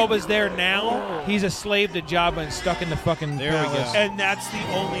Sebulba's there now. He's a slave to Jabba and stuck in the fucking There we palace. go. And that's the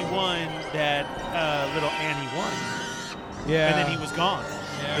only one that little Annie won. Yeah. And then he was gone.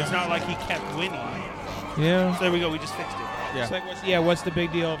 Yeah. It's not like he kept winning. Yeah. So there we go. We just fixed it. Yeah. It's like, what's the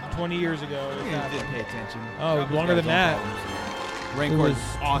big deal? 20 years ago. He didn't pay attention. Oh, Jabba's longer got than his own that. problems. It Rancor's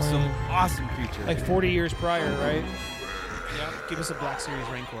was awesome, 20. awesome creature. Like 40 years prior, right? Yeah. Give us a Black Series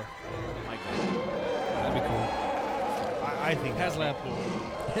Rancor. That'd be cool. I think that's Haslab.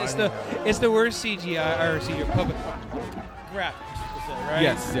 cool. It's the worst CGI or CGI puppet graphics, right?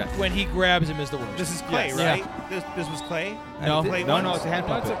 Yes. When he grabs him is the worst. This is Clay, Yes. right? This was Clay? No, Clay no, ones? it's a hand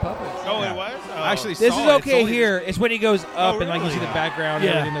That's a puppet. puppet. Oh, Yeah. it was? Oh. Actually, This saw is it. okay It's only- here. It's when he goes up and like you see really? the background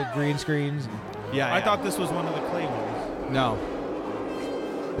Yeah. and the green screens. Yeah, I thought this was one of the Clay ones. No.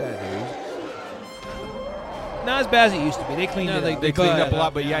 Not as bad as it used to be. They cleaned it up. They cleaned up a But-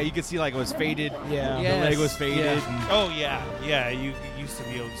 lot, but yeah, you could see like it was faded. Yeah. The Yes. leg was faded. Yeah. And Oh, yeah. Yeah, you used to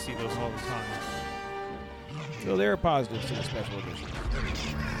be able to see those all the time. So there are positives to the special edition.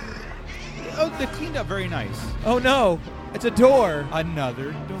 oh, they cleaned up very nice. Oh no, it's a door. Another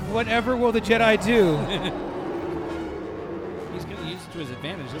door. Whatever will the Jedi do? He's going to use it to his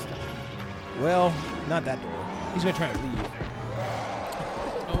advantage this time. Well, not that door. He's gonna try to leave.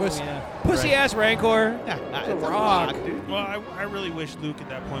 Oh, Pussy, yeah. pussy ass Rancor. It's a rock. dude. Well, I really wish Luke at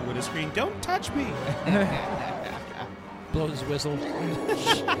that point would have screamed, "Don't touch me!" Blows his whistle.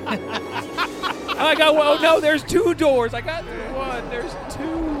 I got one. Oh no, there's two doors. I got one. There's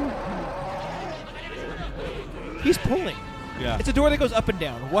two. He's pulling. Yeah. It's a door that goes up and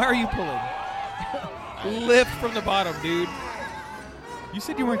down. Why are you pulling? Lift from the bottom, dude. You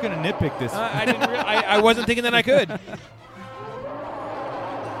said you weren't going to nitpick this. I didn't. I wasn't thinking that I could.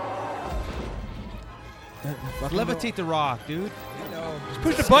 Levitate the rock, dude. Just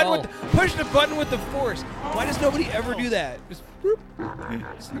push the button. Push the button with the force. Why does nobody ever do that? Just, whoop,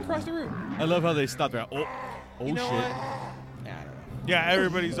 just across the room. I love how they stopped there. Oh You know shit. what? I don't know. Yeah,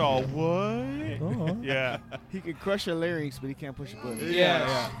 everybody's all, "What?" Yeah. He can crush a larynx, but he can't push a button.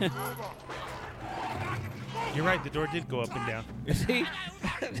 Yeah. You're right. The door did go up and down. See?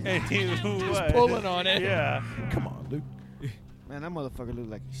 And he was pulling on it. Yeah. Come on, Luke. Man, that motherfucker looks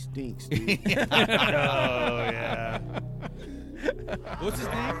like he stinks, dude. Oh, yeah. What's his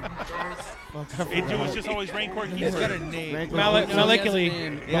name? It was just always Rancor Keeper. He's got a name. Rancor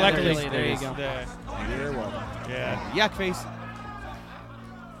Molecularly. Yeah, Molecularly. there you go. You're welcome. Yeah. Yak face.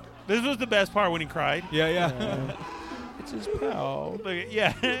 This was the best part when he cried. Yeah. It's his pal. Look at,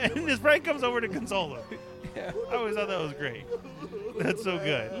 yeah. And his friend comes over to console him. Yeah. I always thought that was great. That's so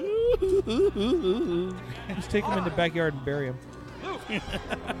good. Just take him in the backyard and bury him.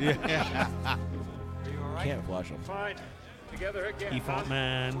 Yeah. Can't flush him. Fine. Together again. Default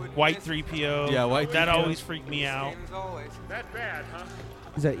Man. White 3PO. Yeah, White That 3PO. always freaked me out. Same as always. That bad, huh?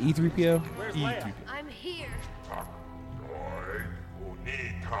 Is that E3PO? Where's Leia? I'm here.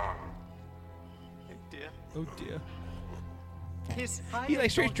 Dear. Oh dear. His He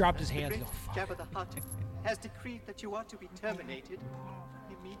like straight Highness dropped his the hands. great Jabba the Hutt has decreed that you are to be terminated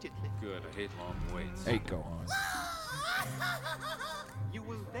immediately. Good, I hate long waits. Hey, go on. You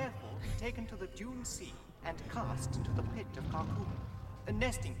will therefore be taken to the Dune Sea and cast into the pit of Carcoon. the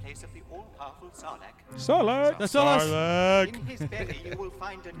nesting place of the all-powerful Sarlacc. Sarlacc. That's Sarlacc. In his belly, you will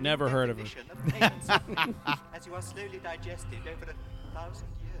find a Never heard of him. definition of pain and suffering as you are slowly digested over 1,000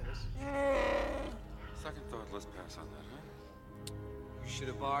 years. Second thought, let's pass on that, huh? You should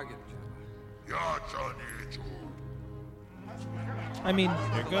have bargained, I mean,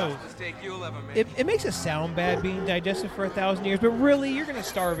 There goes. Mistake you'll ever make. it makes it sound bad being digested for 1,000 years, but really, you're going to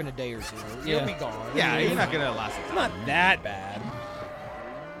starve in a day or two. You'll be gone. Yeah, you're not gonna last. It's not that bad.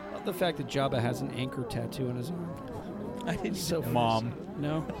 I love the fact that Jabba has an anchor tattoo on his arm. I didn't So Mom.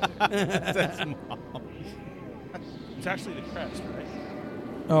 No. That's Mom. It's actually the crest, right?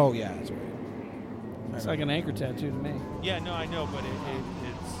 Oh, yeah, that's right. It's like an anchor tattoo to me. Yeah, no, I know, but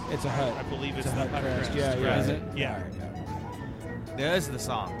It's a hut. I believe It's it's a the hut hut crest. crest. Yeah, Is it? Yeah. There's the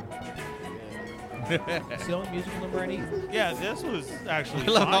song. It's the only musical number I need. Yeah, this was actually. I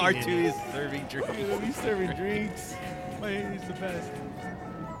love how fine. R2 is serving drinks. He's serving drinks. He's the best.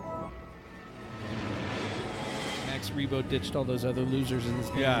 Max Rebo ditched all those other losers in this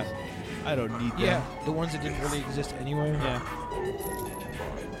game. Yeah. I don't need that. Yeah, the ones that didn't really exist anyway. Yeah.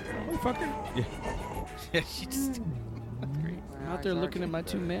 Motherfucker. Yeah. Yeah, she just. I'm out there looking at my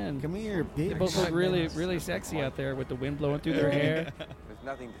two men. Come here, bitch. They both look really, really sexy out there with the wind blowing through their hair. There's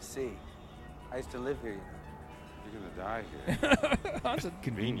nothing to see. I used to live here, you know. You're gonna die here. That's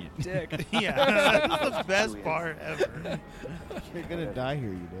convenient. Dick. Yeah, that's the best part ever. You're gonna die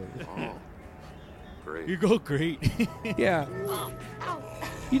here, you know. Oh, great. You go great. Yeah.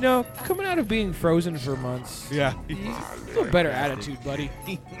 You know, coming out of being frozen for months, Yeah. a little better attitude, buddy.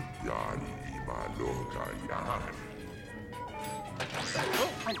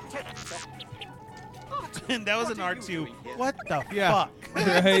 And that was an R2. What the Yeah. fuck?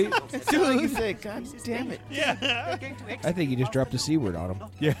 Right? Dude, you say, God damn it. Yeah. I think you just dropped the C word on him.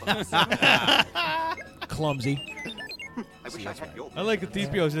 Yeah. Clumsy. I wish I had your. I like that these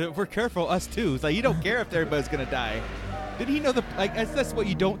people said, we're careful, us too. It's like, you don't care if everybody's going to die. Did he know the, like, that's what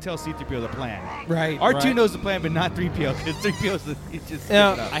you don't tell C-3PO the plan. Right. R2 right. knows the plan, but not 3PO, because 3PO is just.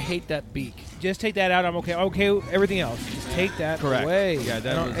 Now, giving up. I hate that beak. Just take that out. I'm okay. Okay, with everything else. Just take that Correct. away. Yeah,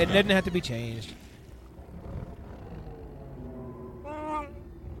 that I don't- was- it didn't have to be changed.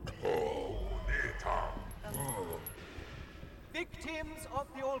 Victims of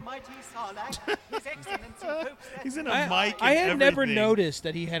the almighty Sarlacc, His Excellency hopes that... He's in a I mic. I had and never everything. noticed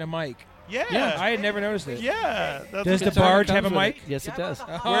that he had a mic. Yeah. I had never noticed it. Yeah. That's Does what the barge have a comes with mic? it. Yes, it does.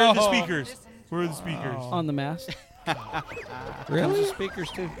 Where are the Oh. speakers? Where are the speakers? On the mast. Really?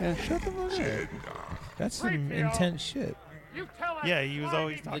 Speakers, too. Yeah. Shut the fuck up. That's some intense shit. You tell him. Yeah, he was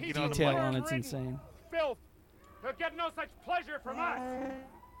always The talking on the detail mic. on it's insane. Filth. He'll get no such pleasure from us.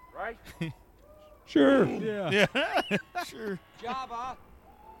 Right? Sure. Yeah. Sure. Jabba,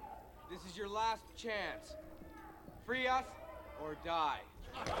 this is your last chance. Free us or die.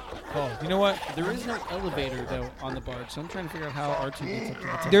 Oh, you know what? There is no elevator, though, on the barge, so I'm trying to figure out how R2 gets up to the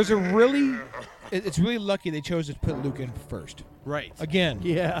top. There's a really, it's really lucky they chose to put Luke in first. Right. Again,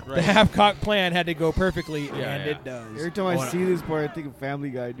 Yeah. the half-cocked plan had to go perfectly, and yeah. it does. Every time I see this part, I think of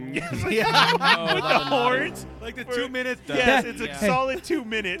Family Guy, dude. With the horns. Like the For- 2 minutes. Yes, it's a Yeah. solid 2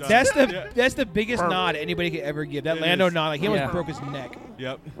 minutes. That's the biggest nod anybody could ever give. That It Lando is. nod, like he almost Yeah. broke his neck.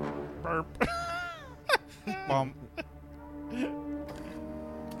 Yep. Burp. Bum.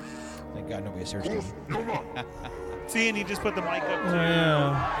 Thank God nobody searched him. See, and he just put the mic up to,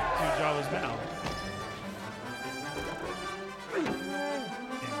 yeah. to Jabba's mouth.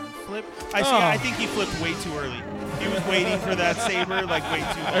 And flip. I see. Oh. I think he flipped way too early. He was waiting for that saber like way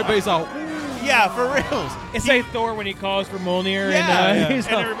too long. Everybody's all. Yeah, for reals. It's like Thor when he calls for Mjolnir, Yeah, and, and he's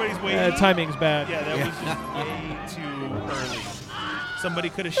all, everybody's waiting. timing's bad. Yeah, that was just way too early. Somebody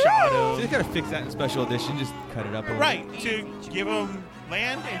could have shot So they him. gotta fix that in special edition. Just cut it up a little. Right, to give him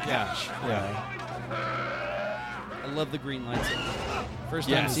land and Yeah. catch. Yeah. I love the green lightsaber. First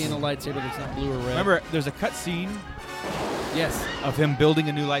time Yes. seeing a lightsaber that's not blue or red. Remember, there's a cut scene Yes. of him building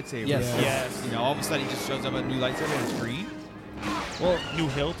a new lightsaber. Yes. Yes. You know, all of a sudden he just shows up with a new lightsaber and it's green. Well, new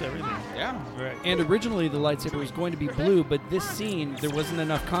hilt, everything. Yeah. Right. And originally the lightsaber was going to be blue, but this scene there wasn't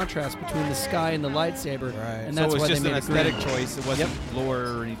enough contrast between the sky and the lightsaber, Right. and So that's it was why just they an made it green. aesthetic choice. It wasn't lore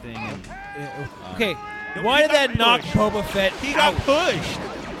or anything. And, Okay, No, why he did that got knock pushed. Boba Fett He got out? pushed.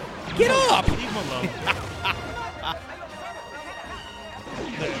 Get up! Leave him alone.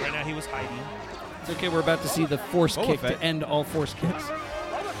 Look, right now he was hiding. It's okay, we're about to see the force Boba kick Fett. to end all force kicks.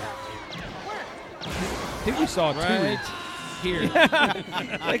 I think we saw Right here.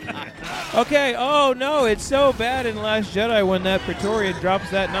 Okay, oh no, it's so bad in Last Jedi when that Praetorian drops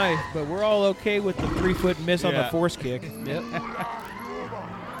that knife, but we're all okay with the 3-foot miss on the Yeah. force kick. Yep.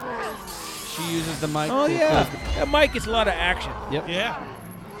 She uses the mic. Oh to yeah, close that mic gets a lot of action. Yep. Yeah.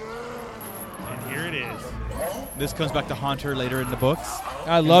 And here it is. This comes back to haunt her later in the books.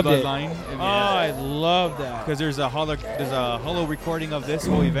 I loved it. Bloodline. Oh, I love that. Because there's a holo recording of this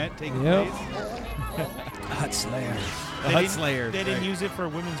whole event taking Yep. place. Hut Slayer. The Hut Slayer. They didn't right. use it for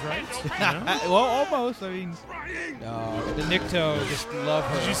women's rights. Well, almost. I mean, the Nikto just love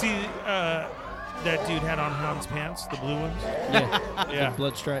her. Did you see that dude had on Hans pants, the blue ones? Yeah. Yeah. The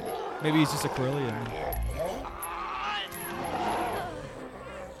blood stripe. maybe he's just a Corellian.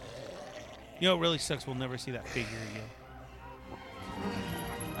 You know, it really sucks. We'll never see that figure again.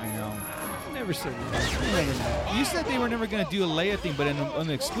 I know. Never said You said they were never going to do a Leia thing, but on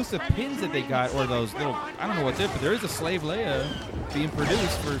the exclusive pins that they got, or those little, I don't know what they're, but there is a slave Leia being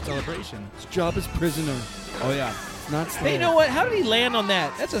produced for Celebration. His job is prisoner. Oh, yeah. Not Slayer. Hey, you know what? How did he land on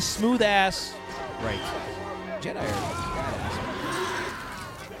that? That's a smooth ass Right. Jedi.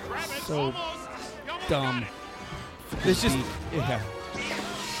 So dumb. It's just, yeah.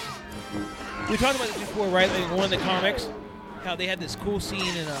 We talked about this before, right? Like in one of the comics, how they had this cool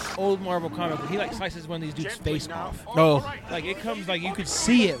scene in an old Marvel comic where he like slices one of these dudes' face off. Oh. Like it comes like you could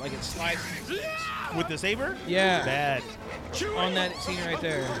see it, like it slices with the saber. Yeah, Bad. on that scene right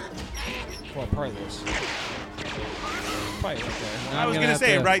there. Well, part of this. Probably right there. I was gonna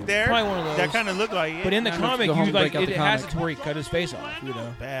say right there. Probably one of those. That kind of looked like it. But in the I'm gonna comic, go home you and like break out it the has it comic. to where he cut his face off. You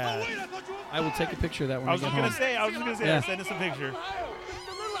know. Bad. I will take a picture of that when I I was get just home. gonna say. I was just gonna say. Yeah. Send us a picture.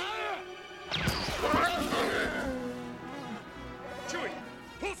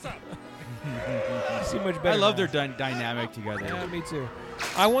 See much better. I love now. their dynamic together. Yeah, me too.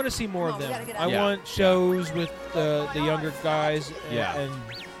 I want to see more of them. I Yeah. want shows with the younger guys and, Yeah. and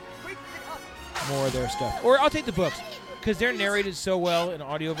more of their stuff. Or I'll take the books because they're narrated so well in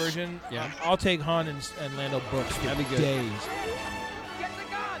audio version. Yeah. I'll take Han and Lando books for That'd be good. days.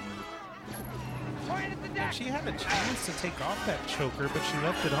 And she had a chance to take off that choker, but she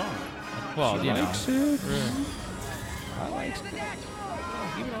left it on. Well, She you know. likes it. I like it.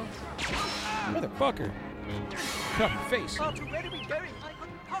 Oh, you know. Motherfucker. Cut my face. Far too ready to be going. I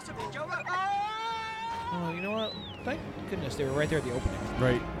couldn't possibly, Joe. Oh, you know what? Thank goodness they were right there at the opening.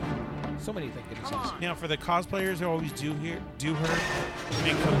 Right. So many thank goodnesses. Now, for the cosplayers who always do her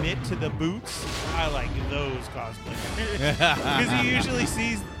and commit to the boots, I like those cosplayers. Because you usually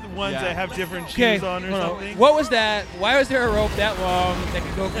see the ones that have different shoes on or hold on. something. What was that? Why was there a rope that long that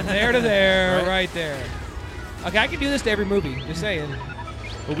could go from there to there, right there? Okay, I can do this to every movie. Just saying.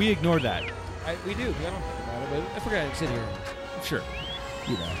 But we ignore that. We do. 'Cause I don't think about it, but I forgot to sit here. Sure.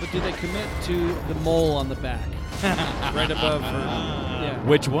 You know. But do they commit to the mole on the back? Right above her. Yeah.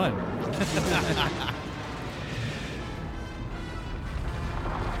 Which one?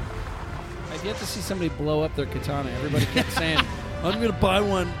 I've yet to see somebody blow up their katana. Everybody kept saying, I'm going to buy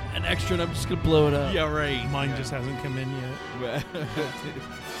one, an extra, and I'm just going to blow it up. Yeah, right. Mine just hasn't come in yet.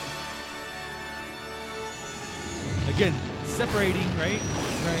 Again, separating, right?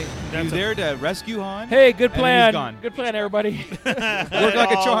 Right. You're there to rescue Han. Hey, good and then plan. he's gone. Good plan, everybody. Worked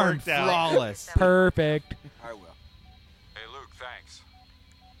like a all charm. worked out. Flawless. Perfect. I will. Hey, Luke, thanks.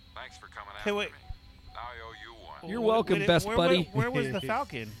 Thanks for coming Hey, after wait. me. Now I owe you one. You're welcome, best buddy. Where was the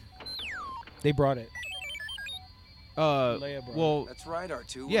Falcon? They brought it. Leia brought well, That's right,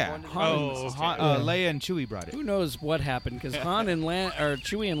 R2. yeah. Leia and Chewie brought it. Who knows what happened? Because Han and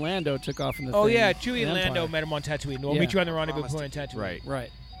Chewie and Lando took off in the Oh thing. yeah, Chewie and The Lando Empire. met him on Tatooine. We'll Yeah. meet you on the rendezvous point on Tatooine. Right. Right.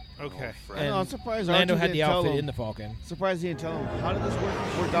 Okay. I know, I'm surprised Lando R2 had the didn't tell outfit him. in the Falcon. Surprised he didn't tell him. How did this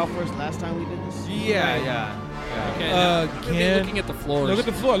work out for us last time we did this? Yeah. Okay, now, Again. maybe looking at the floors. Look at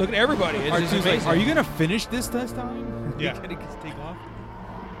the floor. Look at everybody. It's just R2's like, amazing. are you gonna finish this time? Yeah. Can it just take off?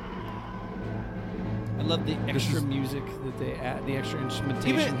 I love the extra music that they add, the extra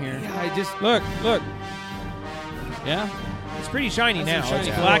instrumentation here. Yeah, I just Look. Yeah? It's pretty shiny That's now. a shiny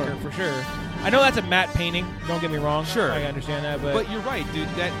It's floor. blacker for sure. I know that's a matte painting. Don't get me wrong. Sure. I understand that, But you're right, dude.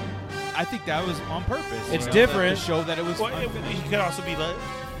 That I think that was on purpose. It's you know, different. to show that it was. Well, he could also be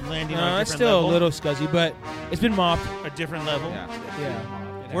landing on a no, different it's still level. a little scuzzy, but it's been mopped. A different level. Yeah.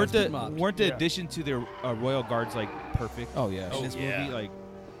 Yeah. Weren't been mopped. the addition to the Royal Guards like perfect? Oh yeah. In this yeah. movie, like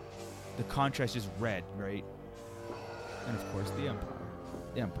the contrast is red, right? And of course the Emperor.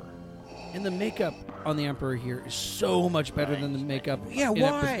 The Emperor. And the makeup on the Emperor here is so much better than the makeup Yeah, in,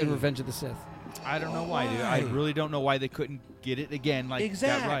 why? in Revenge of the Sith. I don't know why, dude. I really don't know why they couldn't get it again like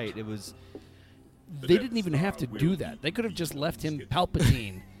Exact. that right. It was They didn't even have to do that. They could have just left him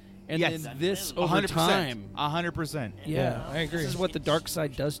Palpatine. And Yes. then this over 100%. time. 100%. Yeah, I agree. This is what the dark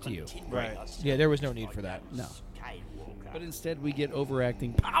side does to you. Right. Yeah, there was no need for that. No. But instead we get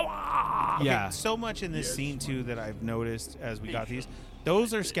overacting power. Yeah. So much in this scene too that I've noticed as we got these.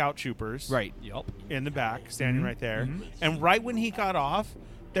 Those are scout troopers. Right. Yup. In the back, standing Mhm. right there. Mhm. And right when he got off,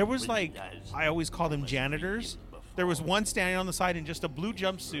 there was like, I always call them janitors. There was one standing on the side in just a blue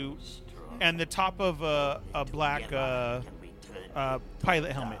jumpsuit and the top of a black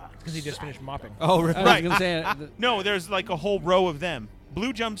pilot helmet. Because he just finished mopping. Oh, right. I was gonna say, No, there's like a whole row of them.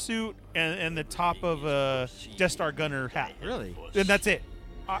 Blue jumpsuit and the top of a Death Star gunner hat. Really? And that's it.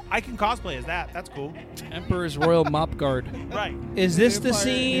 I can cosplay as that. That's cool. Emperor's Royal Mop Guard. Right. Is this the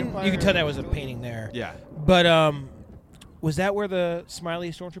scene? You can tell that was a painting there. Yeah. But was that where the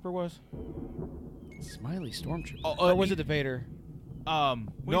Smiley Stormtrooper was? Smiley Stormtrooper. Or was it the Vader? No, are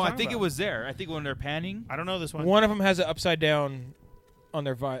you I talking think it about? was there. I think when they're panning. I don't know this one. One of them has it upside down on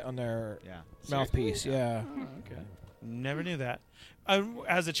their Yeah. mouthpiece. Yeah. Okay. Never knew that.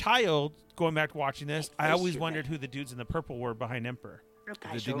 As a child, going back to watching this, I always wondered who the dudes in the purple were behind Emperor.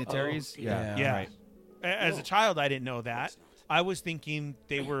 The dignitaries. Yeah. Yeah. Right. As a child, I didn't know that. I was thinking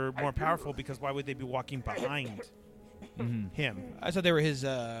they were more powerful because why would they be walking behind him? I thought they were his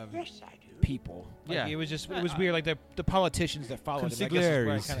people. Like, Yeah. It was weird. Like the politicians that followed him. I guess is where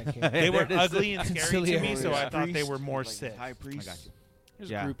I kind of came. They were There it is. ugly and scary to me, so I Conciliaries. thought they were more Sith. I got you. There's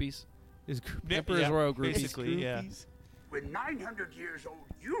Yeah. groupies. Yeah, Emperor's Royal groupies. Basically, yeah. When 900 years old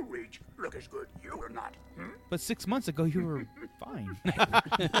you reach, look as good you will not. But 6 months ago, you were fine.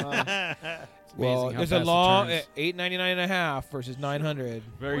 Well, how there's a fast it long turns. $8.99.5 versus 900.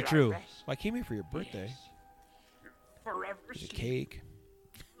 Very true. Well, I came here for your birthday. Forever There's a cake.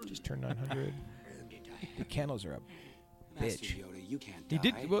 Just turned 900. The candles are up. Bitch. You can't He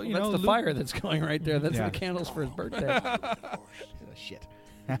did. Well, you That's know, the Luke- fire that's going right there. That's Yeah. the candles for his birthday. Shit.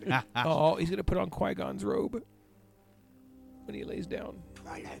 Oh, he's gonna put on Qui-Gon's robe when he lays down.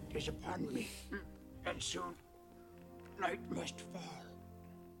 Twilight is upon me, and soon night must fall.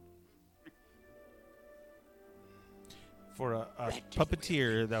 For a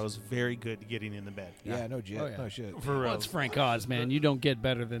puppeteer, that was very good getting in the bed. Yeah, no shit. Oh, yeah. No shit. For Well, real. it's Frank Oz, man. You don't get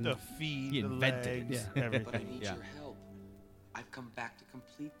better than The feet, He the invented it. legs, Yeah. But I everything. need Yeah. your help. I've come back to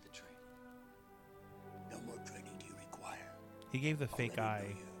complete the training. No more training do you require. He gave the fake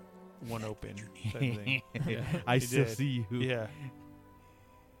eye one open type thing. I He still did. see you. Yeah.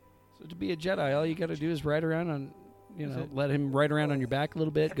 So to be a Jedi, all you got to do is ride around on, let him ride around on your back a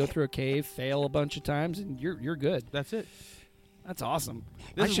little bit, go through a cave, fail a bunch of times, and you're good. That's it. That's awesome.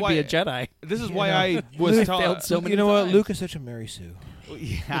 This I is should why- be a Jedi. This is why I was I taught. failed so many You know what? times. Luke is such a Mary Sue.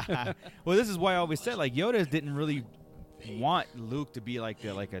 Yeah. Well, this is why I always said like Yoda didn't really want Luke to be like a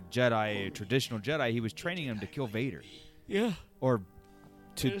Jedi, a traditional Jedi. He was training him to kill Vader. Yeah. Or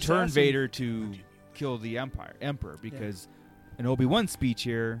to An turn assassin. Vader to kill the Emperor, because an Obi-Wan speech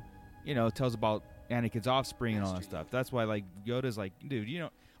here, tells about Anakin's offspring and all that stuff. That's why like Yoda's like, dude,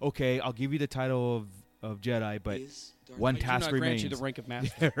 okay, I'll give you the title of Jedi, but one I do task not remains. grant you the rank of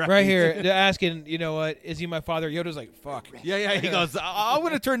master. Right here, they're asking, you know what? Is he my father? Yoda's like, fuck. Yeah. He goes, I'm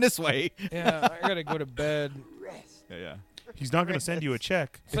gonna turn this way. Yeah, I gotta go to bed. Yeah. He's not going to send you a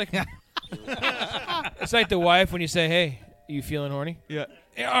check. It's like it's like the wife when you say, "Hey, you feeling horny?" Yeah.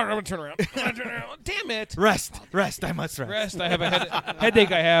 Yeah, I'm gonna turn around. Damn it! Rest. I must rest. Rest. I have a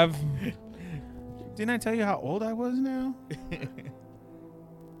headache. I have. Didn't I tell you how old I was now?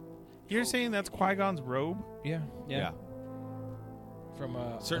 You're saying that's Qui-Gon's robe? Yeah. Yeah. From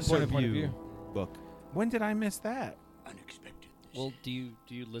a Certain certain point of view. Book. When did I miss that? Unexpected. Well, do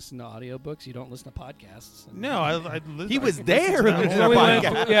you listen to audiobooks? You don't listen to podcasts? No, I He was listened there to when that we whole did our Well,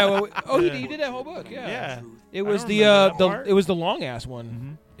 podcast. yeah. Well, you did that whole book. Yeah. Yeah. It I was don't the remember that part. it was the long ass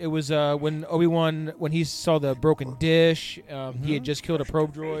one. It was when Obi-Wan when he saw the broken dish. He had just killed a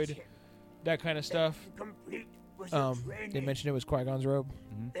probe droid. That kind of stuff. Complete was the They training. mentioned it was Qui-Gon's robe.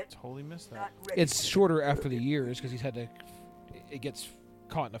 Totally missed that. It's shorter after the years because he's had to. It gets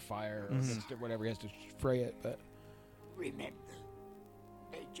caught in a fire or Mm-hmm. whatever. He has to fray it. But Remember,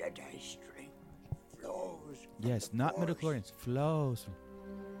 a Jedi strength flows. from Yes, the not Force. midichlorians. Flows.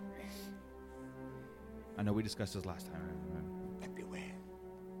 I know we discussed this last time. I remember. But beware.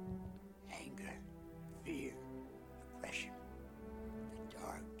 Anger, fear, oppression. The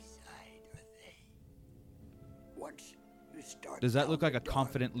dark side are they. Once you start. Does that down look like the a dark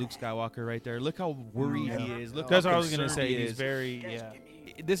confident Luke path, Skywalker right there? Look how worried he is. Look That's how what I was going to concerned say. he He's is. very, yeah.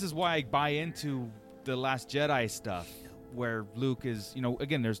 destiny. This is why I buy into the Last Jedi stuff, where Luke is,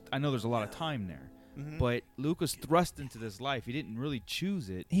 again, I know there's a lot of time there, but Luke was thrust into this life. He didn't really choose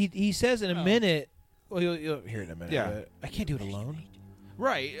it. he says in a minute. Well, you'll hear it in a minute. Yeah. but I can't do it alone.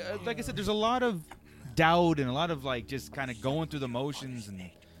 Right. Like I said, there's a lot of doubt and a lot of like just kind of going through the motions, and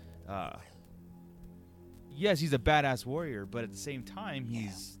yes, he's a badass warrior, but at the same time,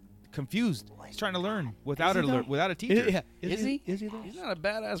 he's confused. He's trying to learn without Is he, though? without a teacher. Yeah. Is he? Is he though? He's not a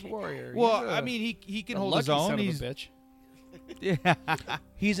badass warrior. Well, He's a- I mean, he can a hold his lucky own. son of a He's bitch. yeah.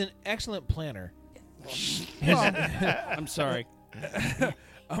 He's an excellent planner. I'm sorry.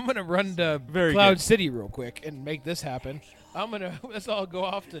 I'm gonna run to Very Cloud good. City real quick and make this happen. Let's all go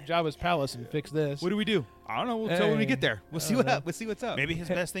off to Jabba's palace and fix this. What do we do? I don't know. We'll tell when we get there. We'll see We'll see what's up. Maybe his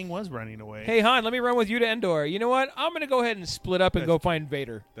best thing was running away. Hey Han, let me run with you to Endor. You know what? I'm gonna go ahead and split up and go find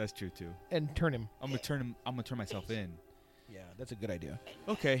Vader That's true too. and turn him. I'm gonna turn myself in. Yeah, that's a good idea.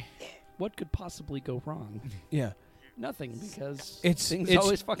 Okay. What could possibly go wrong? Yeah, Nothing, because it's things it's,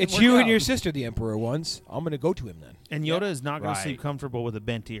 always fucking it's work you out. and your sister, the Emperor. Once I'm gonna go to him then. And Yoda is not going to sleep Right. comfortable with a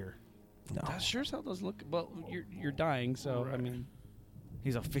bent ear. No, That sure as hell doesn't look. Well, you're dying, so I mean,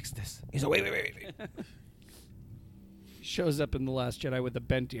 He's like, fix this. he's like, wait. shows up in The Last Jedi with a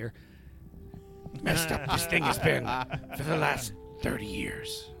bent ear. Messed up this thing has been for the last 30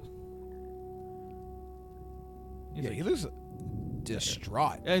 years. Yeah, he looks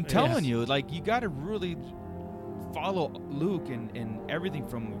distraught. I'm telling you, like, you got to really follow Luke and everything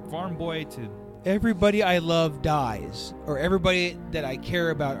from farm boy to. Everybody I love dies, or everybody that I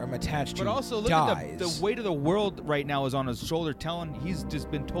care about or I'm attached to But also, look dies. at the weight of the world right now is on his shoulder. He's just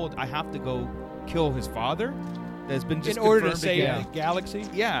been told, I have to go kill his father. That's been just in order to confirmed save again. the galaxy.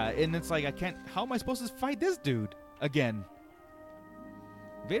 Yeah, and it's like I can't. How am I supposed to fight this dude again?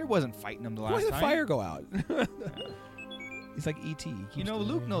 Vader wasn't fighting him the last Why did the time. fire go out? He's like ET. You know,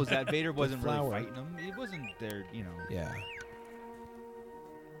 Luke knows that Vader The wasn't really flower. fighting him. He wasn't there. You know. Yeah.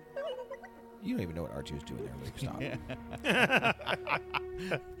 You don't even know what R2 is doing there, Luke. Stop.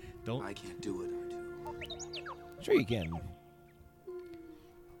 Don't. I can't do it, R2. Sure you can.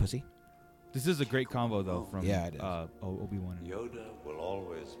 Pussy. This is a great combo though from Yeah, it is. Obi-Wan. Yoda will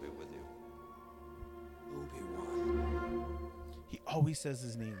always be with you. Obi-Wan. He always says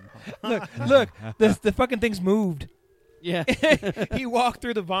his name. Look, the fucking things moved. Yeah. He walked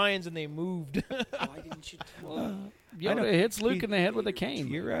through the vines and they moved. Why didn't you tell me? Yoda hits Luke in the head with a cane.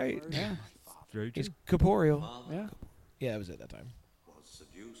 You're right. Yeah. Very He's corporeal. Yeah. Yeah, that was it that time. Was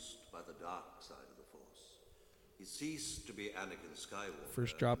seduced by the dark side of the Force. He ceased to be Anakin Skywalker.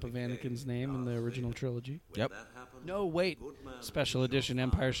 First drop of Anakin's name in the original trilogy. Yep. That happened, No, wait. Special edition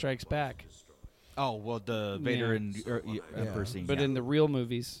Empire Strikes Back. Oh well, the Vader Yeah. and Emperor scene. But yeah. in the real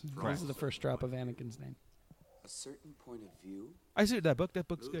movies, Correct. this is the first drop of Anakin's name. A certain point of view. I see that book. That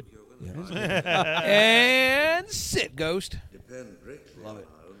book's good. And sit, Ghost. depend greatly on our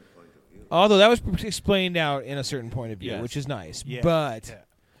own point of view. Although that was explained out in a certain point of view, Yes. which is nice. Yeah. But Yeah.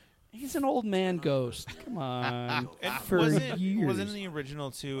 He's an old man ghost. Come on. And For wasn't years. in the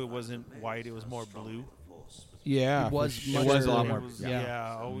original too? It wasn't white. It was more blue. yeah, It was for much sure. was a lot It more- was- yeah.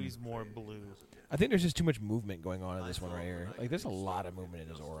 yeah, always more blue, I think there's just too much movement going on in this one right here. Like, there's a lot of movement in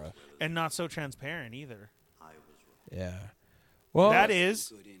his aura. and not so transparent either. Yeah. Well, That is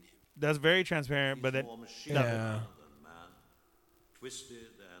Good in him. that's very transparent, but that More machine Yeah. than man, twisted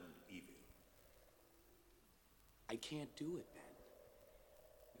and evil. I can't do it, Ben.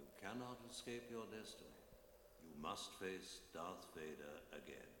 You cannot escape your destiny. You must face Darth Vader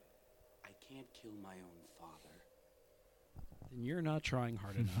again. I can't kill my own father. Then you're not trying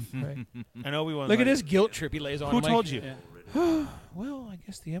hard enough. right. I know we want. Look at this guilt trip he lays on Who him, like, told you? Yeah. Well, I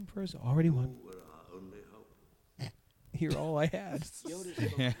guess the Emperor's already won. We're our only hope. You're all I had. Yoda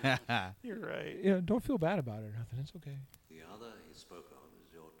spoke You're right. Yeah, don't feel bad about it or nothing. It's okay. The other he spoke of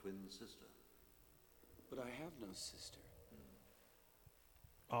is your twin sister. but I have no sister.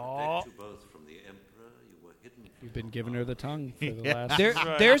 Oh, Protect you both from the Emperor. You were hidden. You've been giving her the tongue for the Yeah.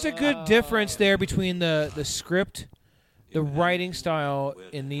 last. There's a good difference there between the script, the writing style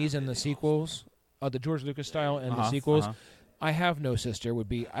in these and the sequels, the George Lucas style and the sequels. I have no sister would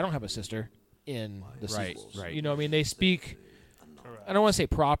be I don't have a sister in the Right, sequels. right. You know what I mean? They speak I don't want to say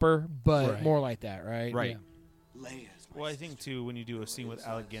proper, but Right. more like that, right? Right. Leia's my well, I think too when you do a scene with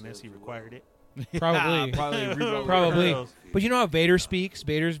Alec Guinness, he required it. Probably. Probably. Probably. But you know how Vader speaks?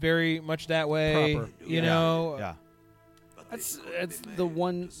 Vader's very much that way. Proper. You know? Yeah. That's the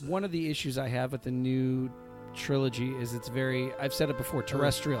one of the issues I have with the new trilogy is it's very I've said it before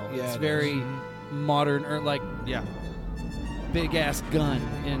terrestrial. Yeah, it's it very is. modern or like Yeah. big ass gun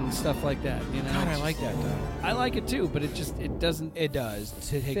and stuff like that. You know, God, I like that though. I like it too, but it doesn't. It does.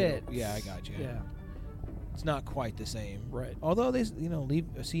 To take fit. yeah, I got you. Yeah, It's not quite the same. right. Although they, leave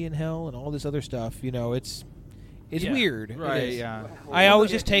Sea in Hell and all this other stuff, it's Yeah. weird. Right. It is. Yeah. I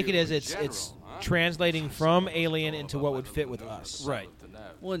always just take it as it's translating from Alien into what would fit with us. Right.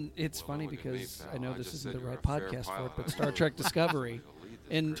 Well, and it's funny because I know this isn't the right podcast for it, but Star Trek Discovery,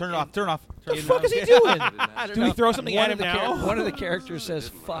 Turn it off. Turn it off. What the fuck is he doing? I don't Do we know. throw something One at of him the now? One of the characters says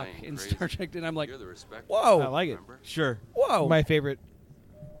 "fuck" in Star Trek, and I'm like, I "Whoa, like it. Sure. whoa!" My favorite.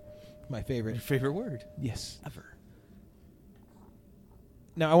 My favorite. Your favorite word? Yes. Ever.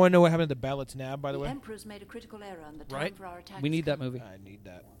 Now I want to know what happened to the Battle of Tanab, by the The way. Emperor's made a critical error on the time Right? for our attack. We is need that coming. movie. I need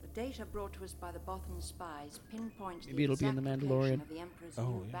that. The data brought to us by the Bothan spies pinpoints Maybe it'll be in The exact Mandalorian. location of the Emperor's Oh,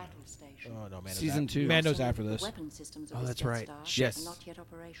 new yeah. battle station. Oh no, Mando's Season after. 2. Mando's Also, after the this. weapon systems of Oh, this that's Death right. Star Yes. are not yet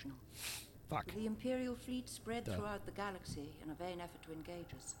operational. Fuck. With the Imperial fleet spread throughout the galaxy in a vain effort to engage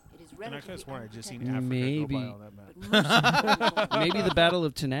us, it is And I could relatively have sworn I just seen unprotected. Africa Maybe. go by on that map. But most importantly, Maybe the Battle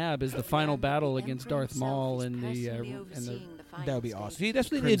of Tanab is the the final plan battle that the against Emperor Darth himself Maul is and the personally overseeing the final That would be awesome. See, stage. that's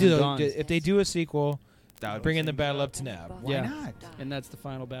what they need Crimson to do. Dawn. If they do a sequel, That would bring be in the sick. Battle of Tanab. Why Yeah. not? And that's the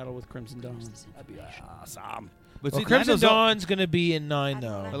final battle with Crimson Dawn. That'd be awesome. But Well, see, Crimson Lando's al- Dawn's going to be in 9,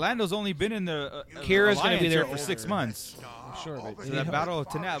 though. Lando's only been in the Kira's gonna be Alliance there for for 6 months. Sure, but So that Battle of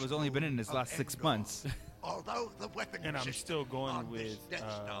Tanab has only been in his last 6 months. Although the weapon And I'm systems still going on with this Death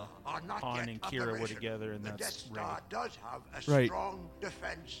Star are not Han yet and Kira were operational. together, and The that's Death Star does have a Right. strong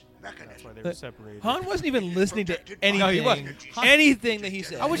defense mechanism. That's why they were separated. Han wasn't even listening to anything. No, he wasn't. Anything that he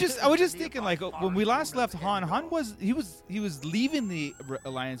said. I was just thinking like when we last left Han was leaving the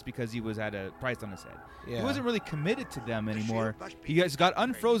Alliance because he was at a price on his head. He Yeah. wasn't really committed to them anymore. He guys got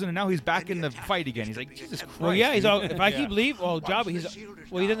unfrozen and now he's back in the fight again. He's like, Jesus Christ. Well, yeah, he's dude." all. If I keep leaving, well, Jabba, he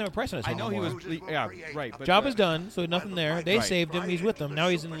doesn't have a price on his I head know he anymore. was. Yeah, right. But Jabba's done, so nothing there. They Right. saved him. He's with them. Now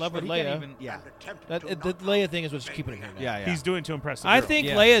he's in love with But he can't Leia. even- yeah. The Leia thing is what's keeping him here now. Yeah, yeah. He's doing to impress the I girl. think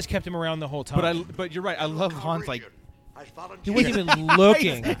Yeah. Leia's kept him around the whole time. But you're right. I love Han's like. He wasn't even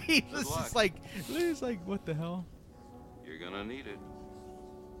looking. He was just like, what the hell? You're gonna need it.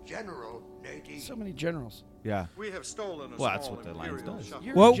 General Nadine. So many generals. Yeah. We have stolen a Well, that's small what the Alliance Imperial does. shuttle.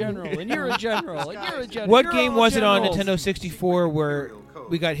 You're What- a general, and you're a general, and you're a general. What You're game all was it on generals. Nintendo 64 where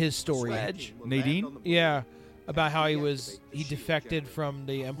we got his story? Nadine? Yeah, about how he defected from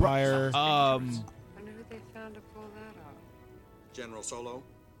the Empire. Um. Wonder who they found to pull that off. General Solo,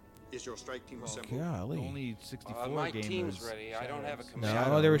 is your strike team assembled? Golly. Only 64 my gamers. team's ready. I don't have a command.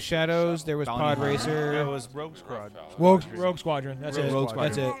 No, there was Shadows. There was Bounty Pod Hunter. Racer. That was Rogue Squad. Rogue Squadron. That's it. Rogue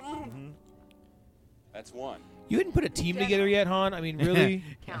That's it. Squadron. That's one. You hadn't put a team together yet, Han? I mean, really?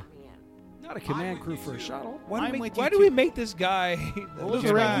 Count me in. Not a command crew for a shuttle. Why do we make this guy? What was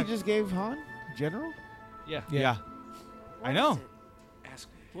the rank you just gave Han? General? Yeah. Yeah. I know.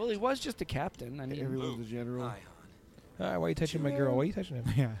 Well, he was just a captain. I mean, Everyone's a general. Why are you touching my girl? Why are you touching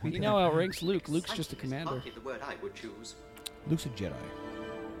him? Yeah. you know how it ranks Luke. Luke's just a commander. Hardly the word I would choose. Luke's a Jedi.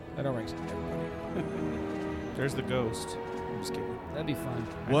 I don't rank everybody. There's the ghost. I'm just kidding. That'd be fun.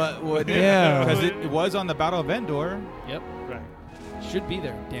 What? Yeah. Because it was on the Battle of Endor. Yep. Right. Should be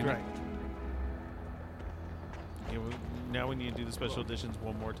there. Damn Right. it. Yeah, now we need to do the special editions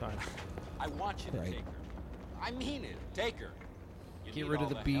one more time. I want you to Right. take her. I mean it. Take her. You Get need rid all of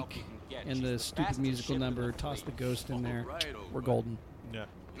the help beak you can get. and She's the stupid fastest musical ship in number. the Toss the fleet. ghost in there. Right, We're golden. Yeah.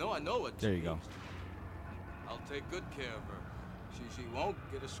 You know, I know what. There you go. I'll take good care of her. She won't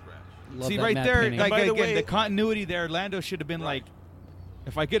get a scratch. Love See that right matte there, painting. like By the again, way- the continuity there. Lando should have been like,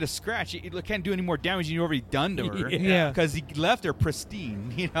 if I get a scratch, you can't do any more damage than you already done to her. Yeah. Because he left her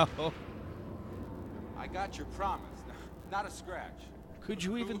pristine. You know. I got your promise. Not a scratch. Could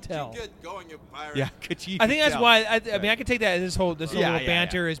you even tell? Get going, you pirate. Yeah. Could you? I think that's tell? why. I mean, I could take that. This whole Yeah, little yeah,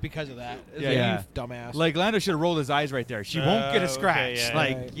 banter is because of that. It's like, Yeah. You dumbass. Like Lando should have rolled his eyes right there. She won't get a Okay, scratch. yeah.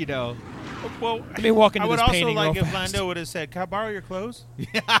 Like Right. you know. Well, Let me walk into I would this also painting like real if fast. Lando would have said, "Can I borrow your clothes?"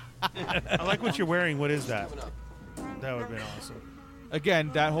 I like what you're wearing. What is that? That would have been awesome.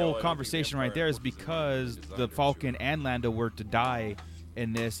 Again, that whole conversation right there is because the Falcon and Lando were to die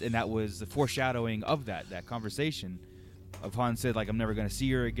in this, and that was the foreshadowing of that conversation. Of Han said, like, I'm never going to see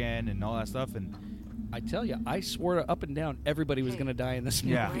her again, and all that stuff. And I tell you, I swore up and down everybody was going to die in this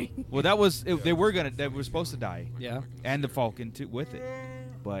movie. yeah, well, that was they were supposed to die. Yeah. And the Falcon too with it,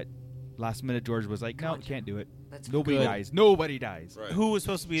 but last minute George was like, no, can't do it. That's Nobody good. dies. Nobody dies. Who was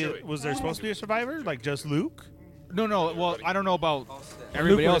supposed to be? Was there supposed to be a survivor? Like just Luke? No. Well, I don't know about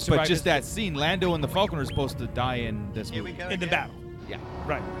everybody would've else, but survived just this. that scene, Lando and the Falcon are supposed to die in this movie. In the battle. Yeah.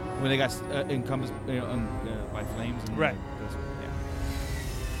 Right. When they got encompassed by flames. And Right. Yeah.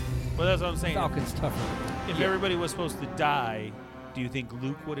 Well, that's what I'm saying. Falcon's tougher. If everybody was supposed to die, do you think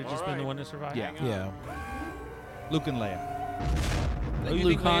Luke would have just been the one to survive? Yeah. Yeah. Luke and Leia. Like you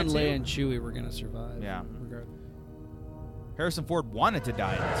Luke, think Leia Han, too? Leia, and Chewie were going to survive. Yeah. Regardless. Harrison Ford wanted to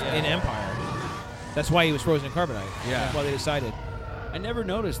die in this. In Empire. That's why he was frozen in carbonite. Yeah. That's why they decided. I never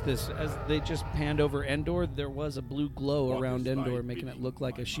noticed this. As they just panned over Endor, there was a blue glow around Endor, making it look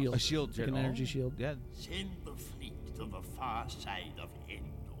like a shield. A shield. Like an energy shield. Yeah. Send the fleet to to the far side of Endor.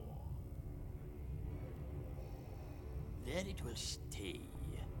 There it will stay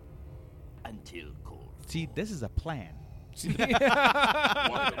until cold. See, this is a plan. See, the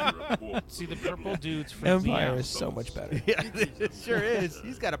purple dudes from Empire Xeon. is so much better. Yeah, it sure is.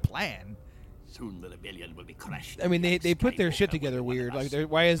 He's got a plan. Soon the rebellion will be crushed. I mean, they put their shit together weird. Like,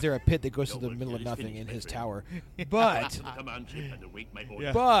 why is there a pit that goes to the middle of nothing in his tower? But,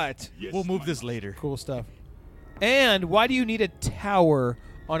 We'll move this later. Cool stuff. And why do you need a tower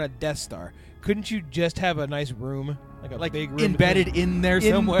on a Death Star? Couldn't you just have a nice room, like a big room embedded in there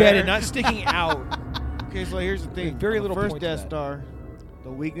somewhere? Embedded, not sticking out. Okay, so here's the thing. Very On the little first point to Death that. Star,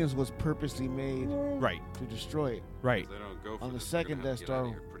 the weakness was purposely made Right. to destroy it. Right. They don't go for On the this, they're second gonna have Death to get out of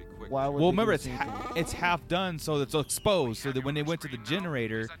Star, here pretty quick. why would Well, they do remember, the same thing? it's half done, so it's exposed. So that when they went to the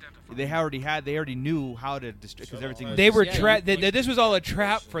generator, they already knew how to destroy because everything. Was They were trapped. This was all a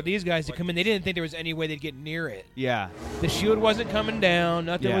trap for these guys to come in. They didn't think there was any way they'd get near it. Yeah. The shield wasn't coming down.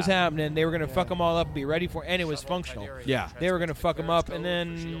 Nothing Yeah. was happening. They were going to fuck them all up and be ready for it, and it was functional. Yeah. They were going to fuck them up, and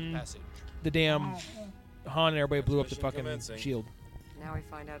then the damn Han and everybody blew up the fucking shield. Now we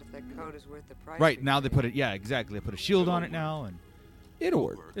find out if that code is worth the price. Right now they put it. Yeah, exactly. They put a shield on it now, and it'll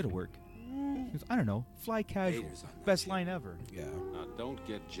work. It'll work. I don't know. Fly casual. Best line ever. Yeah. Now, don't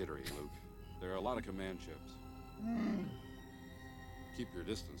get jittery, Luke. There are a lot of command ships. Keep your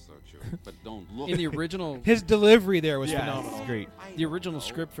distance, though, Chewie. But don't look. In the original, His delivery there was Yeah, phenomenal. it's great. the original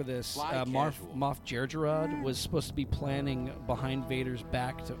script for this, Moff Jerjerrod was supposed to be planning behind Vader's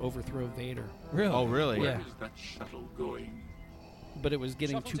back to overthrow Vader. Really? Oh, really? Yeah. Is that shuttle going? But it was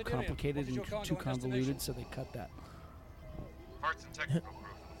getting too complicated and too convoluted, so they cut that. Parts and technical crew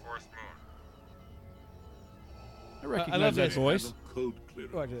for the Forest Moon. I recognize love that that voice. Code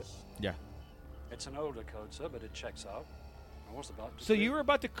clearance. Watch it. Yeah. It's an older code, sir, but it checks out. I was about to So you were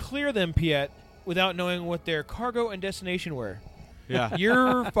about to clear them, Piet, without knowing what their cargo and destination were. Yeah.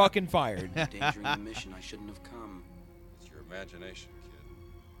 You're fucking fired. endangering the mission. I shouldn't have come. It's your imagination,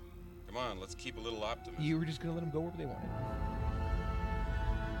 kid. Come on, let's keep a little optimism. You were just going to let them go wherever they wanted.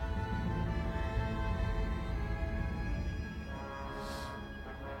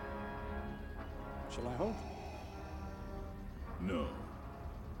 Shall I hold? No.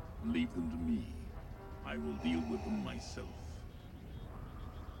 Leave them to me. I will deal with them myself.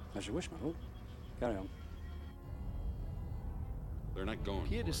 As you wish, my lord. Carry on. They're not going.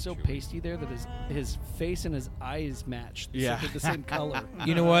 Piet for is it, so Chewie. pasty there that his face and his eyes match. Yeah. They're the same color.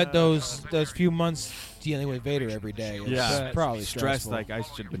 You know what? Those few months dealing with Vader every day is probably stressed. stressful. Like I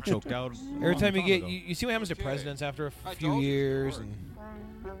should have been choked out. Every time you get, ago. you see what happens to presidents after a I few told you, years. don't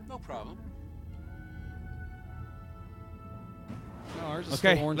And No problem. No, ours is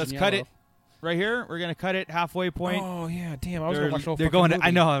Okay, still orange let's and cut yellow. it. Right here, we're gonna cut it halfway point. oh yeah, damn! I was gonna watch the whole they're fucking going. movie. I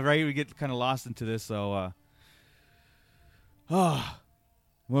know, right? We get kind of lost into this. So,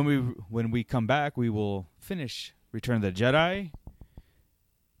 when we come back, we will finish Return of the Jedi.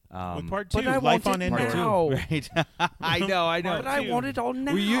 With part 2, but I Life want on it Endor. now. Right? I know. But I want it all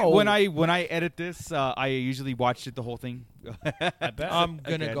now. When I edit this, I usually watch it the whole thing. I bet. I'm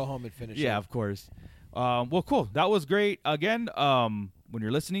gonna Again. go home and finish it. Yeah, of course. Well, cool. That was great. Again, when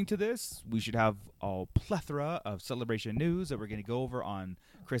you're listening to this, we should have a plethora of celebration news that we're going to go over on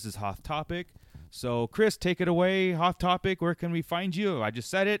Chris's Hoth Topic. So, Chris, take it away. Hoth Topic, where can we find you? I just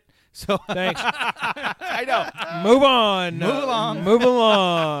said it. So Thanks. I know. Move on. Move along. Move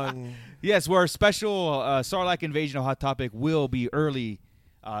along. Yes, our special Sarlacc Invasion of Hot Topic will be early.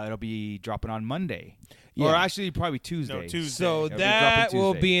 It'll be dropping on Monday. Yeah. Or actually probably Tuesday. No, Tuesday. So It'll be that dropping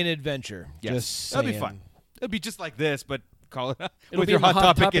will Tuesday. be an adventure. Yes. Just That'll be saying. fun. It'll be just like this, but call it It'll with be your in the Hot Hot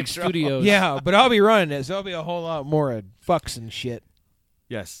Topic Topic intro. studios. Yeah, but I'll be running it, so there'll be a whole lot more of fucks and shit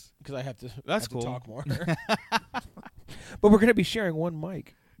Yes. because I have to. That's have cool. To talk more. But we're gonna be sharing one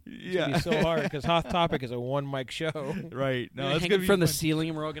mic. It's gonna Yeah. be so hard because Hoth Topic is a one mic show. Right. No, You're it's hanging gonna be from the fun. ceiling,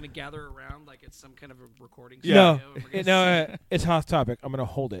 and we're all going to gather around like it's some kind of a recording Yeah. studio. and we're No, gonna sing. it's Hoth Topic. I'm gonna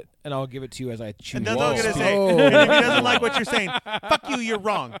hold it and I'll give it to you as I choose. And that's all I'm going to say. Whoa. And if he doesn't like what you're saying, fuck you, you're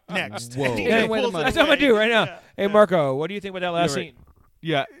wrong. Next. Whoa. And he Hey, just pulls it that's what I'm gonna away. do right now. Yeah. Hey Marco, what do you think about that last You're right. scene?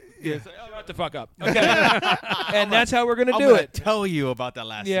 Yeah. Shut the fuck up. Okay. And that's how we're gonna I'm do gonna it. tell you about that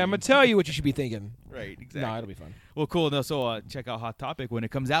last Yeah, I'm scene. gonna tell you what you should be thinking. Right, exactly. No, it'll be fun. Well, cool. No, so check out Hot Topic when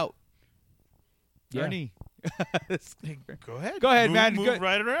it comes out. Yeah. Ernie. Go ahead. Go ahead, Move- man. Move Go-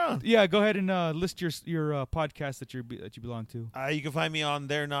 right around. Yeah, go ahead and list your podcast that you belong to. You can find me on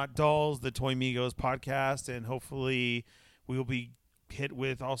They're Not Dolls, the Toy Migos podcast, and hopefully we will be hit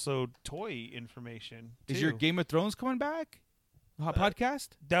with also toy information. Is your too. Game of Thrones coming back? Podcast?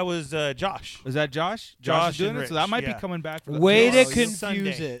 That was Josh. Is that Josh? Josh is doing and it, so Rich, that might yeah. be coming back. For the Way to Yes. confuse Sunday.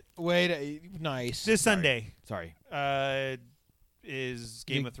 it. Way to nice. This Sunday. Sorry. is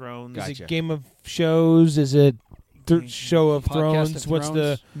Game of Thrones. Is it Game of Shows? Is it Show of Podcast Thrones? of What's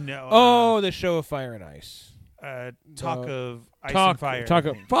the No, the Show of Fire and Ice. Talk of Ice and Fire.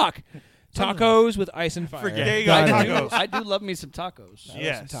 Tacos with ice and fire. There you go. Tacos. I do love me some tacos.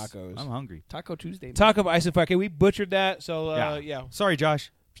 I love some tacos. I'm hungry. Taco Tuesday. Man. Talk of ice and fire. Okay, we butchered that. So yeah. Sorry, Josh.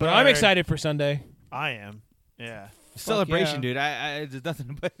 But I'm excited for Sunday. I am. Yeah. Celebration, yeah. dude. I there's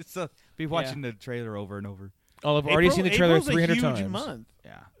nothing but be watching the trailer over and over. I've already seen the trailer April's 300 a huge times. month.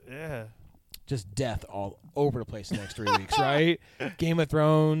 Yeah. Just death all over the place the next 3 weeks, right? Game of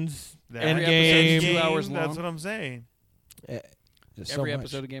Thrones, Every Endgame. episode's 2 hours long. That's what I'm saying. Every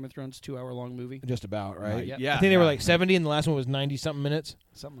episode of Game of Thrones, 2 hour long movie. Just about, right? Yeah. I think they were like 70, and the last one was 90-something minutes.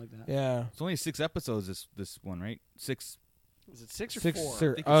 Something like that. Yeah. It's only 6 episodes. This one, right? 6. Is it 6 or 6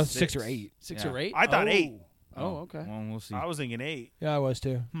 4? or 6 or 8. 6 or 8? I thought 8. Oh, okay. Well, we'll see. I was thinking 8. Yeah, I was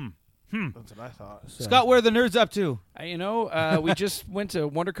too. That's what I thought. So. Scott, where are the nerds up to? We just went to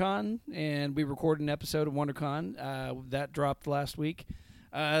WonderCon, and we recorded an episode of WonderCon. That dropped last week.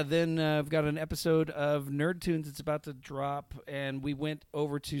 Then I've got an episode of Nerd Tunes that's about to drop, and we went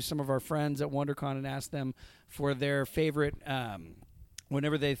over to some of our friends at WonderCon and asked them for their favorite,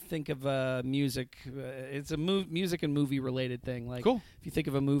 whenever they think of music, it's a music and movie related thing. Like, cool. If you think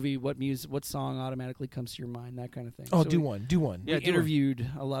of a movie, what song automatically comes to your mind, that kind of thing. Oh, So do we- one. Do one. We interviewed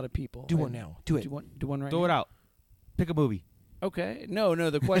a lot of people. Do one now. Do it. Do one right Throw now. it out. Pick a movie. Okay. No.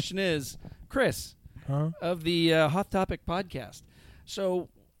 The question is, Chris, of the Hot Topic podcast. So,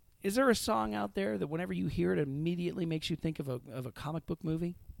 is there a song out there that whenever you hear it, immediately makes you think of a comic book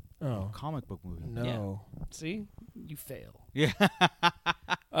movie? Oh, comic book movie. No. Yeah. See, you fail. Yeah.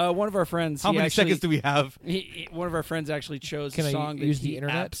 One of our friends. How many seconds do we have? One of our friends actually chose Can a I song that use the he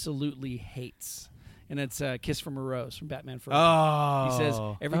internet? absolutely hates. And it's "Kiss from a Rose" from Batman Forever. Oh. He says,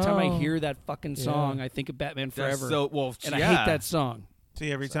 every time I hear that fucking song, I think of Batman That's Forever. And I hate that song.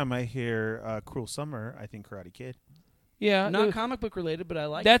 See, every time I hear "Cruel Summer," I think Karate Kid. Yeah, Not comic book related, but I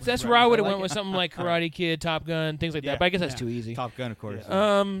like that's it. where I would have like went with it. something like Karate Kid, Top Gun, things like that. But I guess that's too easy. Top Gun, of course.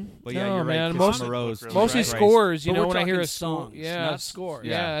 But yeah, no, you're right. man. Kiss from a Rose. Mostly scores. You But know, we're when I hear talking a songs, not scores.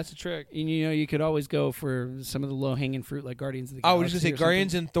 Yeah, that's a trick. And you could always go for some of the low hanging fruit, like Guardians of the I Galaxy. was just gonna say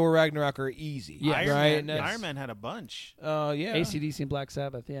Guardians and Thor Ragnarok are easy. Yeah, Iron right. Man had a bunch. Yeah. AC/DC and Black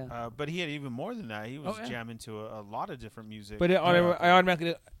Sabbath. Yeah. But he had even more than that. He was yeah. jamming to a lot of different music. But I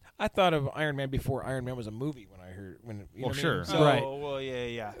automatically. I thought of Iron Man before Iron Man was a movie when I heard you know what I mean? So, Right. Well,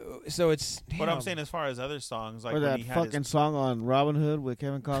 yeah. So it's. But I'm saying as far as other songs, like Or when that he had fucking song on Robin Hood with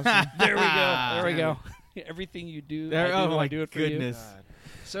Kevin Costner. There we go. There we go. Everything you do, I do, oh my I do it for goodness. you.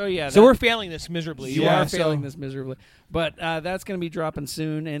 So yeah. So we're failing this miserably. You Yeah, are so- failing this miserably. But that's going to be dropping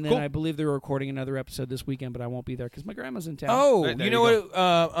soon, and then Cool. I believe they're recording another episode this weekend, but I won't be there because my grandma's in town. Oh, Right, there you you know what?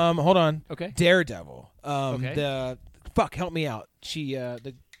 Hold on. Okay. Daredevil. Okay. Help me out. She when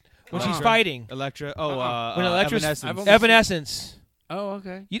she's Elektra? fighting. Electra. When Electra's Evanescence. Evanescence. Oh,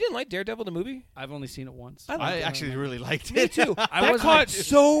 okay. You didn't like Daredevil the movie? I've only seen it once. I actually really liked Me it. too. I That wasn't caught a-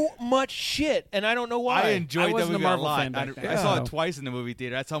 so much shit, and I don't know why. I enjoyed I that wasn't a movie Marvel a lot. fan back then. I saw Yeah. it twice in the movie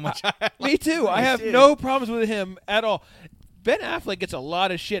theater. That's how much I Me too. I have no problems with him at all. Ben Affleck gets a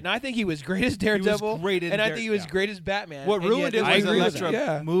lot of shit, and I think he was great as Daredevil. great in and I Dare- think he was yeah. great as Batman. What and ruined yet it I was the agree with Electra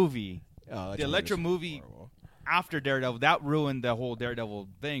that. Yeah. movie. Oh, The Electra movie after Daredevil, that ruined the whole Daredevil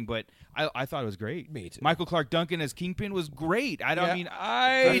thing, but I thought it was great. Me too. Michael Clark Duncan as Kingpin was great. I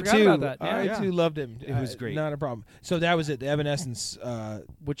I forgot too. about that. I Yeah. too loved him. It was great. Not a problem. So that was it. The Evanescence.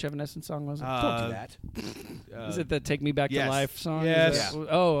 Which Evanescence song was it? Don't do that. Is it the "Take Me Back yes. to Life" song? Yes. Is that-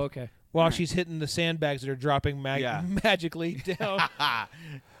 Oh, okay. While she's hitting the sandbags that are dropping Yeah. magically down.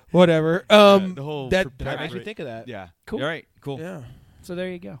 Whatever. The whole that prep- makes me think of that. Yeah. Cool. All right. Cool. Yeah. So there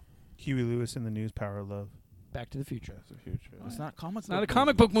you go. Huey Lewis in the News, Power of Love. Back to the Future. It's not comic. It's not a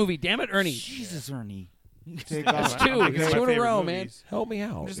comic book movie. Damn it, Ernie. Jesus, Ernie. Take That's on, two. I'm thinking It's of my 2 in a favorite row, movies. Help me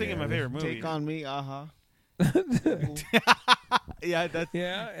out. I'm just thinking of my favorite movie. Take on me, uh-huh. Yeah. That's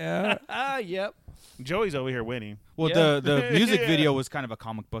Yeah. Yep. Joey's over here winning. well. Yeah. The music video was kind of a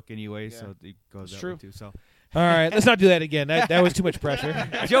comic book anyway, so it goes It's that way true. too. So All right. Let's not do that again. That was too much pressure.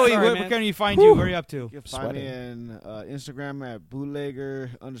 Joey, Sorry, where man. can you find you? Where are you up to? You can find me in Instagram at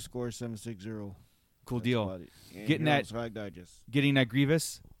bootlegger_760. Cool That's deal. about it. And Getting here on that- Swag Digest. Getting that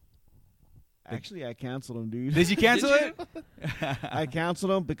Grievous. Actually, I canceled them, dude. Did you cancel it? I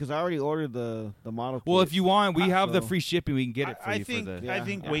canceled them because I already ordered the model. Well, kit. if you want, we have the So- free shipping. We can get it for I you. think for the, Yeah, I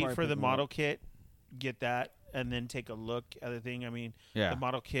think I'll wait probably for pick the them model up. kit, get that, and then take a look at the thing. I mean, Yeah. the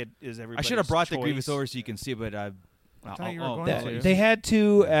model kit is I everybody's should have brought the choice. Grievous over so you can see, but I thought you were going That- to. they had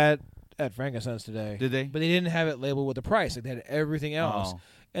to at Frankenstein's today. Did they? But they didn't have it labeled with the price. Like they had everything else. Oh.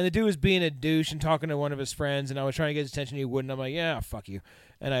 And the dude was being a douche and talking to one of his friends, and I was trying to get his attention. He wouldn't. I'm like, yeah, fuck you.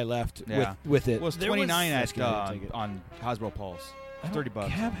 And I left with it. Well, it's $29 at on Hasbro Pulse. It's $30. I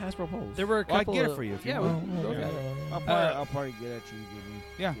have Hasbro Pulse. There were a couple I get of, it for you. If yeah, you want. okay. I'll probably get at you.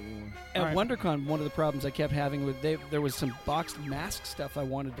 Yeah. Give me one. At WonderCon, one of the problems I kept having with there was some boxed mask stuff I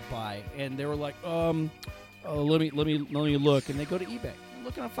wanted to buy, and they were like, let me look, and they go to eBay. I'm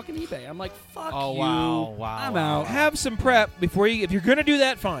looking on fucking eBay. I'm like, fuck you. Wow. I'm out. Have some prep before you. If you're gonna do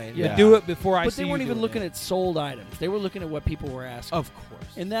that, fine. Yeah. But do it before I But see they you weren't even doing looking it. at sold items. They were looking at what people were asking. Of course.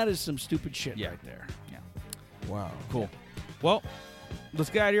 And that is some stupid shit Yeah. right there. Yeah. Wow. Cool. Well,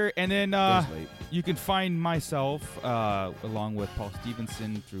 let's get out of here. And then you can find myself along with Paul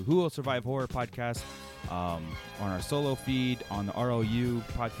Stevenson through Who Will Survive Horror podcast on our solo feed, on the ROU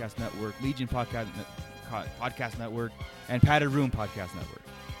Podcast Network, Legion Podcast Network, and Padded Room Podcast Network.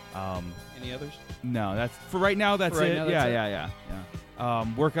 Any others? No, that's for right now. That's For right it. now, that's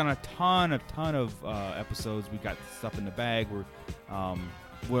Yeah. Work on a ton of episodes. We got stuff in the bag.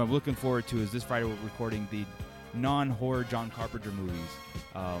 What I'm looking forward to is this Friday we're recording the non-horror John Carpenter movies,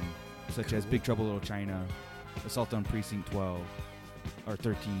 such as Big Trouble in Little China, Assault on Precinct 12 or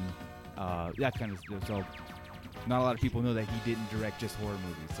 13, that kind of stuff. So not a lot of people know that he didn't direct just horror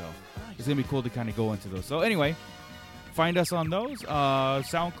movies. So it's gonna be cool to kind of go into those. So anyway. Find us on those,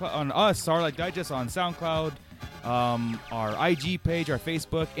 SoundCloud, on us, Starlight Digest on SoundCloud, our IG page, our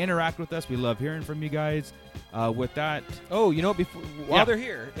Facebook. Interact with us. We love hearing from you guys. With that, while they're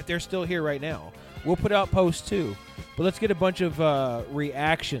here, if they're still here right now, we'll put out posts too. But let's get a bunch of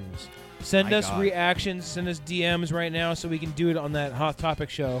reactions. Send us reactions. Send us DMs right now so we can do it on that Hot Topic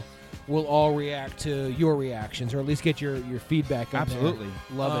show. We'll all react to your reactions, or at least get your feedback. Absolutely.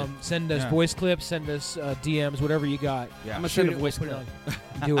 Love it. Send us voice clips, send us DMs, whatever you got. Yeah. I'm going to send a voice clip.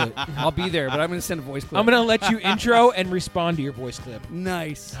 Do it. I'll be there, but I'm going to send a voice clip. I'm going to let you intro and respond to your voice clip.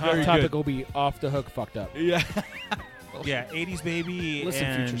 Nice. Hot Topic will be off the hook fucked up. Yeah. Yeah, 80s Baby Listen,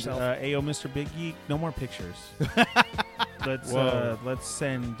 and future self. Ayo Mr. Big Geek. No more pictures. Let's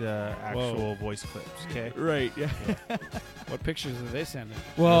send actual voice clips, okay? Right, yeah. What pictures are they sending?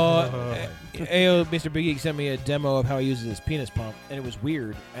 Well, AO Mr. Big Geek sent me a demo of how he uses his penis pump, and it was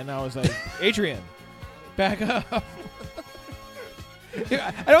weird. And I was like, Adrian, back up.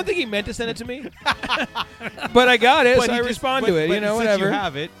 I don't think he meant to send it to me, but I got it, so I respond to it. But Whatever. Since you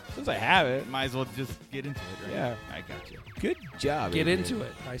have it, Since I have it, might as well just get into it, right? Yeah. I got you. Good job. Get Adrian. into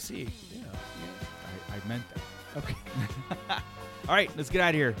it. I see. Yeah. I meant that. Okay. All right, let's get out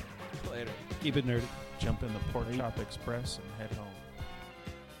of here. Later. Keep it nerdy. Jump in the Pork Chop Express and head home.